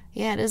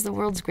 Yeah, it is the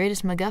world's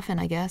greatest MacGuffin,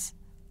 I guess.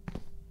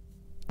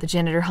 The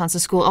janitor haunts the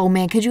school. Oh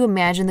man, could you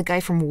imagine the guy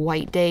from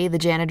White Day, the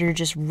janitor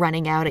just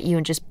running out at you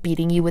and just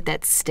beating you with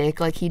that stick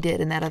like he did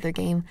in that other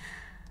game?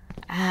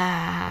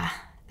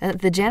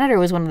 The janitor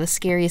was one of the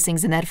scariest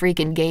things in that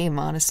freaking game,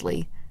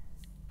 honestly.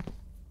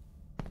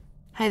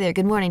 Hi there,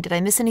 good morning. Did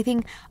I miss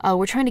anything?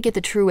 We're trying to get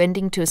the true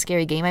ending to a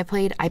scary game I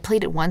played. I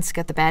played it once,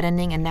 got the bad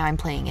ending, and now I'm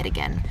playing it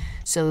again.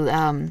 So,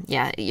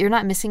 yeah, you're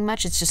not missing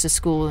much. It's just a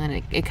school,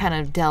 and it kind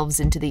of delves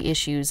into the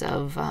issues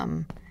of,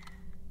 oh,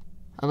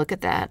 look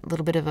at that. A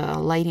little bit of a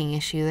lighting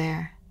issue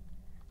there.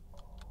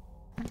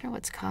 I wonder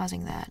what's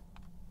causing that.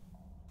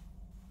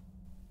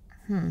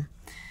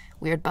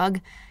 Weird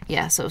bug?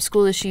 Yeah, so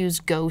school issues,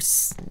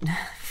 ghosts,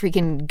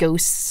 freaking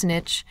ghost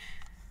snitch.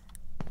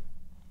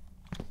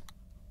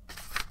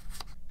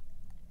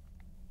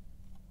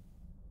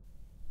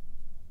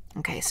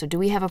 Okay, so do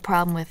we have a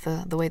problem with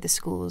the way the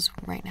school is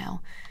right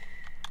now?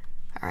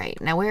 All right,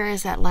 now where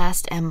is that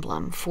last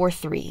emblem?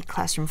 4-3,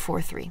 classroom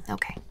 4-3.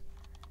 Okay.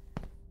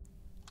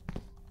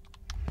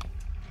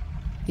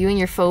 You and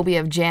your phobia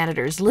of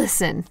janitors.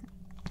 Listen,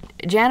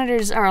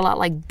 janitors are a lot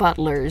like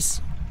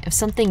butlers. If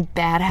something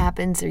bad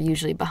happens, they're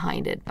usually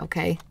behind it,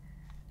 okay?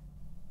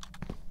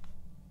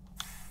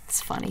 It's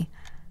funny.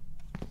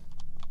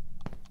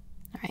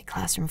 All right,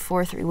 classroom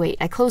 4-3. Wait,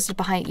 I closed it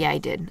behind. Yeah, I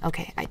did.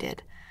 Okay, I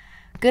did.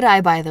 Good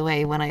eye, by the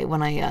way, when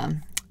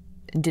I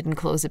didn't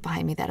close it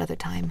behind me that other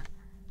time.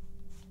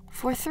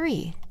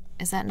 4-3.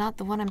 Is that not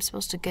the one I'm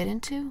supposed to get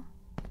into?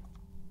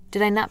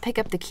 Did I not pick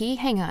up the key?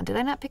 Hang on, did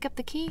I not pick up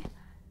the key?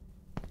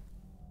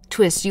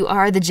 Twist, you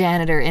are the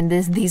janitor, and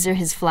these are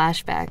his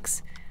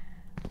flashbacks.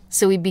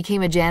 So he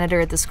became a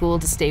janitor at the school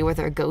to stay with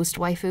our ghost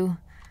waifu?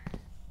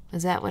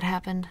 Was that what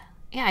happened?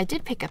 Yeah, I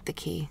did pick up the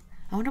key.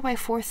 I wonder why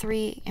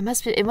 4-3...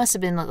 It must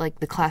have been like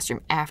the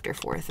classroom after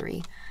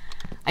 4-3.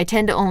 I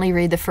tend to only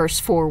read the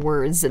first 4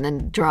 words and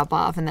then drop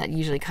off, and that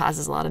usually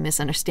causes a lot of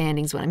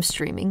misunderstandings when I'm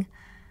streaming.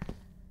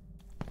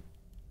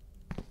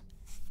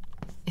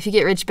 If you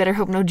get rich, better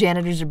hope no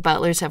janitors or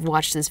butlers have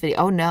watched this video.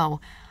 Oh no,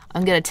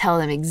 I'm gonna tell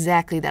them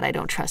exactly that I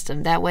don't trust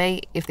them. That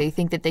way, if they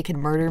think that they can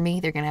murder me,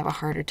 they're gonna have a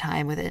harder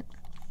time with it.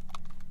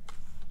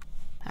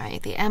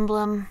 Alright, the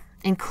emblem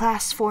in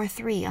class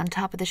 4-3 on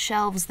top of the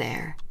shelves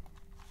there.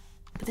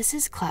 But this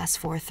is class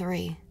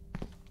 4-3.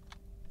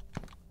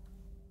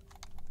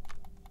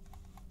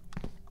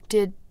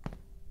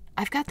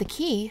 I've got the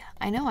key.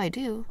 I know I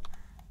do.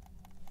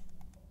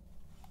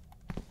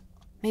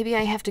 Maybe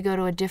I have to go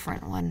to a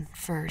different one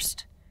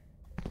first.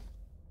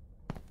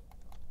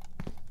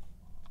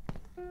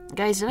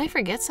 Guys, did I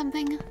forget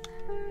something?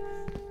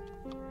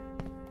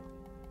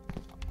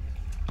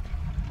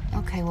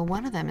 Okay, well,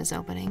 one of them is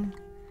opening.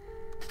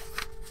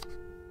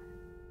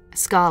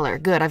 Scholar.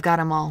 Good, I've got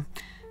them all.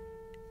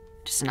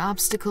 Just an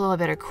obstacle. I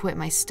better quit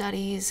my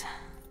studies.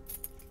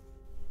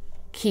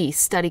 Key,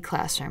 study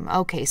classroom.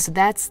 Okay, so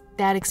that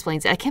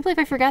explains it. I can't believe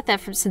I forgot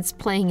that since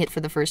playing it for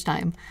the first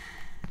time.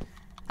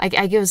 I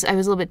was a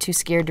little bit too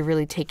scared to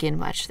really take in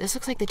much. This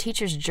looks like the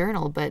teacher's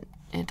journal, but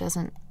it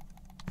doesn't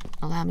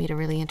allow me to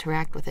really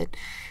interact with it.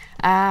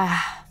 Oh,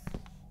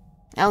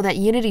 that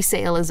Unity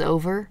sale is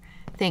over.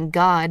 Thank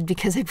God,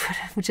 because I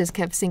just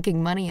kept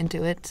sinking money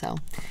into it, so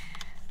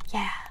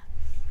yeah.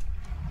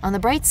 On the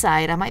bright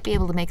side, I might be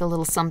able to make a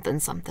little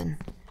something.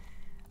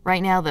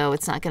 Right now, though,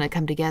 it's not going to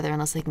come together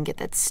unless I can get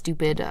that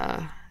stupid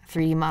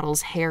 3D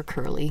model's hair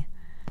curly.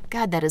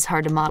 God, that is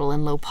hard to model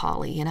in low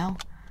poly, you know?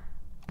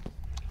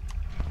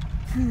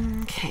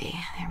 Okay,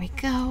 there we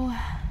go.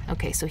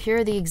 Okay, so here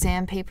are the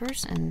exam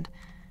papers, and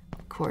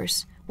of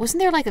course,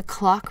 wasn't there like a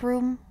clock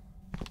room?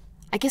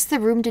 I guess the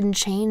room didn't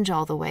change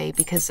all the way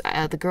because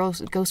the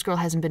ghost girl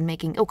hasn't been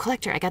making... Oh,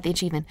 collector, I got the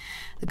achievement.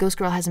 The ghost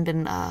girl hasn't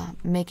been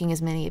making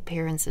as many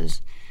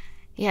appearances.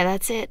 Yeah,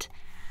 that's it.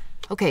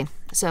 Okay,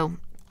 so...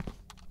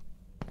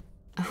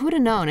 Who'd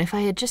have known? If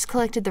I had just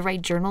collected the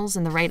right journals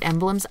and the right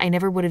emblems, I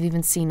never would have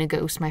even seen a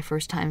ghost my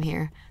first time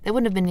here. That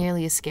wouldn't have been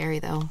nearly as scary,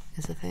 though,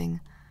 is the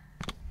thing.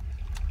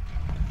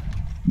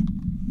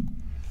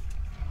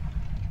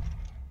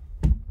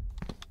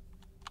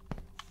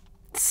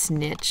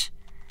 Snitch.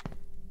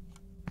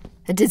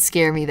 That did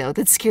scare me, though.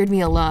 That scared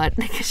me a lot,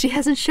 because she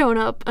hasn't shown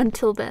up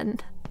until then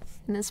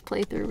in this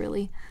playthrough,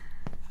 really.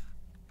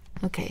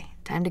 Okay,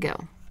 time to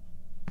go.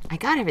 I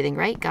got everything,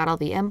 right? Got all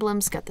the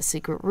emblems, got the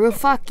secret room.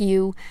 Fuck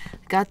you.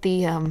 Got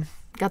the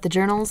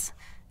journals.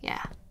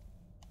 Yeah.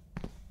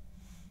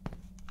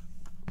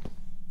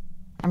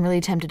 I'm really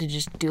tempted to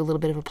just do a little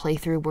bit of a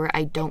playthrough where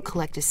I don't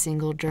collect a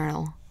single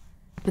journal.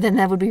 But then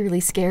that would be really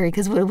scary,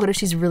 because what if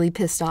she's really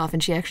pissed off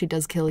and she actually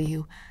does kill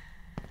you?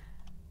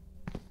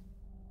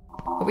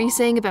 What were you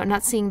saying about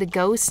not seeing the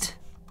ghost?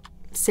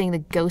 Saying the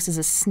ghost is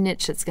a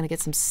snitch that's gonna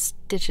get some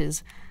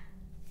stitches.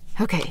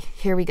 Okay,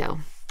 here we go.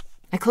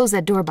 I closed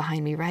that door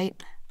behind me,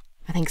 right?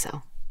 I think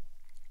so.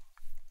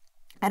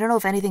 I don't know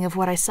if anything of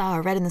what I saw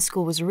or read in the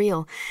school was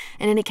real.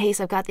 In any case,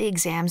 I've got the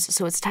exams,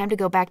 so it's time to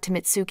go back to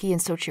Mitsuki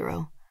and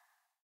Soichiro.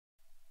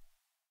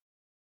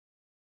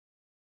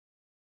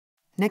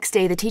 Next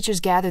day, the teachers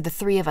gathered the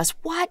three of us.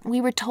 What?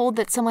 We were told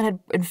that someone had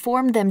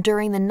informed them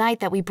during the night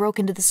that we broke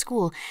into the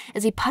school.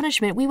 As a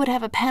punishment, we would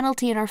have a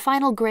penalty in our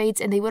final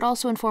grades, and they would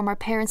also inform our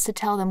parents to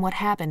tell them what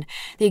happened.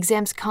 The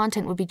exam's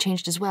content would be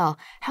changed as well.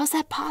 How's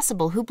that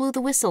possible? Who blew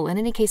the whistle? In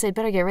any case, I'd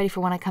better get ready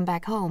for when I come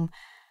back home.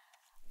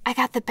 I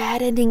got the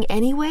bad ending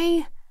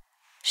anyway?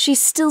 She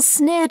still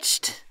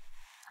snitched.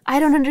 I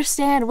don't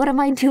understand. What am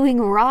I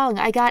doing wrong?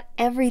 I got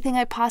everything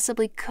I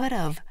possibly could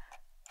have.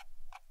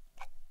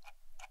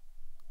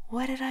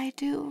 What did I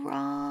do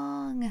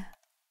wrong?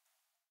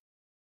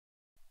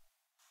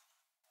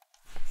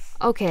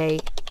 Okay,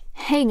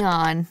 hang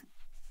on.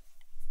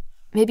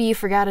 Maybe you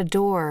forgot a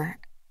door.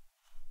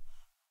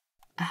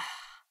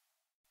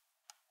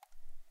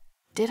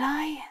 Did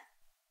I?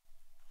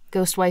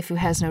 Ghost waifu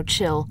has no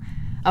chill.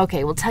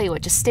 Okay, well, tell you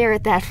what, just stare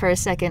at that for a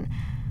second.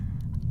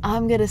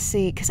 I'm gonna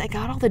see, because I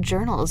got all the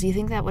journals. You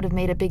think that would have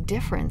made a big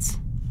difference?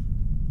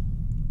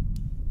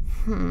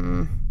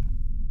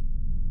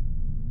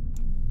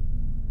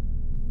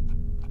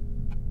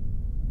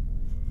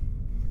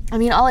 I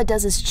mean, all it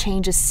does is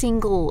change a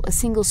single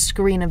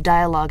screen of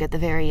dialogue at the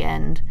very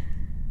end.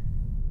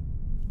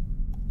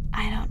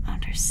 I don't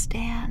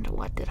understand.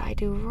 What did I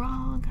do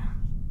wrong?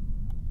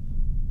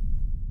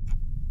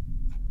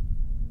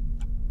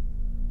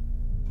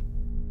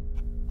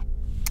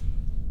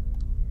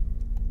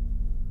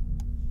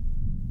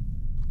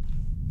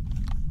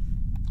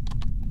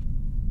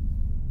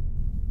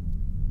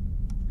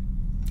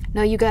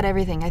 No, you got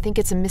everything. I think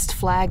it's a missed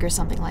flag or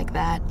something like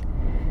that.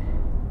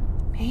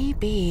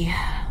 Maybe.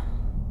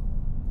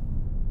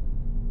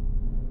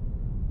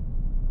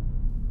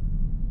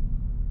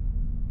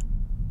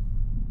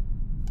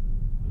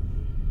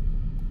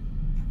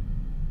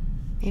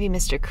 Maybe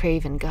Mr.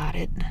 Craven got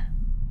it.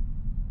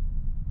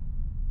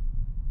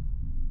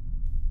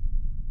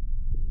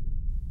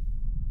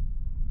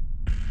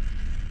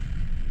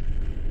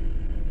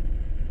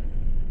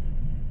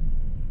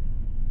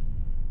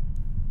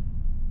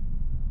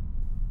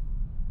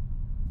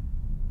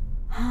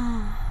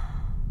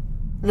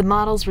 The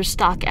models were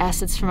stock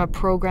assets from a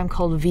program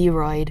called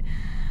Vroid.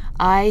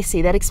 I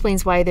see. That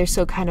explains why they're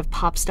so kind of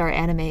pop star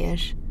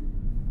anime-ish.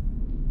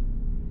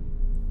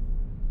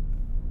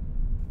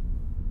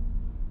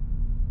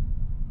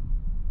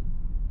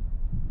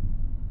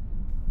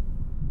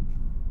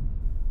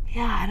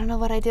 Yeah, I don't know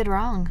what I did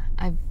wrong.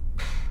 I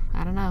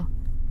don't know.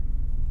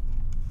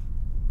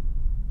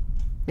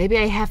 Maybe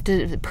I have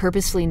to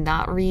purposely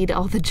not read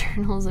all the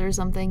journals or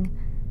something.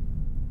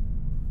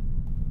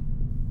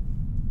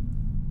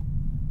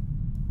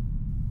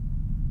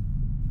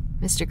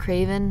 Mr.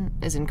 Craven,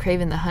 as in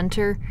Craven the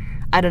Hunter.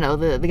 I don't know,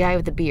 the guy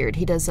with the beard.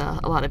 He does a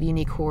lot of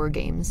unique horror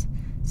games.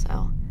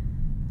 So,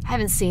 I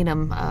haven't seen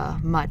him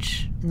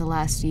much in the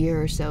last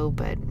year or so,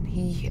 but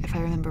he, if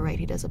I remember right,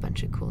 he does a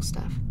bunch of cool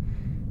stuff.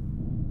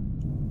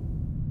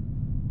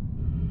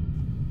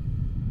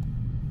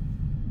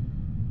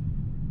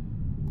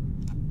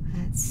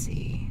 Let's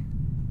see.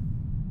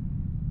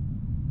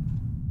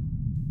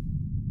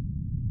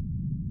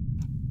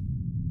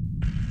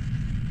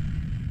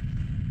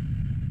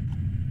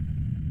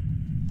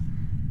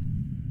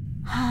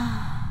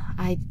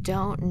 I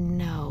don't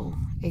know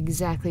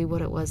exactly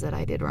what it was that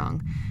I did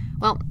wrong.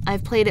 Well,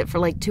 I've played it for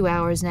like 2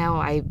 hours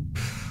now. I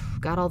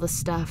got all the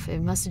stuff.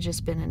 It must have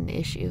just been an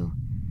issue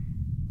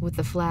with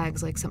the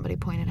flags, like somebody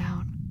pointed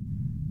out.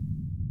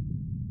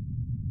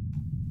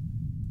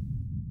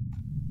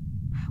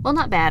 Well,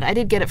 not bad. I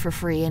did get it for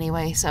free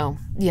anyway, so,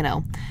 you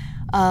know.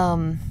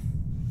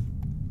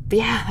 But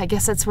yeah, I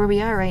guess that's where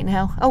we are right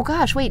now. Oh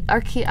gosh, wait,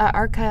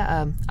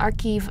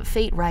 Archive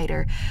Fate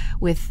Rider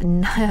with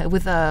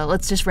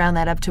let's just round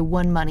that up to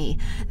 1 money.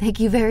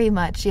 Thank you very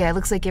much. Yeah, it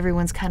looks like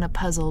everyone's kind of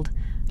puzzled.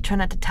 Try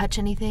not to touch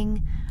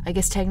anything. I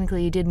guess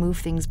technically you did move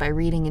things by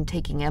reading and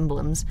taking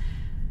emblems.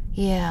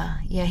 Yeah,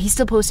 he's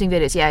still posting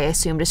videos. Yeah, I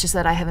assumed. It's just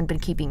that I haven't been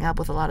keeping up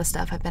with a lot of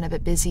stuff. I've been a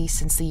bit busy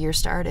since the year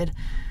started.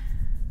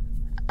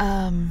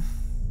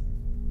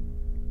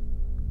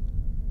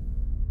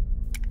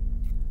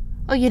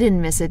 Oh, you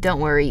didn't miss it. Don't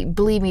worry.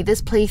 Believe me,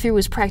 this playthrough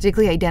was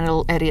practically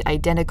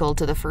identical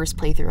to the first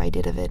playthrough I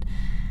did of it.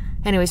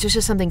 Anyways, there's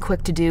just something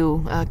quick to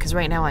do, because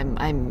right now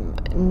I'm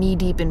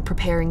knee-deep in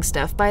preparing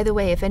stuff. By the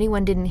way, if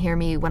anyone didn't hear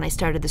me when I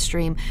started the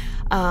stream,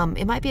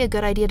 it might be a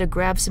good idea to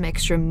grab some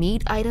extra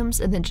meat items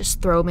and then just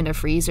throw them in a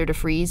freezer to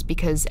freeze,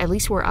 because at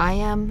least where I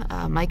am,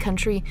 my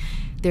country,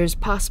 there's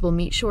possible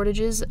meat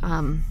shortages.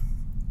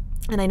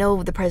 And I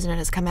know the president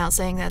has come out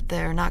saying that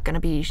they're not going to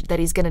be, that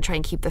he's going to try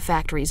and keep the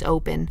factories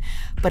open.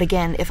 But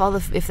again, if all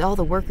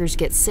the workers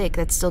get sick,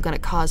 that's still going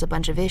to cause a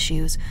bunch of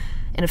issues.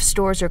 And if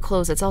stores are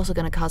closed, that's also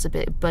going to cause a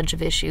bunch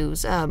of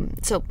issues.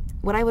 So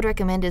what I would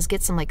recommend is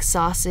get some like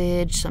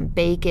sausage, some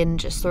bacon,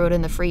 just throw it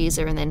in the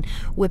freezer and then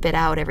whip it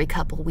out every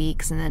couple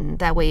weeks. And then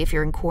that way, if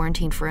you're in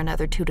quarantine for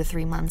another 2 to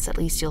 3 months, at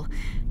least you'll,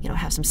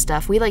 have some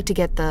stuff. We like to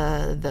get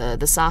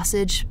the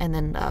sausage and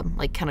then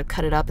like kind of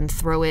cut it up and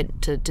throw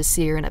it to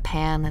sear in a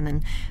pan, and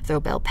then throw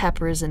bell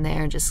peppers in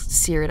there and just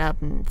sear it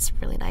up, and it's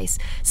really nice.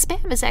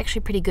 Spam is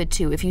actually pretty good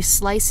too. If you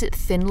slice it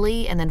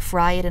thinly and then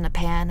fry it in a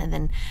pan and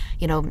then,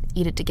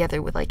 eat it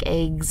together with like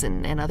eggs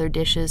and other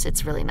dishes,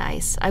 it's really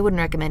nice. I wouldn't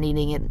recommend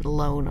eating it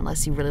alone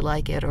unless you really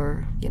like it,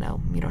 or, you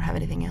don't have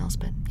anything else,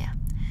 but yeah.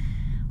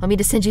 Want me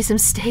to send you some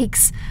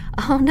steaks?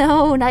 Oh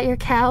no, not your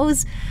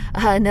cows?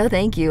 No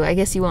thank you. I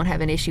guess you won't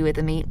have an issue with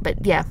the meat.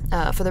 But yeah,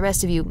 for the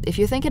rest of you, if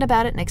you're thinking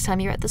about it, next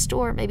time you're at the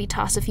store, maybe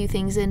toss a few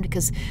things in,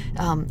 because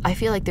I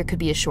feel like there could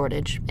be a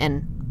shortage.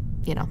 And,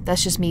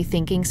 that's just me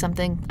thinking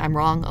something. I'm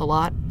wrong a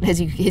lot,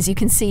 as you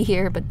can see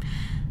here, but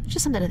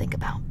just something to think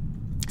about.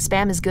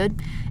 Spam is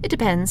good. It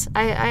depends.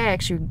 I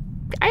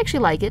actually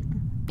like it,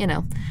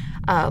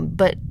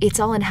 but it's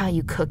all in how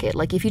you cook it.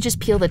 Like if you just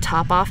peel the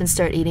top off and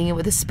start eating it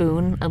with a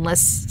spoon,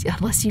 unless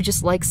you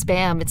just like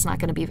Spam, it's not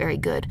going to be very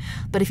good.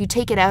 But if you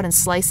take it out and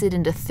slice it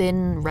into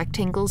thin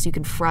rectangles, you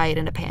can fry it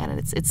in a pan, and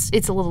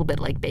it's a little bit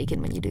like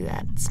bacon when you do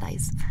that. It's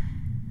nice.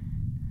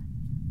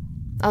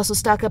 Also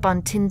stock up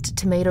on tinned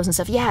tomatoes and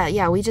stuff.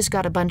 Yeah, we just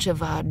got a bunch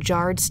of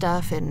jarred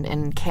stuff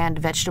and canned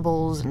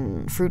vegetables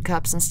and fruit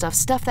cups and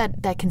stuff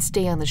that can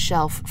stay on the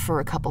shelf for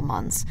a couple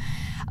months.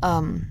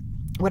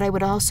 What I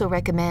would also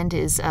recommend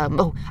is,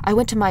 I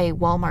went to my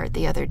Walmart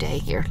the other day.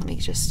 Here, let me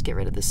just get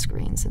rid of the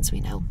screen since we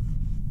know.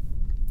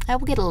 I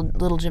will get a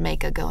little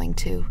Jamaica going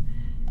too.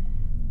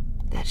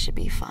 That should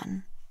be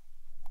fun.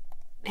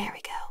 There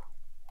we go.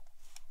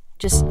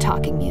 Just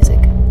talking music.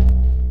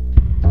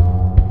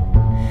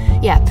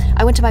 Yeah,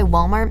 I went to my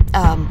Walmart.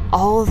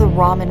 All the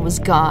ramen was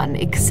gone,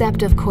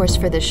 except of course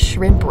for the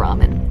shrimp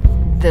ramen.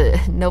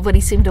 Nobody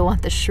seemed to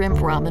want the shrimp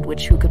ramen,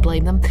 which who could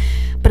blame them?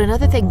 But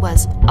another thing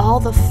was, all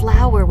the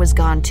flour was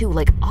gone too,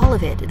 like all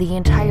of it. The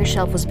entire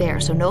shelf was bare,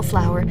 so no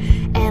flour,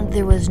 and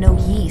there was no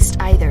yeast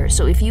either.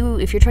 So if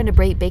you're trying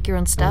to bake your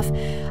own stuff,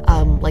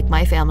 like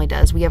my family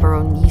does, we have our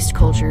own yeast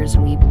cultures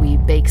and we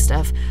bake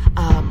stuff.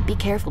 Be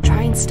careful.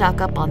 Try and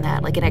stock up on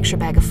that, like an extra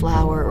bag of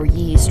flour or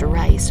yeast or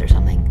rice or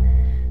something.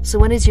 So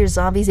when is your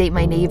Zombies Ate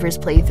My Neighbors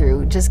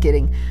playthrough? Just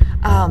kidding.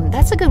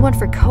 That's a good one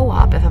for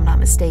co-op, if I'm not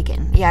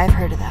mistaken. Yeah, I've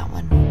heard of that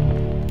one.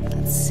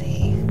 Let's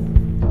see.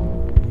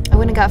 I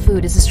went and got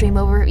food. Is the stream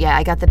over? Yeah,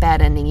 I got the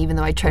bad ending, even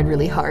though I tried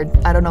really hard.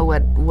 I don't know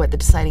what the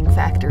deciding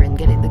factor in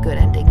getting the good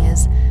ending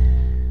is.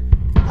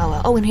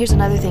 Oh, and here's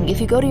another thing.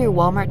 If you go to your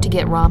Walmart to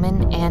get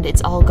ramen and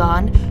it's all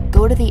gone,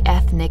 go to the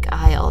ethnic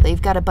aisle.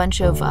 They've got a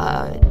bunch of,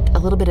 a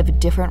little bit of a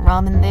different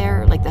ramen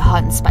there, like the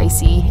hot and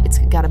spicy. It's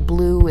got a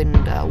blue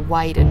and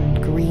white and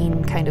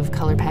green kind of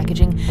color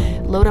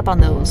packaging. Load up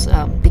on those,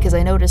 because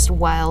I noticed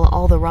while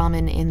all the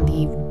ramen in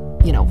the,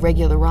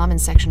 regular ramen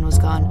section was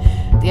gone,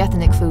 the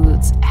ethnic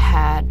foods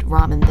had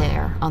ramen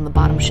there on the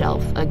bottom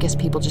shelf. I guess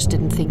people just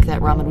didn't think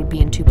that ramen would be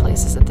in 2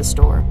 places at the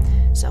store.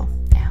 So,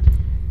 yeah.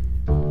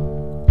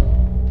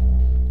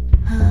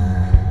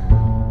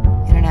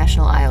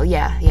 International aisle,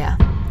 yeah.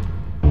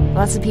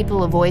 Lots of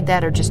people avoid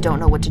that or just don't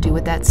know what to do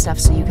with that stuff,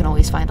 so you can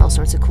always find all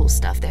sorts of cool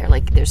stuff there.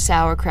 Like there's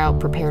sauerkraut,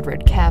 prepared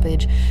red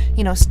cabbage,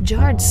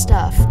 jarred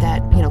stuff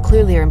that,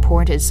 clearly are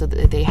imported, so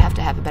that they have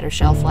to have a better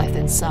shelf life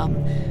than some,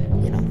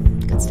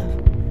 good stuff.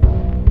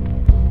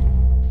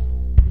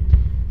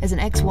 As an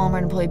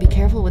ex-Walmart employee, be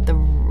careful with the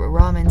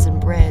ramens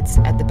and breads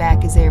at the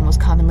back, as they are most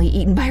commonly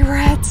eaten by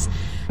rats.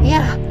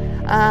 Yeah,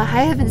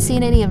 I haven't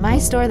seen any in my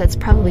store. That's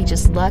probably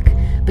just luck.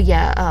 But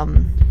yeah,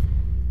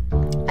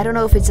 I don't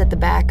know if it's at the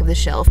back of the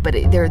shelf, but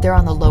they're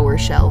on the lower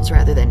shelves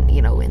rather than,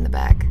 in the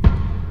back.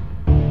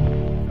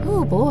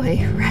 Oh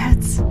boy,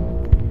 rats.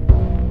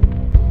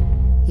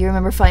 You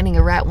remember finding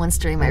a rat once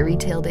during my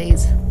retail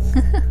days.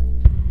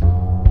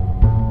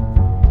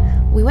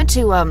 We went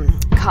to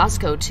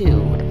Costco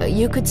too.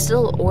 You could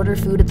still order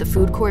food at the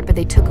food court, but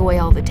they took away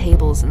all the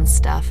tables and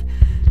stuff,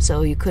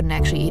 so you couldn't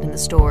actually eat in the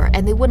store.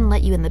 And they wouldn't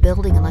let you in the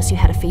building unless you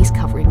had a face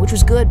covering, which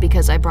was good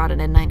because I brought an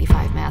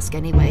N95 mask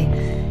anyway,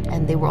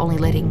 and they were only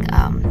letting,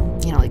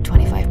 you know, like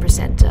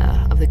 25%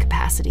 of the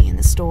capacity in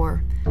the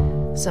store.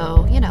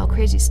 So, you know,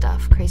 crazy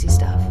stuff, crazy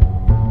stuff.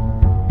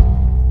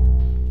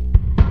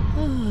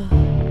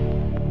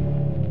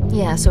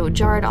 Yeah, so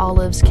jarred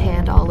olives,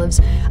 canned olives.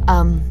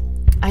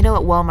 I know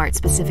at Walmart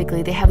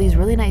specifically, they have these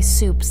really nice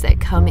soups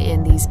that come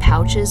in these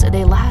pouches.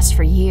 They last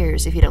for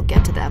years if you don't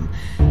get to them.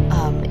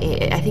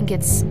 I think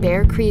it's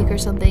Bear Creek or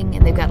something,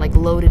 and they've got like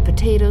loaded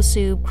potato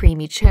soup,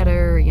 creamy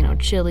cheddar, you know,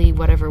 chili,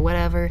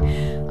 whatever.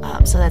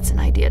 So that's an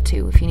idea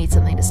too if you need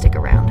something to stick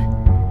around.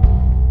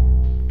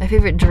 My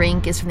favorite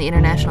drink is from the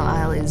international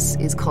aisle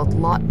is called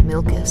Lot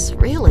Milkus.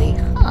 Really?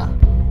 Huh.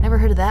 Never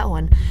heard of that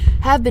one.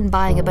 Have been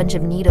buying a bunch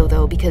of Nito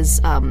though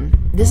because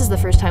this is the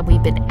first time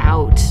we've been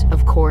out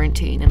of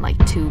quarantine in like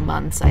 2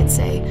 months, I'd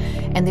say.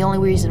 And the only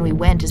reason we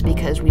went is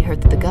because we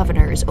heard that the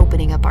governor is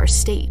opening up our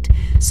state.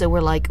 So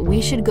we're like,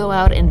 we should go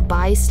out and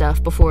buy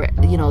stuff before,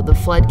 you know, the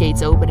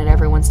floodgates open and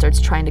everyone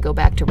starts trying to go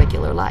back to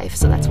regular life.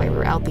 So that's why we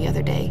were out the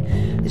other day.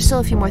 There's still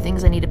a few more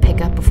things I need to pick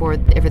up before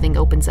everything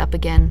opens up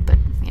again, but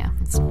yeah,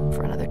 it's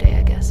for another day,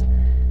 I guess.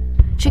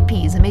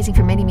 Chickpeas, amazing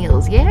for many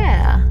meals.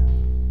 Yeah!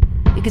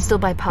 You can still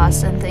buy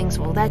pasta and things.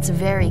 Well, that's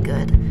very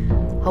good.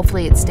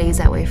 Hopefully it stays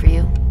that way for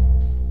you.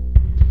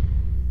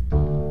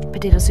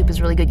 Potato soup is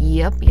really good.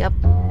 Yep.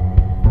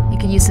 You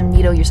can use some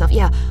Nito yourself.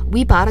 Yeah,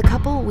 we bought a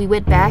couple. We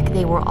went back.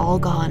 They were all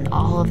gone,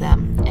 all of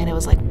them. And it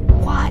was like,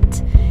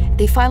 what?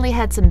 They finally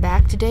had some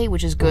back today,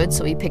 which is good.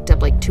 So we picked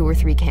up like 2 or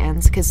 3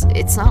 cans because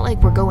it's not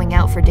like we're going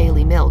out for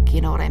daily milk.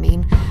 You know what I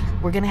mean?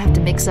 We're going to have to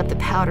mix up the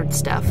powdered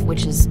stuff,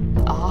 which is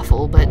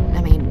awful. But,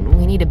 I mean,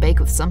 we need to bake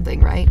with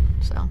something, right?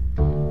 So...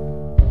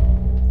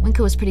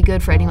 Winco was pretty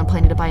good for anyone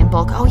planning to buy in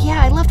bulk. Oh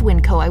yeah, I loved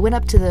Winco. I went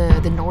up to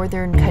the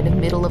northern kind of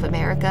middle of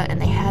America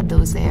and they had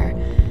those there.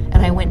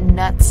 And I went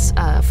nuts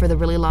for the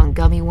really long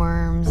gummy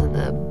worms and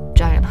the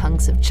giant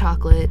hunks of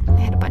chocolate.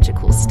 They had a bunch of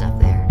cool stuff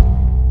there.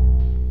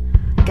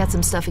 I got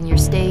some stuff in your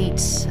state.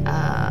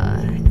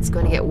 It's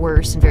going to get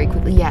worse and very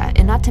quickly. Yeah,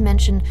 and not to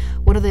mention,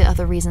 one of the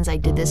other reasons I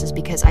did this is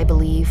because I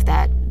believe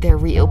that they're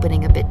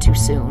reopening a bit too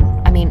soon.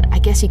 I mean, I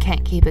guess you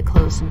can't keep it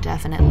closed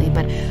indefinitely,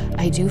 but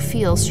I do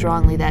feel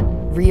strongly that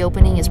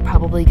reopening is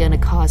probably going to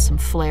cause some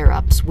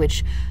flare-ups,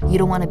 which you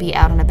don't want to be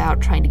out and about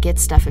trying to get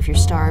stuff if you're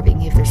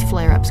starving, if there's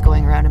flare-ups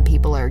going around and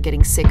people are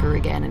getting sicker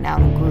again and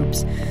out in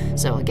groups.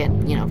 So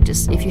again, you know,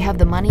 just if you have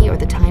the money or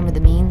the time or the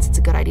means, it's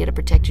a good idea to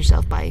protect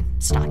yourself by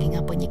stocking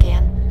up when you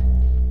can.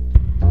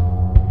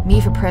 Me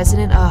for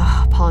president?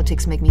 Oh,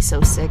 politics make me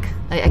so sick.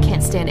 I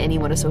can't stand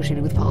anyone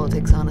associated with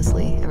politics,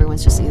 honestly.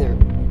 Everyone's just either...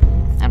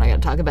 I'm not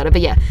going to talk about it,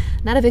 but yeah,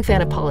 not a big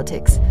fan of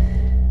politics.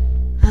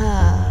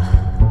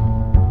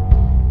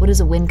 What is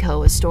a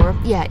Winco? A store?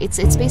 Yeah, it's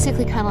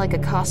basically kind of like a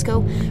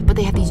Costco, but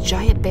they have these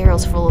giant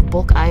barrels full of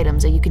bulk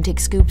items that you can take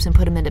scoops and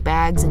put them into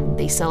bags, and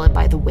they sell it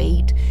by the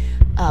weight.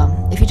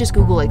 If you just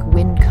Google like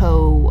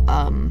Winco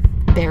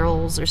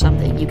barrels or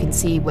something, you can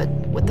see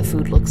what the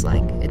food looks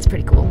like. It's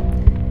pretty cool.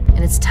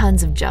 And it's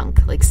tons of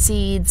junk, like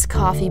seeds,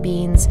 coffee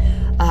beans.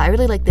 I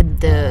really like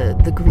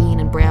the green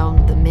and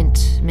brown, the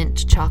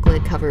mint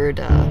chocolate covered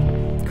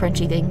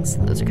crunchy things.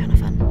 Those are kind of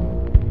fun.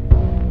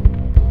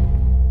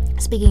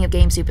 Speaking of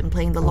games, you've been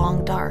playing The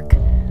Long Dark.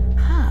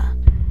 Huh.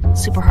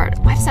 Super hard.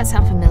 Why does that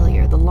sound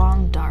familiar? The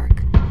Long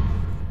Dark.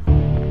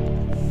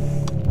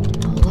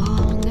 The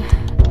Long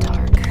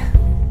Dark.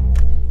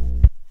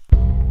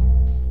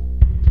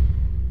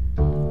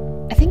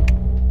 I think...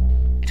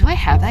 Do I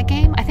have that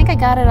game? I think I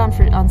got it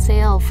on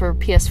sale for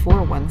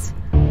PS4 once.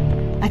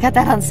 I got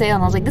that on sale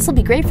and I was like, this will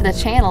be great for the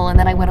channel, and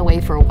then I went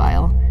away for a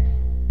while.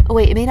 Oh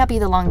wait, it may not be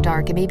The Long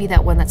Dark. It may be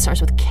that one that starts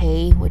with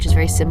K, which is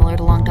very similar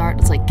to Long Dark.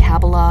 It's like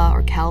Kabbalah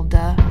or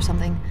Kalda or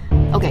something.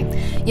 Okay,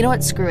 you know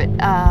what? Screw it.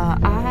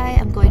 I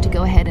am going to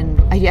go ahead and...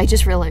 I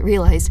just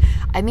realized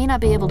I may not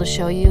be able to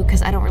show you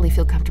because I don't really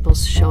feel comfortable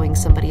showing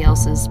somebody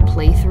else's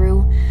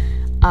playthrough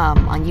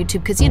on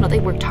YouTube because, you know, they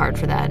worked hard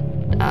for that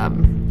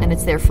and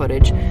it's their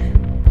footage.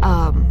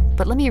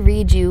 But let me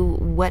read you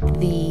what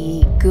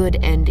the good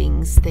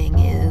endings thing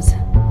is.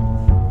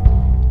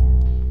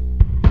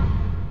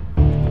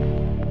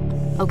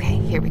 Okay,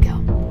 here we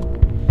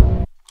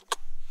go.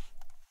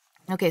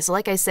 Okay, so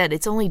like I said,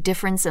 it's only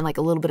difference and like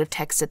a little bit of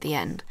text at the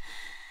end.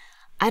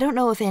 I don't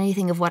know if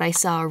anything of what I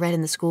saw or read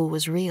in the school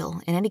was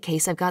real. In any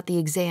case, I've got the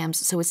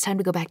exams, so it's time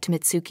to go back to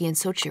Mitsuki and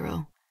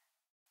Soichiro.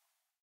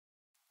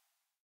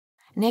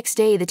 Next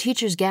day, the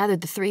teachers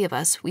gathered the 3 of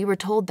us. We were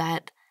told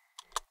that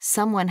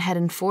someone had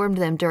informed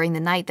them during the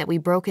night that we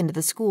broke into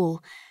the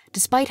school.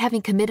 Despite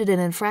having committed an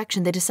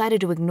infraction, they decided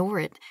to ignore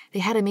it. They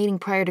had a meeting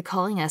prior to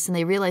calling us, and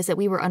they realized that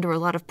we were under a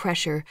lot of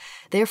pressure.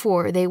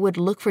 Therefore, they would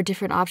look for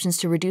different options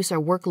to reduce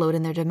our workload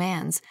and their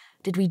demands.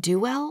 Did we do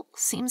well?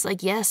 Seems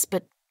like yes,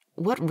 but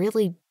what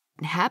really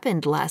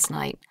happened last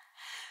night?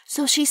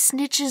 So she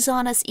snitches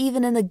on us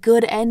even in the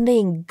good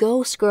ending.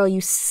 Ghost girl,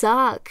 you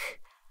suck.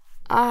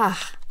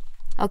 Ah.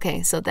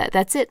 Okay, so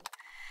that's it.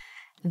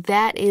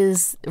 That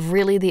is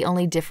really the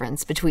only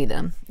difference between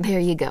them. There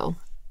you go.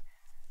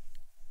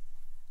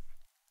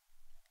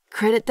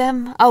 Credit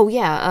them? Oh,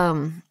 yeah,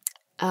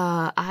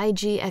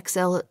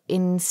 IGXL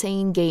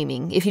Insane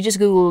Gaming. If you just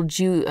Google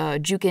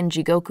Juken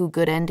Jigoku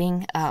Good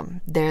Ending,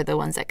 they're the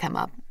ones that come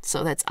up.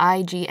 So that's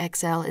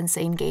IGXL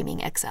Insane Gaming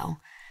XL. A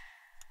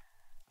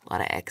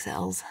lot of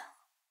XLs.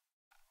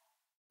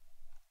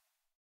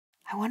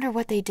 I wonder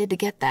what they did to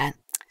get that.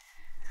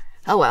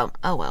 Oh well,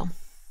 oh well.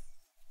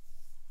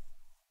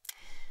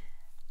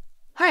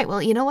 Alright,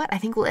 well, you know what? I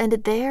think we'll end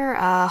it there.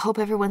 Hope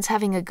everyone's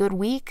having a good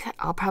week.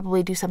 I'll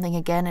probably do something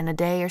again in a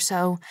day or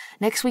so.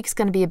 Next week's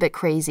going to be a bit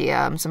crazy.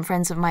 Some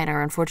friends of mine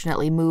are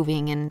unfortunately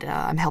moving, and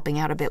I'm helping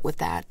out a bit with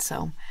that.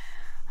 So,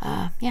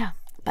 yeah.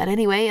 But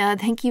anyway,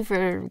 thank you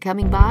for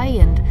coming by,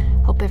 and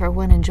hope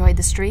everyone enjoyed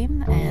the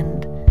stream.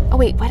 And oh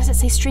wait, why does it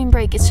say stream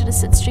break? It should have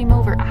said stream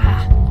over.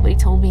 Ah, nobody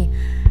told me.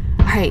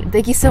 Alright,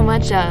 thank you so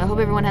much. Hope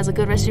everyone has a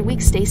good rest of your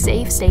week. Stay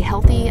safe, stay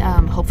healthy.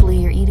 Hopefully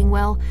you're eating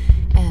well.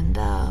 And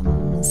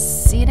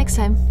see you next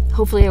time.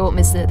 Hopefully I won't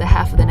miss the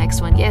half of the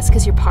next one. Yes,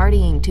 because you're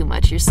partying too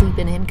much. You're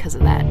sleeping in because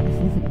of that.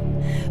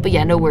 But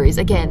yeah, no worries.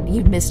 Again,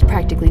 you missed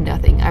practically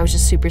nothing. I was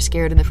just super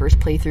scared in the first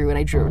playthrough, and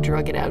I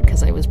drug it out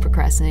because I was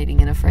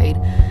procrastinating and afraid.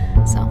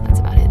 So that's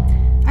about it.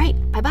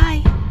 Alright,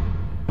 bye-bye.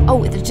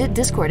 Oh, the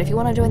Discord. If you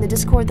want to join the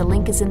Discord, the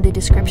link is in the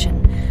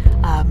description.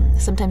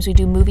 Sometimes we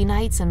do movie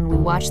nights, and we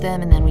watch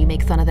them, and then we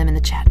make fun of them in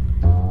the chat.